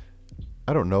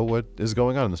I don't know what is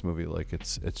going on in this movie. Like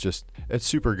it's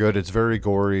super good. It's very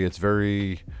gory. It's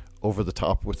very over the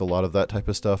top with a lot of that type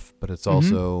of stuff, but it's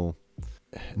also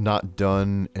not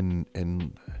done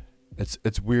and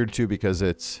it's weird too, because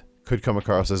it's could come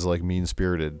across as like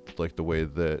mean-spirited, like the way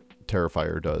that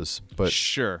Terrifier does. But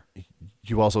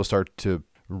you also start to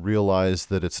realize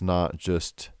that it's not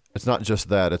just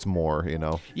that, it's more,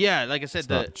 Yeah, like I said, it's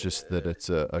not just that it's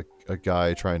a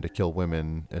guy trying to kill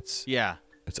women. It's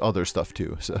other stuff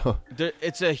too. So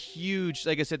it's a huge,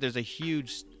 like I said, there's a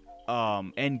huge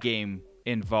end game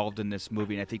involved in this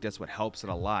movie, and I think that's what helps it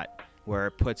a lot, where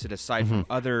it puts it aside from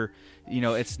other,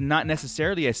 it's not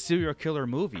necessarily a serial killer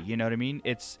movie, you know what I mean?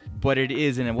 But it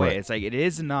is in a way. It's like it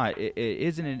is not. It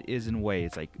isn't. It is in a way.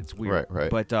 It's like it's weird.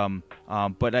 Right. But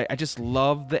I just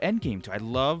love the end game too. I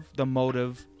love the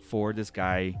motive for this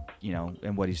guy,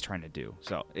 and what he's trying to do.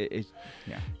 So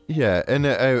yeah, and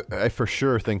I for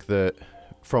sure think that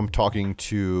from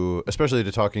especially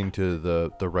talking to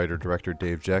the writer director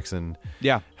Dave Jackson,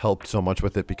 helped so much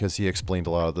with it, because he explained a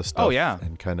lot of the stuff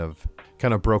and kind of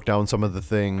broke down some of the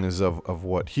things of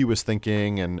what he was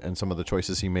thinking, and some of the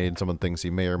choices he made, some of the things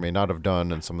he may or may not have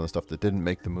done, and some of the stuff that didn't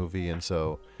make the movie. And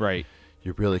so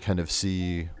you really kind of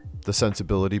see the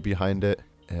sensibility behind it,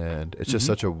 and it's just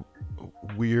such a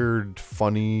weird,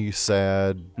 funny,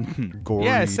 sad, gory,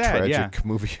 tragic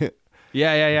movie.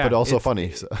 Yeah. But also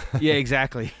funny. So. Yeah,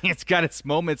 exactly. It's got its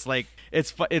moments. Like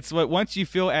it's what once you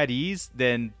feel at ease,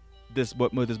 then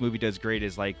what this movie does great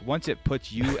is, like, once it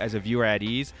puts you as a viewer at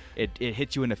ease, it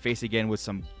hits you in the face again with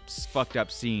some fucked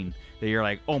up scene that you're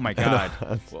like, oh my god.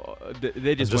 Well,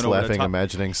 they just went over laughing, the top.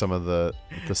 imagining some of the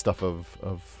stuff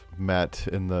of Matt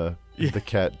in the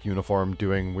cat uniform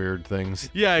doing weird things.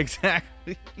 Yeah,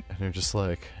 exactly. And you're just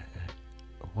like,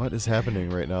 what is happening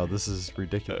right now? This is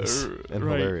ridiculous and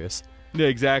hilarious. Yeah,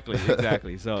 exactly.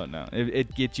 So no,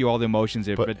 it gets you all the emotions.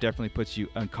 It definitely puts you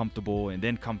uncomfortable and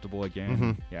then comfortable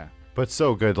again. Yeah. But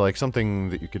so good, like something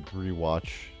that you could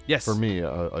rewatch. Yes. For me,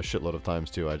 a shitload of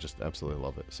times too. I just absolutely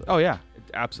love it. So. Oh yeah,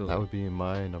 absolutely. That would be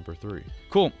my number 3.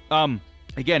 Cool.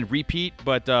 Again, repeat,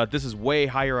 but this is way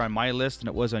higher on my list than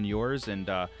it was on yours, and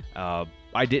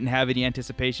I didn't have any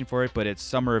anticipation for it, but it's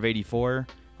summer of '84.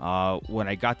 When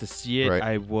I got to see it,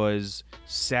 I was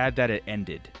sad that it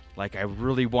ended. Like, I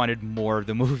really wanted more of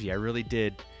the movie. I really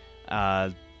did.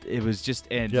 It was just,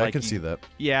 and I can see that.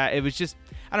 Yeah, it was just,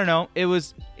 I don't know.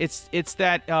 It's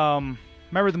that.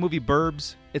 Remember the movie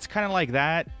Burbs? It's kind of like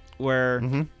that, where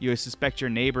you suspect your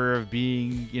neighbor of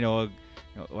being,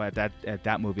 at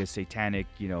that movie, a satanic,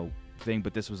 thing.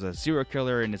 But this was a serial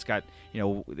killer, and it's got,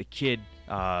 the kid.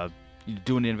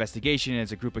 Doing the investigation, and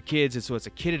it's a group of kids, and so it's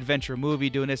a kid adventure movie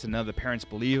doing this, and none of the parents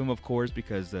believe him, of course,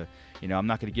 because I'm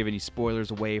not going to give any spoilers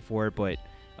away for it, but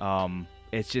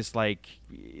it's just like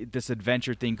this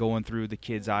adventure thing going through the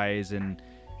kid's eyes, and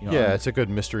it's a good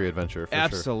mystery adventure for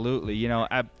absolutely sure.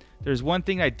 There's one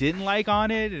thing I didn't like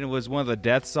on it, and it was one of the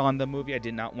deaths on the movie I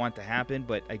did not want to happen,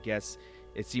 but I guess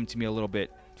it seemed to me a little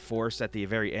bit forced at the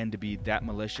very end to be that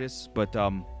malicious. But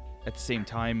at the same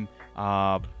time,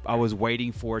 I was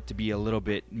waiting for it to be a little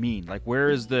bit mean. Like,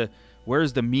 where's the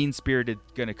mean spirited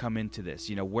gonna come into this?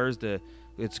 You know, where's the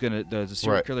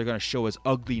serial killer gonna show his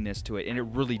ugliness to it? And it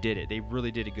really did it. They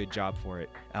really did a good job for it.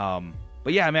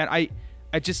 But yeah, man,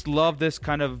 I just love this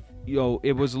kind of, you know,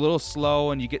 it was a little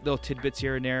slow and you get little tidbits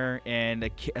here and there. And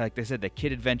like I said, the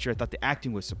kid adventure, I thought the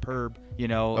acting was superb, you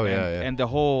know, and the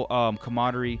whole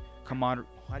camaraderie.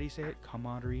 How do you say it?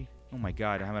 Camaraderie. Oh my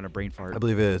God, I'm having a brain fart. I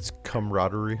believe it's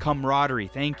camaraderie. Camaraderie.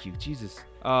 Thank you, Jesus.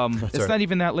 It's not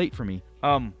even that late for me.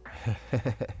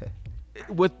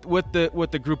 With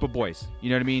the group of boys, you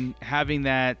know what I mean? Having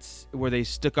that where they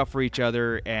stuck up for each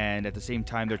other, and at the same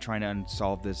time they're trying to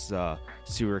unsolve this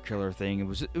serial killer thing. It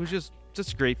was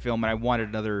just a great film, and I wanted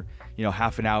another, you know,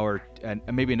 half an hour and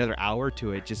maybe another hour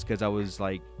to it, just because I was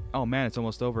like, oh man, it's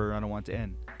almost over. I don't want it to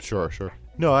end. Sure.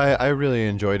 No, I really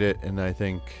enjoyed it, and I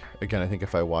think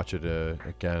if I watch it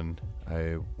again,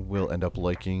 I will end up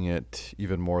liking it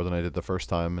even more than I did the first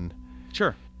time. And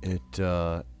sure,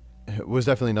 it was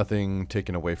definitely nothing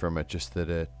taken away from it, just that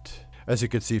it, as you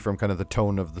could see from kind of the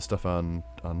tone of the stuff on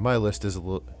my list, is a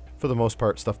little, for the most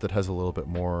part, stuff that has a little bit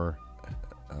more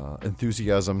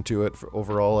enthusiasm to it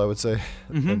overall, I would say.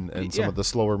 And some of the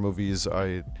slower movies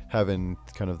I have in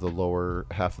kind of the lower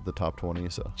half of the top 20.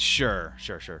 So sure.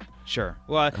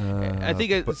 Well, I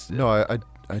think it's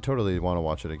I totally want to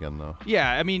watch it again, though.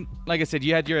 Yeah, I mean, like I said,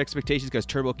 you had your expectations because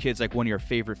Turbo Kid's like one of your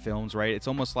favorite films, right? It's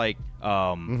almost like,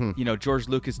 you know, George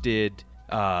Lucas did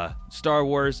Star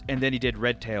Wars, and then he did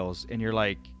Red Tails, and you're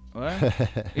like, what?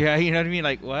 Yeah, you know what I mean?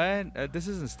 Like, what? This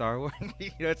isn't Star Wars.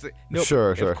 You know, it's like, no,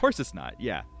 sure. Of course it's not.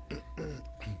 Yeah.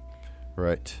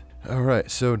 Right. All right.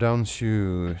 So down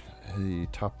to the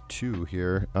top 2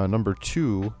 here. Number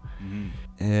 2,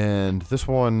 and this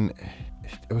one,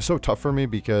 it was so tough for me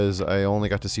because I only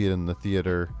got to see it in the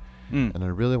theater, and I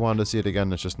really wanted to see it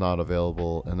again. It's just not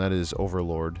available, and that is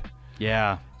Overlord.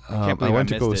 Yeah. I went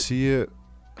to go see it.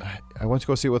 I went to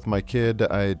go see it with my kid.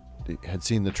 I had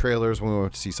seen the trailers when we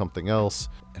went to see something else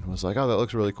and was like, oh, that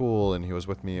looks really cool, and he was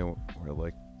with me, and we're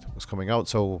like, it was coming out,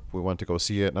 so we went to go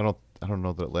see it. And I don't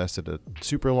know that it lasted a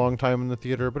super long time in the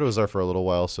theater, but it was there for a little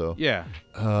while. So yeah.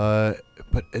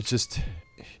 But it's just,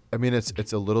 I mean,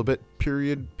 it's a little bit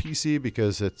period PC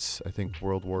because it's, I think,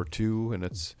 World War II, and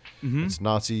it's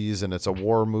Nazis, and it's a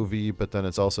war movie, but then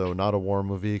it's also not a war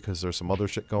movie because there's some other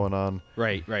shit going on.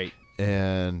 Right.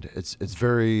 And it's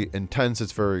very intense,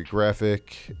 it's very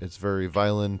graphic, it's very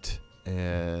violent,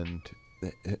 and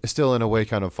it's still in a way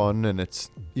kind of fun. And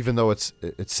it's, even though it's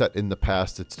set in the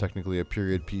past, it's technically a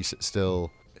period piece, it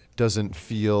still doesn't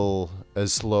feel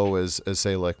as slow as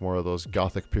say like more of those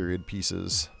gothic period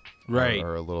pieces. Right.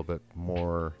 Are a little bit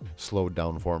more slowed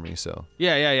down for me. So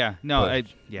yeah. No,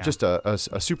 just a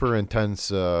super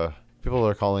intense. People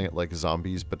are calling it like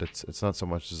zombies, but it's not so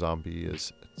much zombie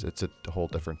as it's a whole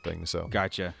different thing. So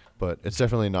gotcha. But it's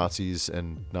definitely Nazis,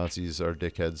 and Nazis are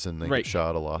dickheads, and they get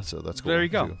shot a lot. So that's cool. There you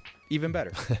go. Too. Even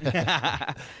better.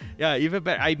 Yeah, even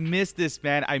better. I miss this,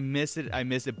 man. I miss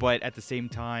it. But at the same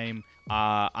time,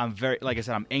 I'm very, like I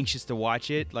said, I'm anxious to watch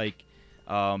it. Like,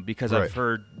 because I've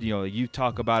heard, you know, you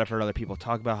talk about it, I've heard other people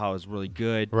talk about how it's really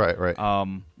good. Right.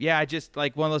 Yeah, I just,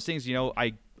 like, one of those things, you know,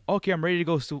 I'm ready to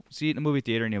go see it in a movie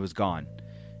theater, and it was gone.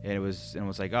 And it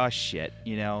was like, oh shit,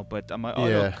 you know. But I'm like,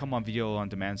 it'll come on video on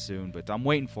demand soon. But I'm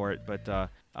waiting for it. But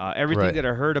everything that I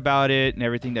heard about it and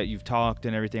everything that you've talked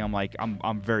and everything, I'm like,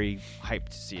 I'm very hyped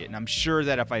to see it. And I'm sure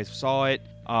that if I saw it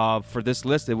for this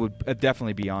list, it would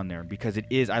definitely be on there because it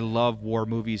is. I love war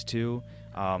movies too.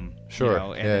 Sure. You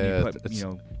know, and then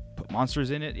you put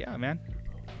monsters in it. Yeah, man.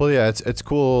 Well, yeah, it's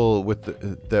cool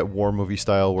with that war movie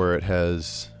style where it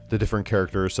has the different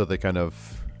characters, so they kind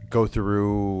of go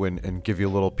through and give you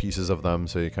little pieces of them,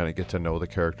 so you kind of get to know the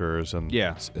characters, and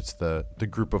it's the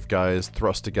group of guys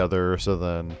thrust together, so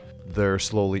then they're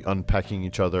slowly unpacking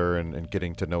each other and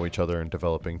getting to know each other and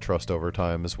developing trust over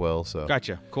time as well. So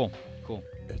gotcha. Cool.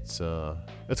 It's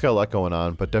got a lot going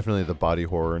on, but definitely the body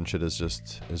horror and shit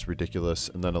is ridiculous,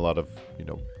 and then a lot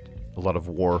of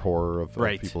war horror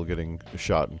of people getting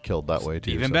shot and killed that way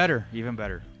too. Even better.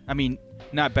 I mean,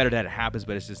 not better that it happens,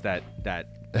 but it's just that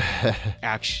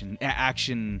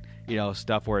action, you know,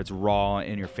 stuff where it's raw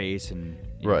in your face and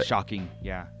shocking.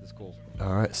 Yeah, it's cool.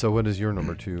 All right, so what is your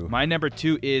number 2? My number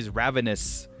 2 is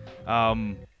Ravenous.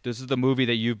 This is the movie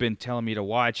that you've been telling me to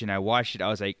watch, and I watched it. I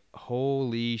was like,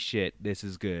 holy shit, this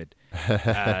is good.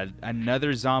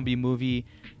 Another zombie movie,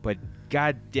 but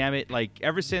god damn it, like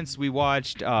ever since we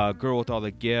watched Girl with All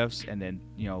the Gifts, and then,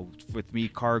 you know, with me,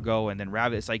 Cargo, and then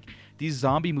Rabbit, it's like these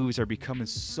zombie movies are becoming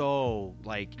so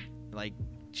like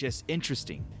just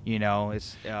interesting. You know,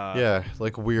 it's yeah,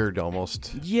 like weird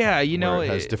almost. Yeah, you know, it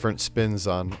has different spins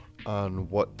on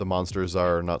what the monsters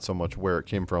are, not so much where it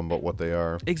came from, but what they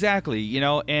are. Exactly, you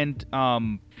know, and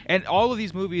all of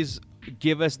these movies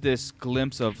give us this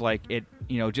glimpse of like it,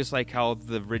 you know, just like how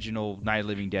the original Night of the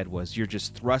Living Dead was. You're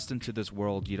just thrust into this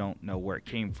world. You don't know where it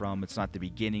came from. It's not the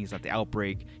beginning. It's not the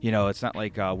outbreak. You know, it's not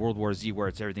like World War Z where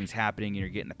everything's happening and you're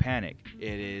getting a panic.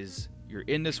 It is, you're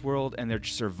in this world and they're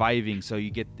just surviving. So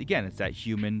you get, again, it's that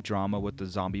human drama with the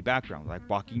zombie background, like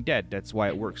Walking Dead. That's why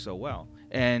it works so well.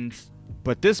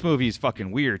 But this movie is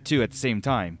fucking weird too at the same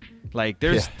time. Like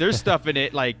there's stuff in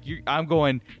it like I'm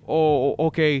going, oh,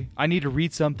 okay, I need to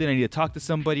read something. I need to talk to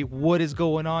somebody. What is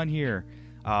going on here?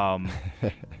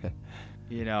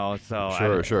 You know,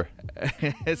 so sure.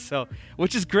 So,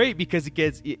 which is great because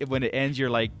when it ends, you're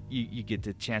like, you get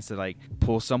the chance to like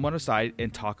pull someone aside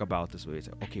and talk about this movie. It's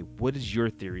like, okay, what is your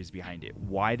theories behind it?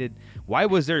 Why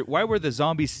were the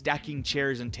zombies stacking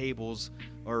chairs and tables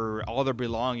or all their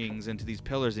belongings into these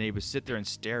pillars and they would sit there and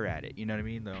stare at it? You know what I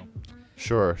mean, though?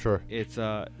 Sure. It's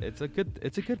a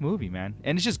good movie, man,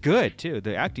 and it's just good too.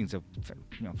 The acting's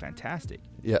fantastic.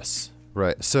 Yes,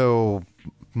 right. So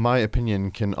my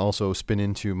opinion can also spin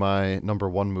into my number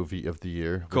one movie of the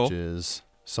year, cool. Which is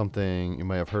something you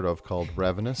might have heard of called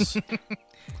Ravenous.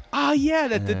 Oh yeah,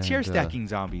 the chair stacking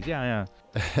zombies. Yeah.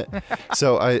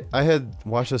 So I had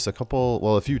watched this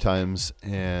a few times,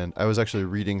 and I was actually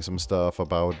reading some stuff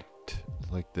about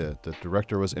like the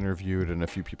director was interviewed and a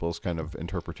few people's kind of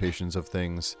interpretations of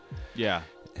things. Yeah.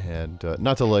 And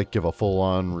not to like give a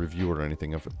full-on review or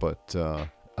anything of it, but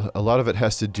a lot of it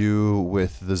has to do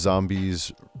with the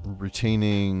zombies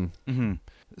retaining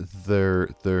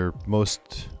their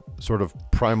most sort of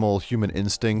primal human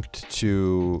instinct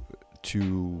to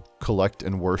collect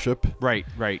and worship right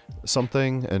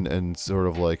something and sort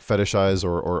of like fetishize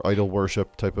or idol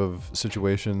worship type of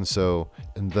situation. So,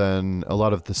 and then a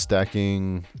lot of the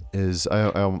stacking is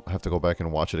I have to go back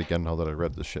and watch it again now that I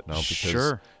read this shit now,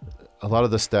 because a lot of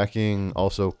the stacking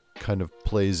also kind of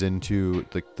plays into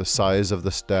the size of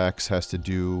the stacks has to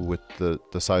do with the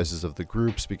sizes of the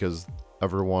groups, because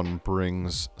everyone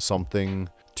brings something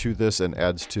to this and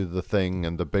adds to the thing,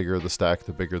 and the bigger the stack,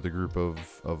 the bigger the group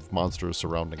of monsters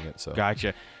surrounding it. So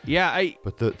gotcha. Yeah,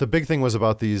 but the big thing was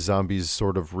about these zombies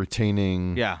sort of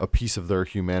retaining a piece of their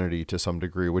humanity to some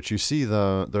degree, which you see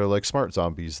they're like smart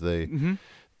zombies. They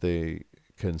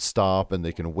can stop and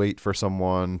they can wait for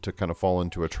someone to kind of fall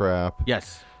into a trap.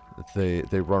 Yes. They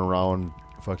run around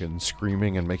fucking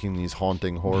screaming and making these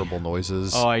haunting, horrible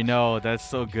noises. Oh, I know. That's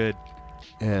so good.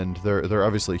 And they're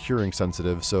obviously hearing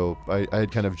sensitive, so I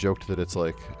had kind of joked that it's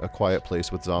like A Quiet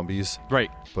Place with zombies. Right.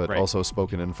 But also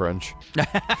spoken in French.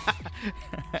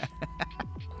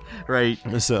 Right.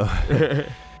 So,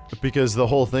 because the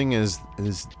whole thing is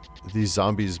these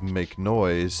zombies make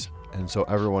noise, and so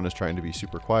everyone is trying to be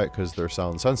super quiet because they're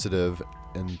sound sensitive,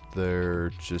 and they're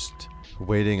just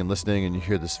waiting and listening, and you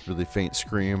hear this really faint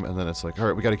scream, and then it's like, all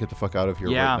right, we got to get the fuck out of here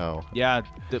right now. Yeah,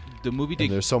 the movie did.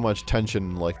 And there's so much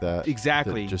tension like that.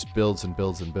 Exactly. That just builds and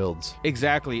builds and builds.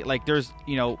 Exactly. Like there's,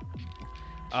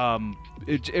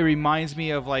 it reminds me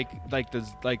of like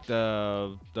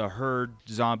the Herd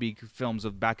zombie films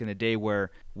of back in the day,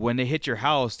 where when they hit your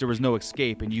house there was no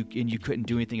escape and you couldn't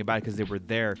do anything about it because they were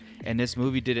there. And this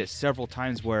movie did it several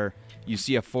times where you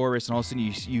see a forest and all of a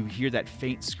sudden you hear that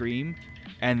faint scream,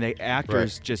 and the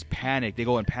actors just panic. They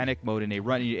go in panic mode and they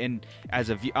run. And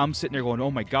I'm sitting there going, "Oh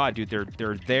my god, dude,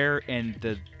 they're there, and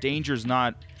the danger's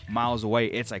not miles away.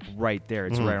 It's like right there.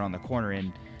 It's right on the corner."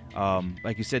 And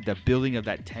like you said, the building of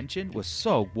that tension was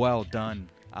so well done.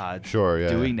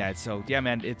 Doing that. So yeah,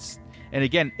 man, and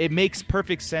again, it makes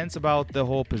perfect sense about the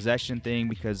whole possession thing,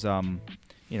 because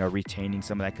retaining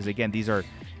some of that, because again,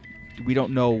 we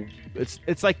don't know.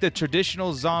 It's like the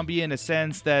traditional zombie in a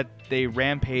sense that they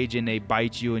rampage and they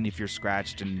bite you, and if you're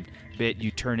scratched and bit,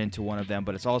 you turn into one of them.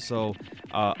 But it's also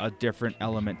a different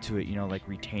element to it, like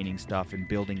retaining stuff and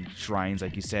building shrines,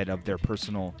 like you said, of their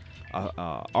personal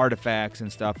artifacts and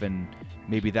stuff, and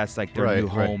maybe that's like their new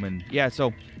home. And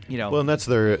so well, and that's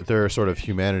their sort of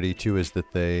humanity too, is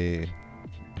that they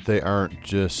aren't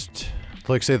just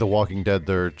like, say, The Walking Dead.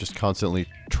 They're just constantly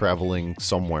traveling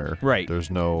somewhere. Right.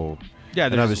 There's no. Yeah,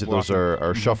 and obviously those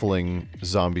are shuffling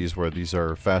zombies, where these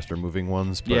are faster moving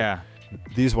ones. But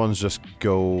these ones just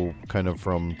go kind of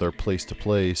from their place to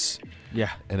place. Yeah.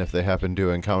 And if they happen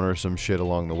to encounter some shit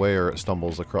along the way, or it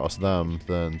stumbles across them,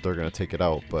 then they're gonna take it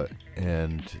out.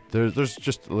 And there's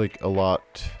just like a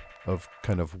lot of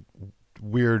kind of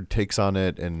weird takes on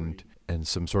it, and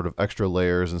some sort of extra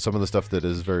layers, and some of the stuff that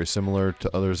is very similar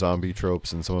to other zombie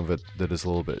tropes, and some of it that is a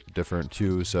little bit different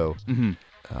too. So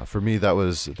for me, that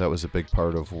was a big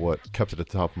part of what kept it at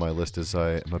the top of my list. Is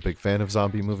I am a big fan of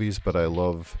zombie movies, but I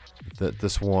love that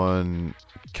this one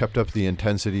kept up the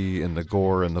intensity and the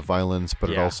gore and the violence, but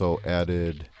it also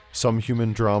added some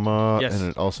human drama, and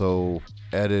it also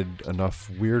added enough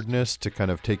weirdness to kind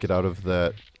of take it out of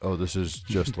that, oh, this is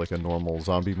just like a normal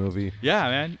zombie movie. Yeah,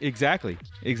 man. Exactly.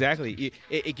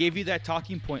 It gave you that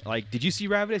talking point. Like, did you see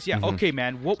Ravenous? Yeah. Okay,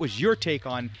 man. What was your take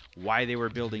on why they were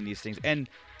building these things? And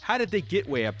how did they get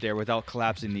way up there without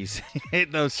collapsing these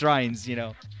those shrines, you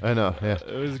know? I know, yeah.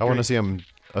 I want to see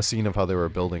a scene of how they were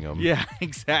building them. Yeah,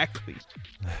 exactly.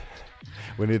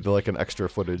 We need like an extra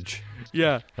footage.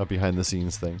 Yeah. A behind the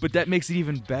scenes thing. But that makes it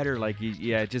even better. Like,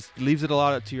 it just leaves it a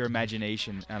lot up to your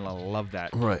imagination, and I love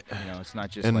that. Right. You know, it's not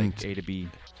just like A to B.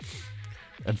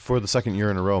 And for the second year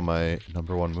in a row, my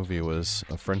number one movie was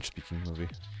a French-speaking movie.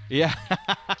 Yeah.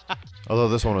 Although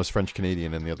this one was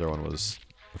French-Canadian, and the other one was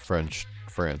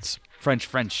French-France.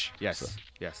 French. Yes.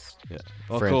 Yes. Yeah.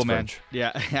 Well, France, cool, man. French.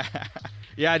 Yeah.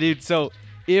 Yeah, dude. So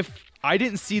if I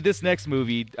didn't see this next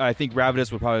movie, I think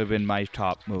Ravenous would probably have been my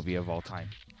top movie of all time,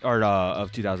 or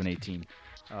of 2018,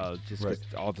 just with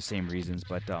all the same reasons.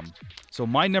 But so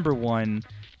my number one,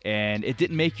 and it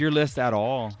didn't make your list at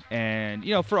all, and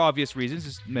you know, for obvious reasons,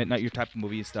 it's not your type of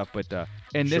movie and stuff. But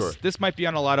and this might be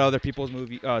on a lot of other people's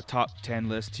movie top 10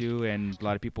 lists too, and a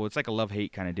lot of people, it's like a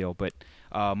love-hate kind of deal. But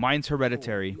mine's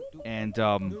Hereditary, and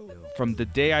from the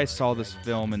day I saw this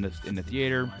film in the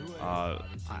theater,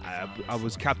 I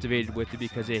was captivated with it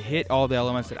because it hit all the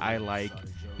elements that I like.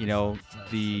 You know,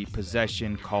 the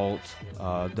possession cult,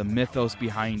 the mythos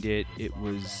behind it. It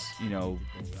was, you know,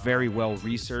 very well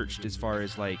researched as far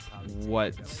as like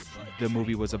what the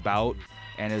movie was about,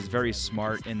 and is very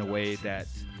smart in the way that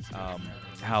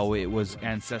how it was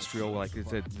ancestral, like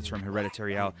it's the term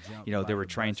hereditary, how, you know, they were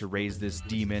trying to raise this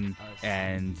demon,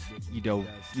 and you know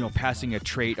passing a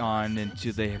trait on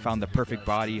until they found the perfect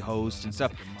body host and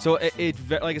stuff. So it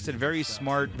like I said, very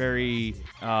smart, very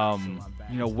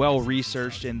you know, well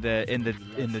researched in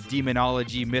the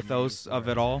demonology mythos of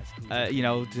it all. You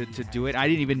know, to do it. I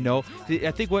didn't even know.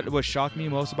 I think what shocked me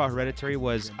most about Hereditary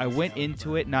was I went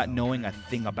into it not knowing a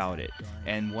thing about it,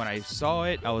 and when I saw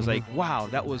it, I was like, wow,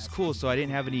 that was cool. So I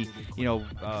didn't have any, you know,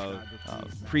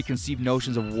 preconceived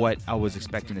notions of what I was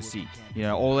expecting to see. You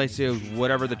know, all I see was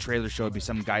whatever the trailer showed me,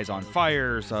 some guys on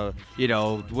fire, so, you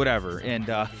know, whatever. And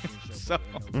so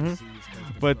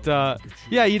but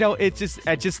yeah, you know, I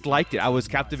just liked it. I was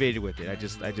captivated with it. I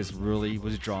just really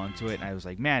was drawn to it, and I was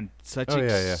like, man, such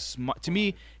smart. To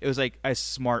me, it was like a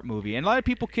smart movie. And a lot of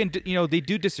people can, you know, they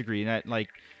do disagree. And like,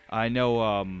 I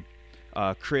know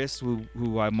Chris,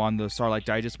 who I'm on the Starlight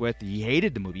Digest with, he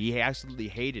hated the movie. He absolutely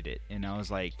hated it. And I was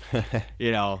like,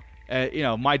 you know,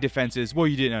 my defense is, well,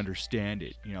 you didn't understand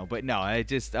it, you know. But no, I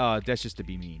just that's just to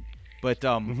be mean. But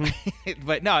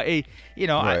but no, you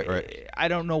know, right. I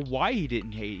don't know why he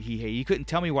didn't hate. He couldn't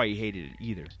tell me why he hated it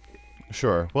either.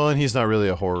 Sure. Well, and he's not really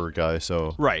a horror guy,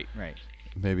 so right.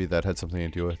 Maybe that had something to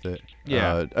do with it.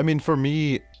 Yeah. I mean, for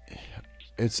me,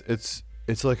 it's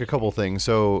like a couple things.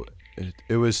 So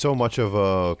it was so much of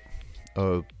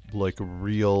a like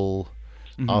real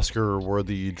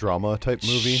Oscar-worthy drama type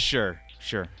movie. Sure.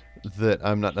 That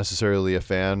I'm not necessarily a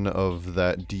fan of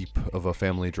that deep of a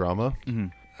family drama.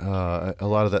 A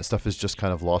lot of that stuff is just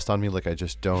kind of lost on me. Like, I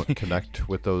just don't connect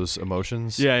with those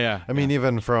emotions. Yeah. I mean,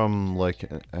 even from like,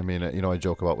 I mean, you know, I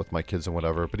joke about with my kids and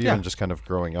whatever, but even just kind of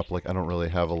growing up, like, I don't really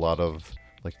have a lot of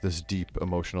like this deep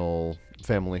emotional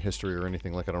family history or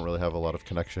anything. Like, I don't really have a lot of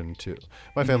connection to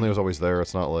my family. Was always there.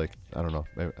 It's not like, I don't know,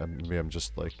 maybe I'm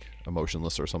just like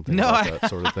emotionless or something. About that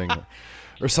sort of thing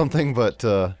or something. But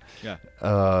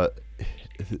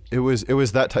it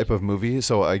was that type of movie,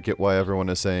 so I get why everyone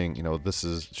is saying, you know,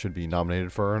 this should be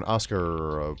nominated for an Oscar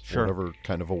or whatever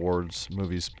kind of awards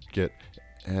movies get,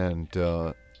 and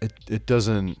it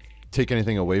doesn't take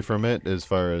anything away from it as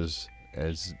far as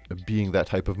being that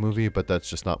type of movie, but that's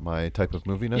just not my type of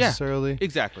movie necessarily. Yeah,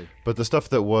 exactly. But the stuff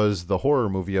that was the horror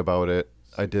movie about it,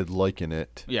 I did like in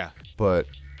it. Yeah. But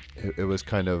it was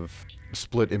kind of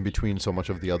split in between so much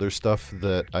of the other stuff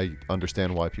that I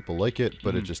understand why people like it,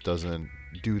 but it just doesn't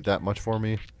do that much for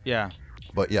me. Yeah.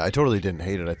 But yeah, I totally didn't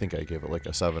hate it. I think I gave it like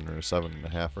a 7 or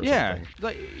 7.5 or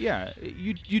something. Yeah,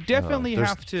 you definitely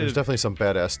have to. There's definitely some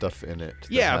badass stuff in it.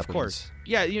 Yeah, of course.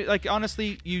 Yeah, like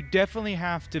honestly, you definitely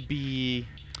have to be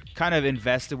kind of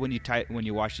invested when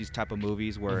you watch these type of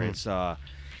movies where it's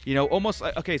you know, almost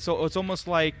like, okay, so it's almost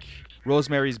like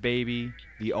Rosemary's Baby,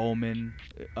 The Omen,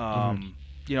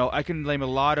 I can name a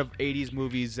lot of 80s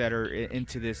movies that are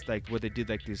into this, like where they did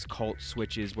like these cult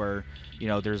switches where,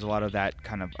 there's a lot of that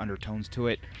kind of undertones to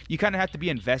it. You kind of have to be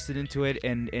invested into it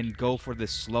and go for the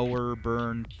slower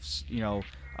burn,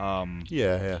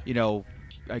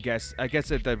 I guess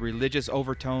that the religious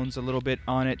overtones a little bit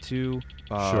on it too.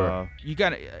 Sure. You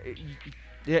gotta,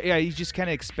 you just kind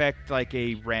of expect like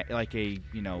a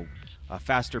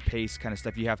faster pace kind of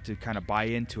stuff. You have to kind of buy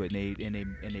into it, and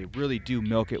they really do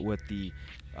milk it with the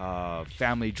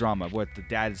family drama. What the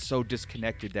dad is so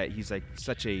disconnected that he's like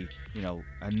such a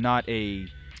not a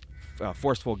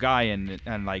forceful guy,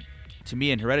 and like to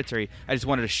me in Hereditary, I just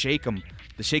wanted to shake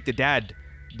the dad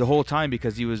the whole time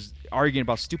because he was arguing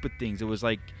about stupid things. It was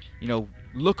like,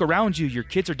 look around you, your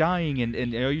kids are dying, and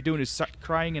all you're doing is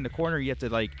crying in the corner. You have to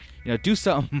like, do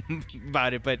something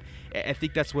about it. But I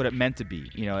think that's what it meant to be.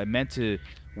 It meant to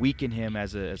weaken him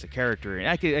as a character. And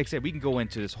like I said, we can go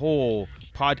into this whole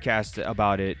podcast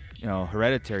about it.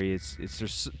 Hereditary.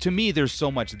 It's to me, there's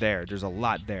so much there. There's a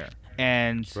lot there.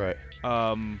 And right.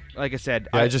 Like I said,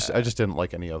 I just didn't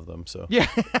like any of them. So yeah.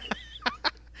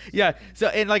 Yeah. So,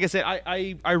 and like I said,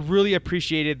 I really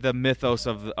appreciated the mythos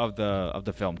of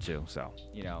the film too. So,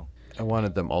 I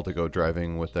wanted them all to go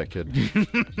driving with that kid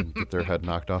and get their head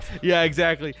knocked off. Yeah,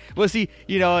 exactly. Well, see,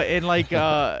 and like,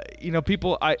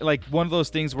 people, I like one of those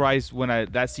things where when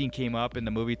that scene came up in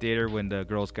the movie theater when the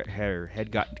girl's her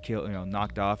head got killed,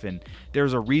 knocked off, and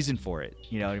there's a reason for it.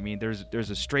 You know what I mean? There's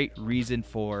a straight reason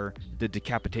for the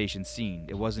decapitation scene.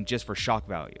 It wasn't just for shock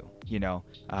value,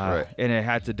 right. And it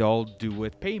had to all do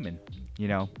with Payman,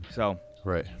 so.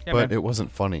 Right. Yeah, but man. It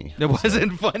wasn't funny. It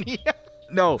wasn't funny.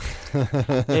 No,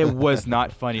 it was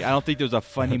not funny. I don't think there was a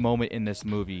funny moment in this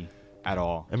movie at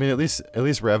all. I mean, at least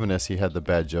Ravenous, he had the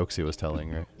bad jokes he was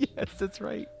telling, right? Yes, that's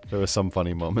right. There was some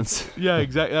funny moments. Yeah,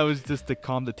 exactly. That was just to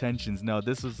calm the tensions. No,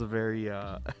 this was a very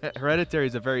Hereditary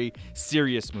is a very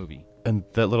serious movie. And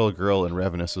that little girl in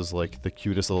Ravenous was like the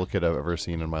cutest little kid I've ever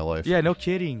seen in my life. Yeah, no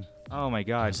kidding. Oh my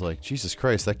God. I was like, Jesus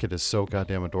Christ, that kid is so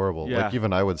goddamn adorable. Yeah. Like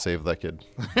even I would save that kid.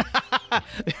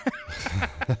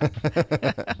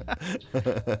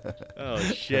 Oh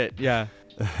shit, yeah.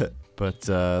 But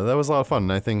that was a lot of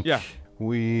fun. I think yeah.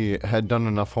 we had done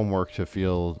enough homework to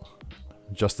feel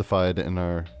justified in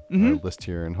our list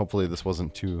here, and hopefully this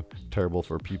wasn't too terrible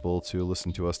for people to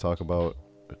listen to us talk about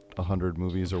 100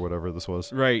 movies or whatever this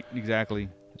was. Right, exactly.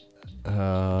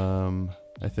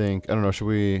 I think, I don't know,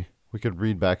 we could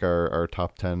read back our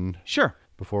top 10 sure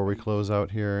before we close out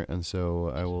here. And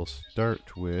so I will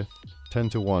start with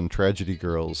 10-1, Tragedy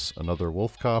Girls, Another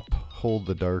Wolf Cop, Hold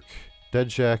the Dark,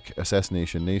 Dead Shack,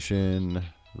 Assassination Nation,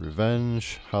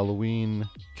 Revenge, Halloween,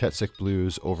 Cat Sick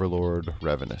Blues, Overlord,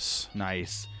 Ravenous.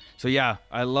 Nice. So yeah,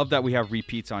 I love that we have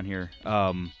repeats on here.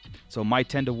 So my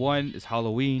 10-1 is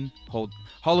Halloween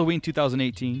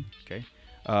 2018. Okay.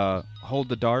 Hold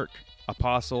the Dark,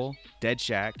 Apostle, Dead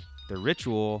Shack, The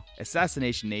Ritual,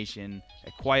 Assassination Nation,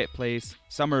 A Quiet Place,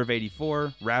 Summer of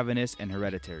 '84, Ravenous, and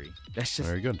Hereditary. That's just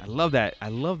very good. I love that. I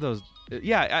love those.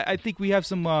 Yeah, I think we have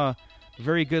some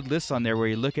very good lists on there where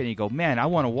you look at it and you go, man, I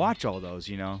want to watch all those,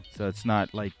 So it's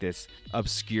not like this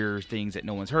obscure things that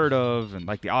no one's heard of, and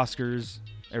like the Oscars,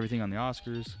 everything on the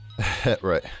Oscars.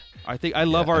 Right. I think I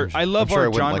love our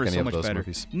genre so much better.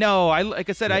 Movies. No, like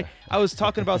I said, I was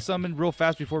talking about something real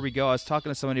fast before we go. I was talking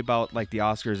to somebody about like the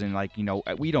Oscars and like,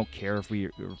 we don't care if we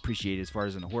appreciate it as far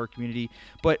as in the horror community,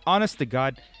 but honest to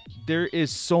God, there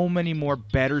is so many more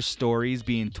better stories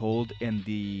being told in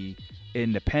the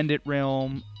independent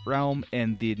realm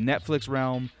and the Netflix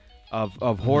realm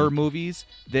of horror movies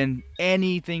than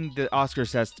anything the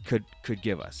Oscars could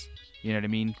give us. You know what I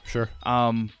mean? Sure.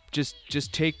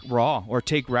 Just take Raw or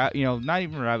take not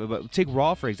even Rabbit, but take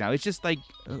Raw for example. It's just like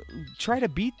try to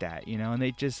beat that, and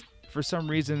they just for some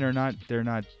reason they're not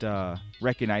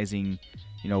recognizing,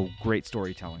 great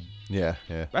storytelling. Yeah.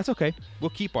 That's okay. We'll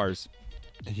keep ours.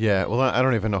 Yeah. Well, I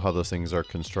don't even know how those things are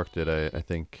constructed. I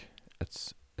think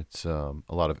it's a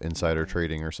lot of insider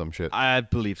trading or some shit. I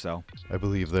believe so. I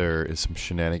believe there is some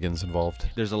shenanigans involved.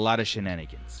 There's a lot of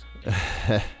shenanigans.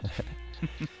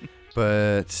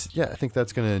 But yeah, I think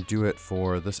that's going to do it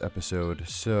for this episode.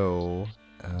 So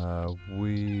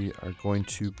we are going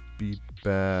to be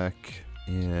back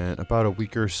in about a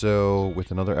week or so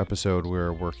with another episode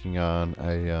we're working on.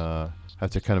 I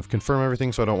have to kind of confirm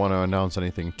everything, so I don't want to announce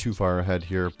anything too far ahead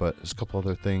here, but there's a couple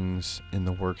other things in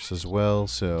the works as well.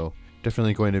 So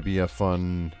definitely going to be a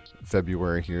fun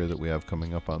February here that we have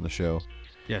coming up on the show.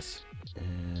 Yes.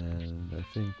 And I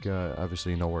think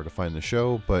obviously you know where to find the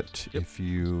show, but if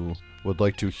you would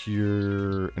like to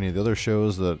hear any of the other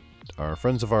shows that are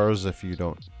friends of ours, if you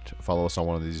don't follow us on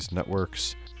one of these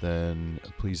networks, then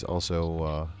please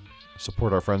also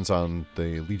support our friends on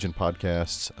the Legion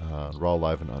podcasts, Raw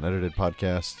Live and Unedited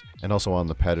podcasts, and also on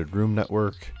the Padded Room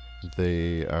Network.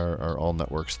 They are all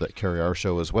networks that carry our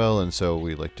show as well, and so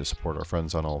we like to support our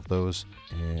friends on all of those.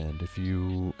 And if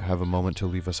you have a moment to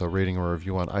leave us a rating or a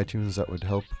review on iTunes, that would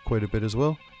help quite a bit as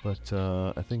well. But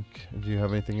I think, do you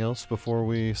have anything else before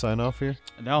we sign off here?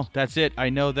 No, that's it.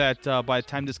 I know that by the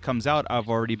time this comes out, I've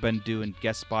already been doing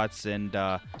guest spots, and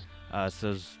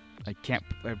so I can't,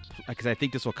 because I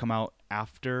think this will come out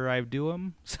after I do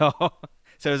them. So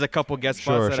there's a couple guest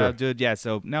spots that I'll do. Yeah,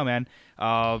 so no, man.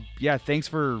 Yeah, thanks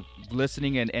for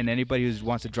listening, and anybody who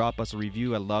wants to drop us a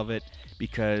review, I love it,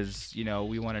 because, you know,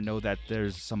 we want to know that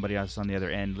there's somebody else on the other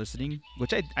end listening,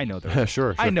 which I know there is.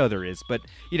 Sure. I know there is, but,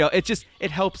 you know,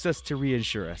 it helps us to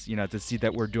reassure us, you know, to see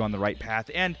that we're doing the right path.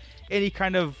 And any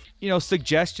kind of, you know,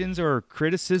 suggestions or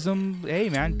criticism, hey,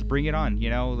 man, bring it on. You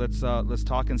know, let's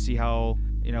talk and see how,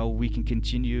 you know, we can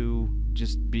continue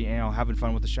just having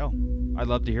fun with the show. I'd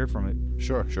love to hear from it.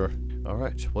 Sure. All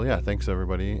right. Well, yeah, thanks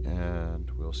everybody,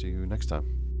 and we'll see you next time.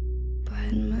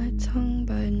 Bite my tongue,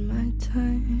 bide my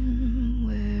time,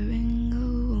 wearing a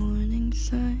warning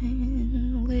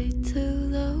sign. Wait till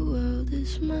the world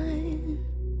is mine.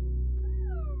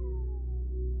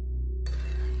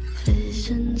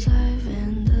 Visions I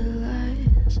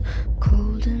vandalize,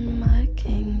 cold in my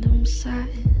kingdom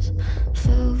size.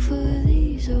 Fell for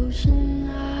these ocean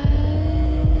eyes.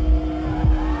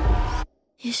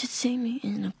 You should see me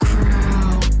in a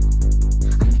crowd.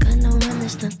 I'm gonna run,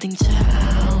 there's nothing to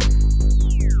help.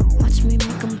 Watch me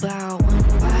make them bow, one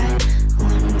by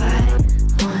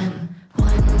one,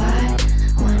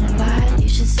 one by. You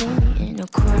should see me in a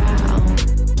crowd.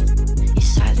 Your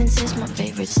silence is my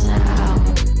favorite sound.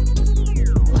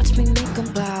 Watch me make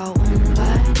them bow, one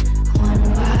by one,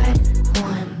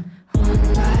 one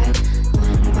by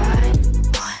one.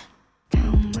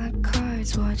 Count my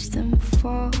cards, watch them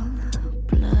fall.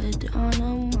 Blood on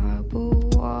a marble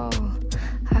wall.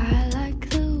 I like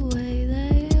the way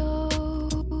they all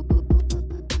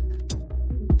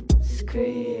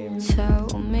scream.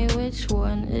 Tell me which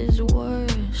one is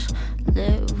worse,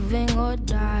 living or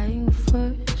dying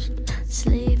first.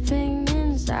 Sleeping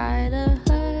inside a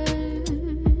hearse.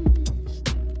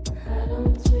 I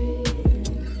don't dream.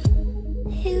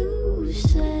 You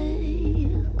say,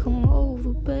 come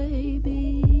over,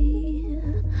 baby.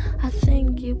 I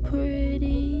think you're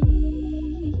pretty.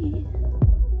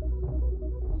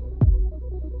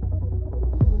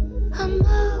 I'm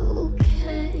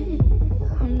okay,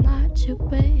 I'm not your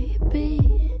baby.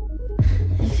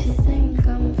 If you think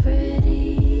I'm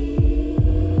pretty,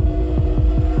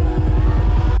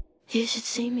 you should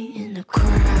see me in the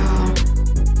crowd.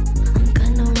 I'm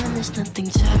gonna run, there's nothing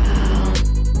to help.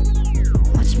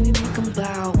 Watch me make them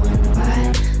bow, one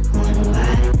by one,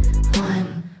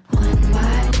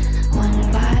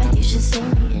 one by. You should see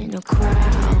me in a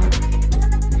crowd.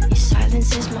 Your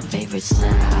silence is my favorite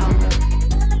sound.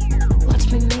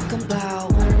 Watch me make them bow,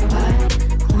 one by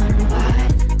one,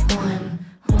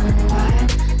 one by one.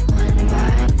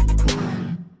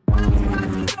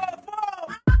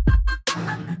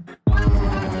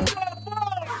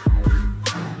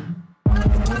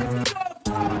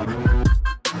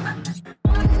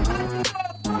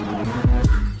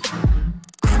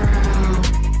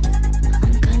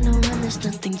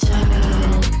 Nothing to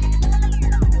help.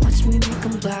 Watch me make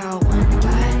them bow, one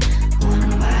by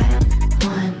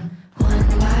one,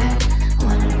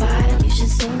 one by. You should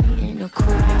see me in a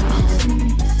crowd.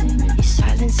 Your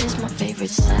silence is my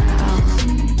favorite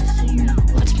sound.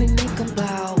 Watch me make them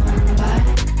bow.